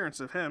first appearance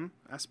of him,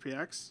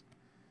 SPX.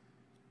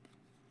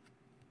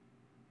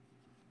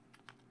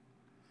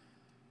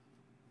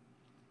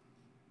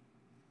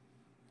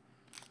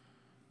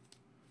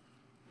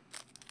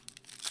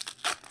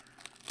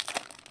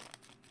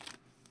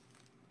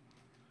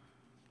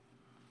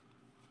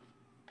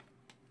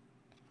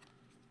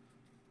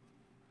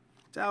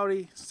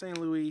 Doughty, St.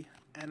 Louis,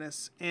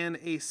 Ennis, and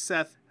a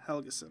Seth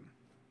Helgeson.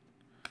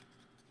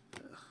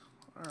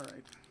 All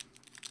right.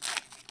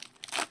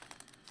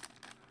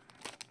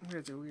 I'm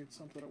going to do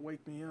something to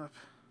wake me up.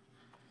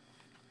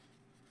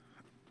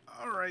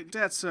 All right,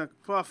 Datsuk,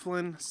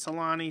 Bufflin,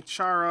 Solani,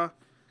 Chara.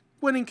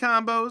 Winning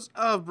combos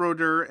of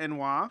Brodeur and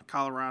Waugh,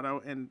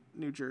 Colorado and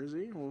New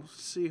Jersey. We'll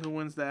see who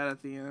wins that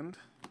at the end.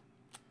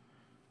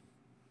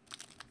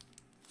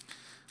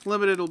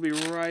 Limited will be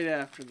right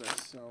after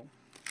this, so...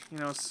 You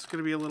know, it's going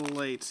to be a little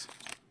late,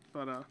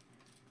 but,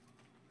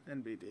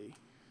 NBD.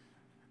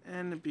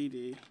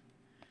 NBD.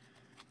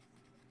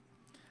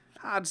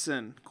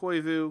 Hodson,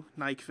 Koivu,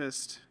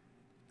 Nyquist,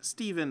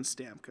 Steven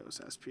Stamkos,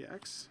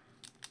 SPX.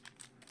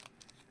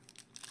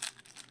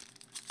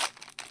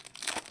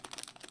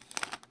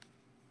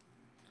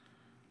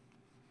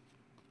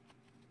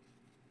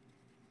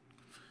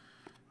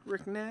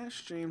 Rick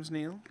Nash, James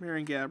Neal,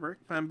 Marian Gaborik,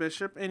 Ben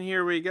Bishop, and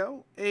here we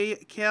go, a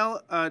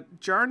Cal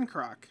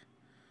Jarnkrok.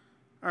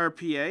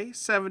 RPA,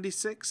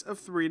 76 of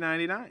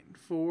 399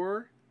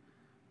 for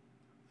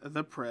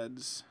the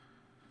Preds.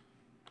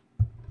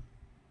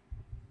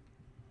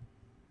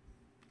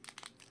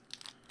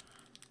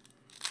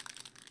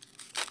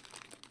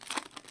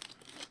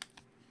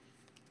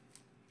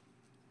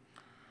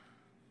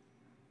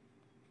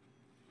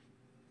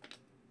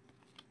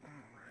 All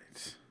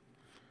right.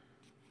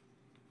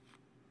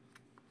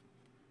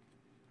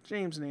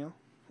 James Neal.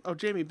 Oh,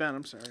 Jamie Benn,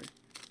 I'm sorry.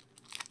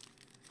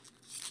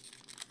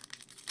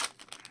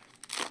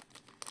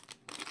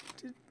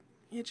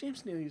 Yeah,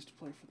 James Neal used to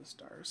play for the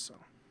Stars, so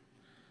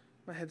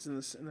my head's in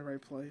the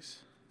right place.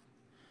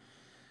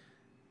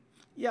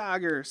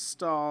 Yager,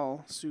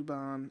 Stahl,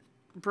 Subban,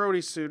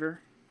 Brody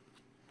Suter,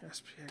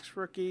 SPX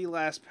rookie,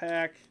 last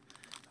pack.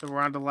 Then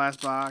we're on to the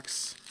last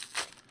box.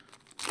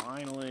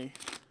 Finally,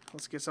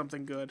 let's get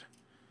something good.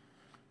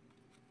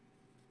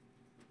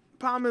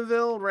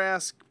 Pominville,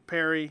 Rask,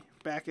 Perry,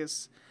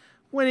 Backus.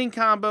 Winning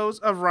combos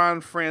of Ron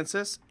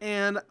Francis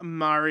and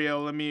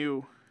Mario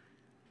Lemieux.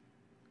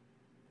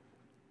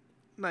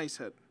 Nice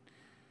hit.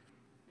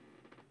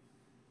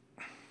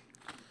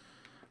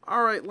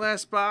 All right,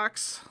 last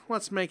box.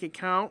 Let's make it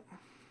count.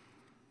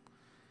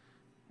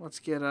 Let's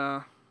get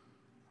I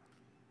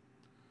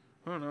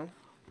don't know,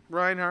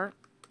 Reinhardt.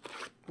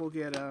 We'll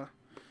get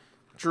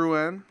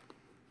Drouin,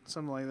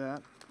 something like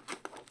that.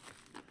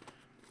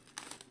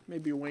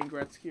 Maybe Wayne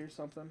Gretzky or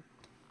something.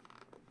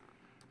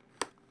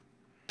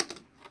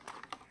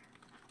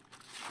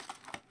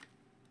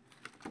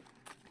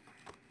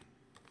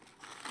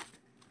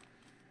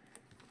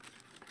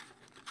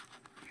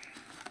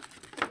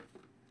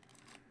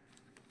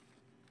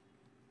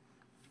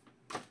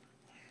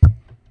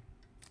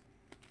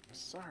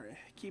 Sorry,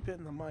 I keep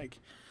hitting the mic.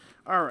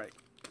 All right,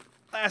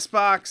 last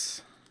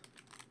box.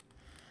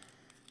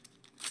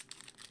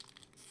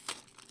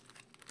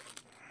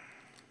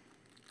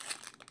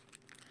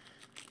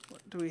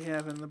 What do we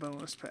have in the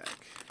bonus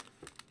pack?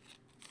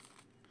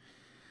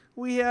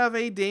 We have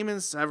a Damon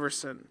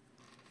Severson.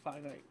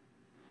 Finite.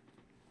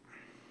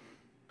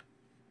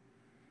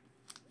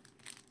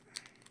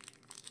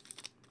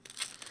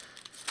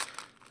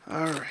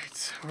 All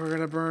right, we're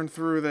going to burn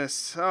through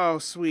this. Oh,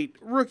 sweet.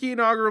 Rookie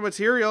inaugural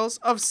materials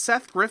of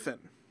Seth Griffin.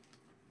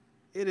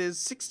 It is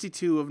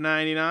 62 of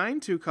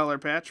 99. Two-color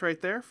patch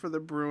right there for the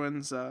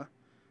Bruins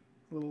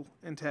little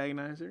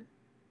antagonizer.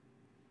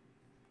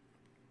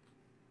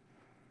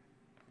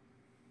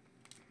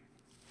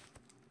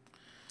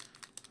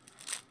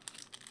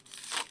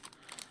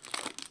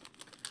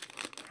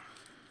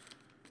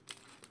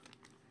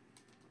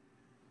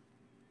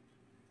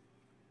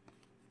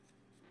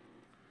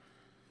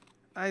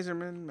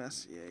 Yzerman,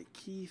 Messier,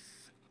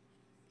 Keith,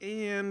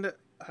 and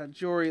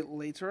Jori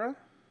Lehtera.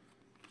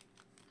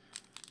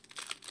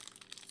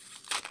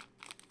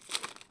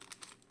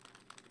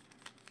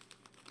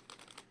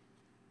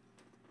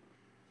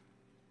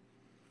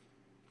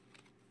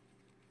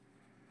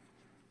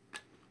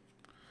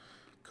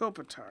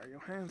 Kopitar,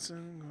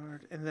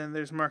 Johansson, and then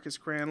there's Marcus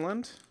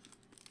Granlund.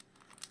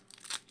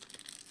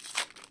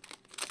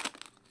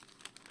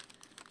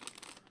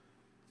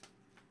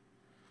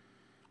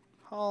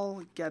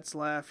 Hall,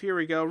 Getzlaff. Here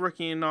we go.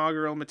 Rookie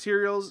inaugural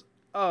materials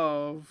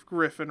of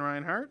Griffin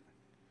Reinhardt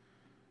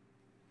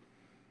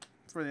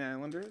for the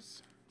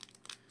Islanders.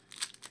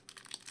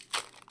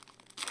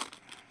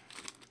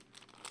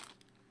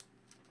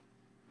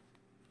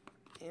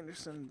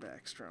 Anderson,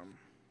 Backstrom.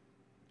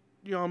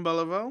 Johan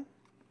Beliveau.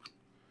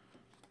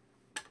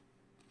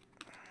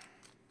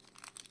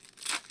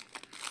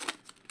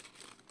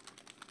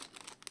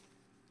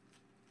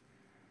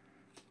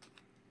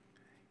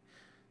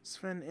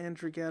 Sven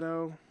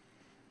Andrighetto.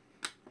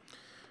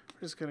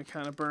 Just going to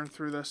kind of burn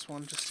through this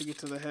one just to get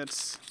to the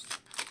hits.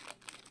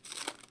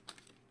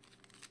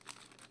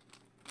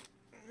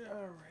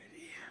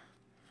 Alrighty.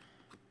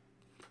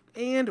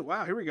 And,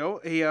 wow, here we go.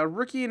 A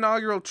rookie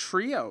inaugural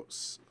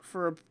trios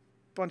for a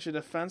bunch of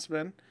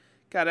defensemen.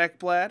 Got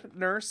Ekblad,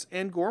 Nurse,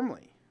 and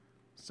Gormley.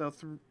 So,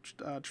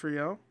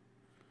 trio.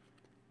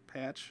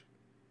 Patch.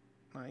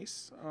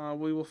 Nice.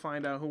 We will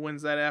find out who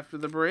wins that after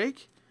the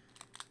break.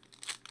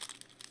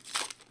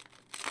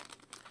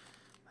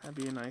 That'd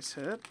be a nice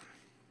hit.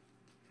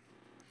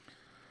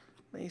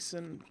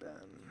 Mason,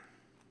 Ben.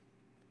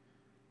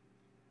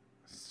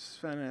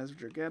 Sven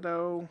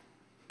Asdrughetto.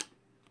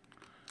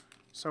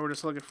 So we're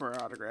just looking for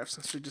our autograph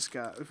since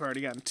we've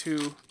already gotten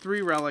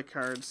 3 relic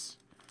cards.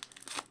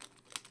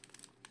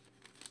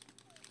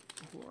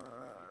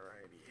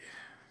 Alrighty.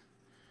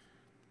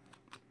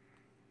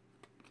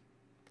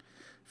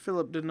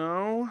 Philip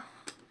Deneau.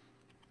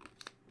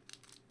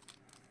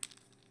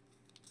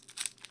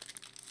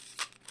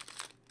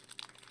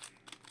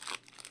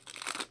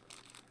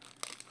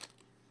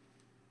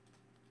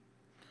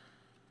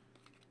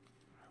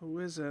 Who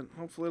isn't?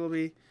 Hopefully it'll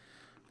be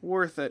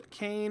worth it.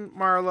 Kane,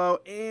 Marlowe,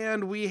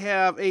 and we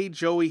have a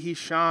Joey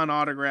Hishon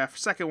autograph.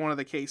 Second one of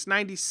the case.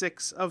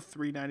 96 of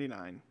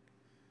 399.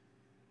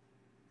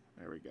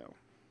 There we go.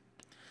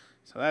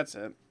 So that's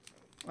it.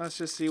 Let's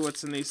just see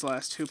what's in these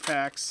last 2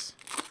 packs.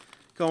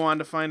 Go on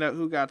to find out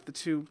who got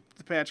the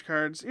patch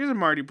cards. Here's a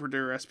Marty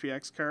Brodeur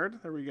SPX card.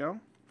 There we go.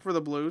 For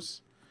the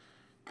Blues.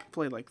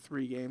 Played like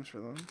 3 games for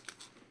them.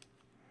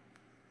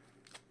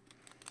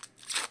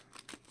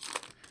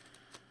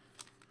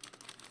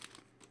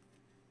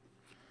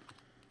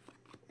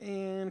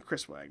 And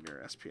Chris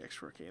Wagner,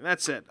 SPX rookie. And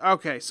that's it.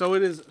 Okay, so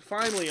it is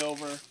finally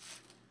over.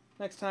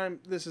 Next time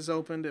this is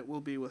opened, it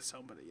will be with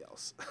somebody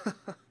else.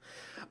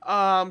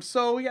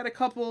 So we got a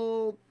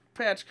couple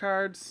patch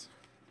cards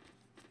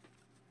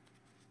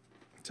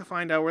to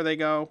find out where they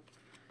go.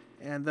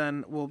 And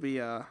then we'll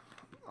be, I'll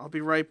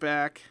be right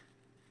back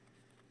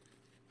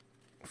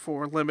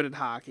for limited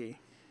hockey.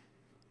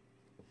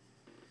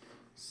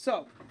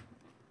 So,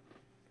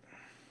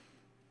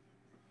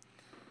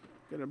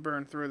 gonna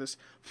burn through this.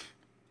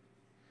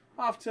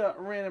 Off to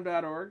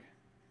random.org.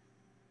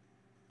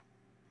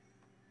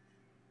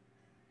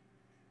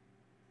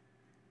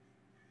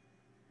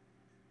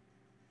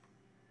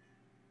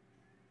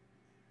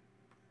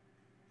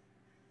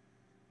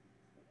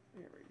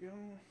 There we go.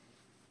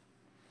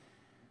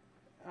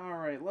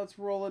 Alright, let's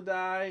roll a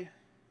die.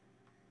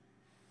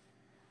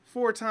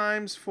 4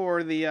 times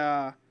for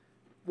the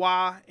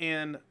Wah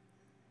and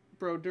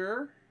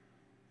Brodeur.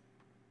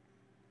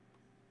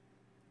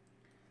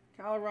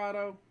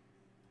 Colorado,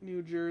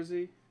 New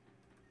Jersey.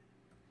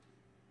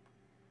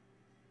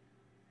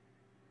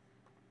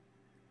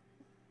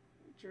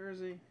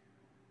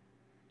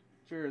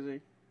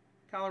 Jersey,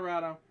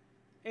 Colorado,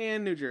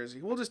 and New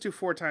Jersey. We'll just do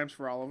 4 times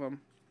for all of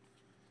them.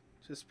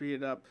 Just speed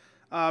it up.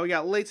 We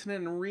got Leighton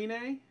and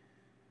Rene,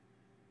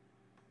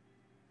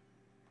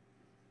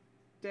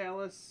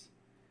 Dallas,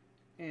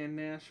 and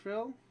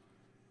Nashville.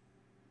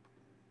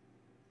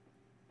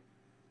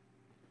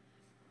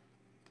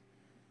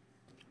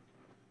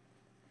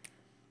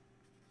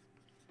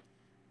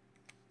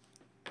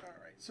 All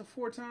right, so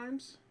 4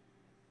 times.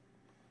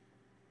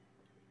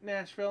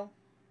 Nashville,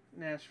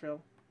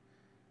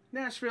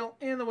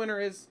 and the winner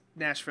is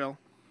Nashville.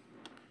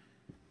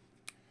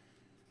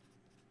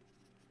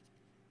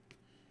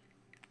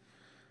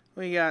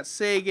 We got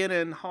Sagan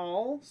and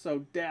Hall, so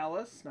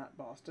Dallas, not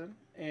Boston,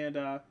 and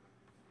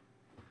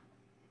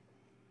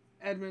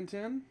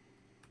Edmonton.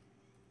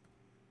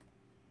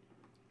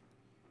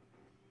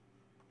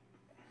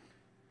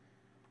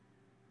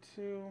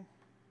 Two,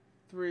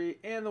 3,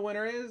 and the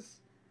winner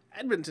is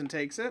Edmonton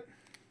takes it.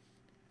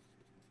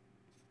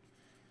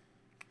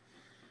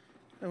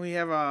 And we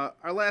have our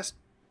last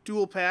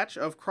dual patch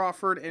of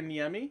Crawford and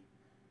Yemi.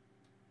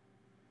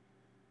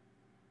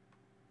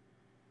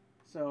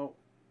 So,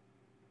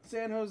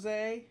 San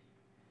Jose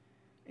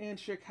and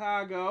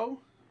Chicago.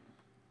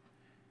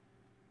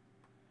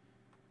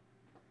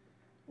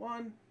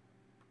 1,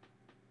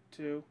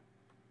 2,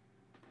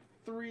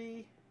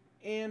 3,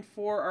 and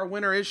 4. Our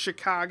winner is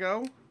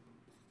Chicago.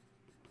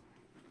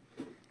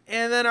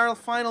 And then our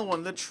final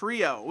one, the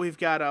trio. We've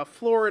got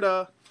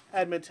Florida,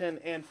 Edmonton,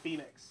 and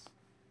Phoenix.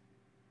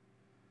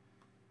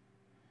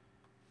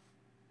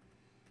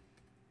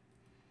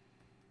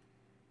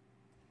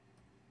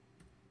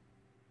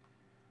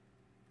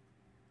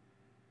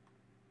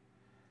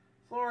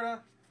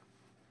 Florida,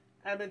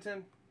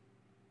 Edmonton,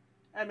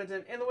 and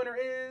the winner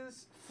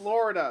is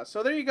Florida.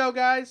 So there you go,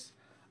 guys.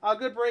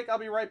 Good break. I'll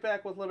be right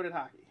back with limited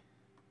hockey.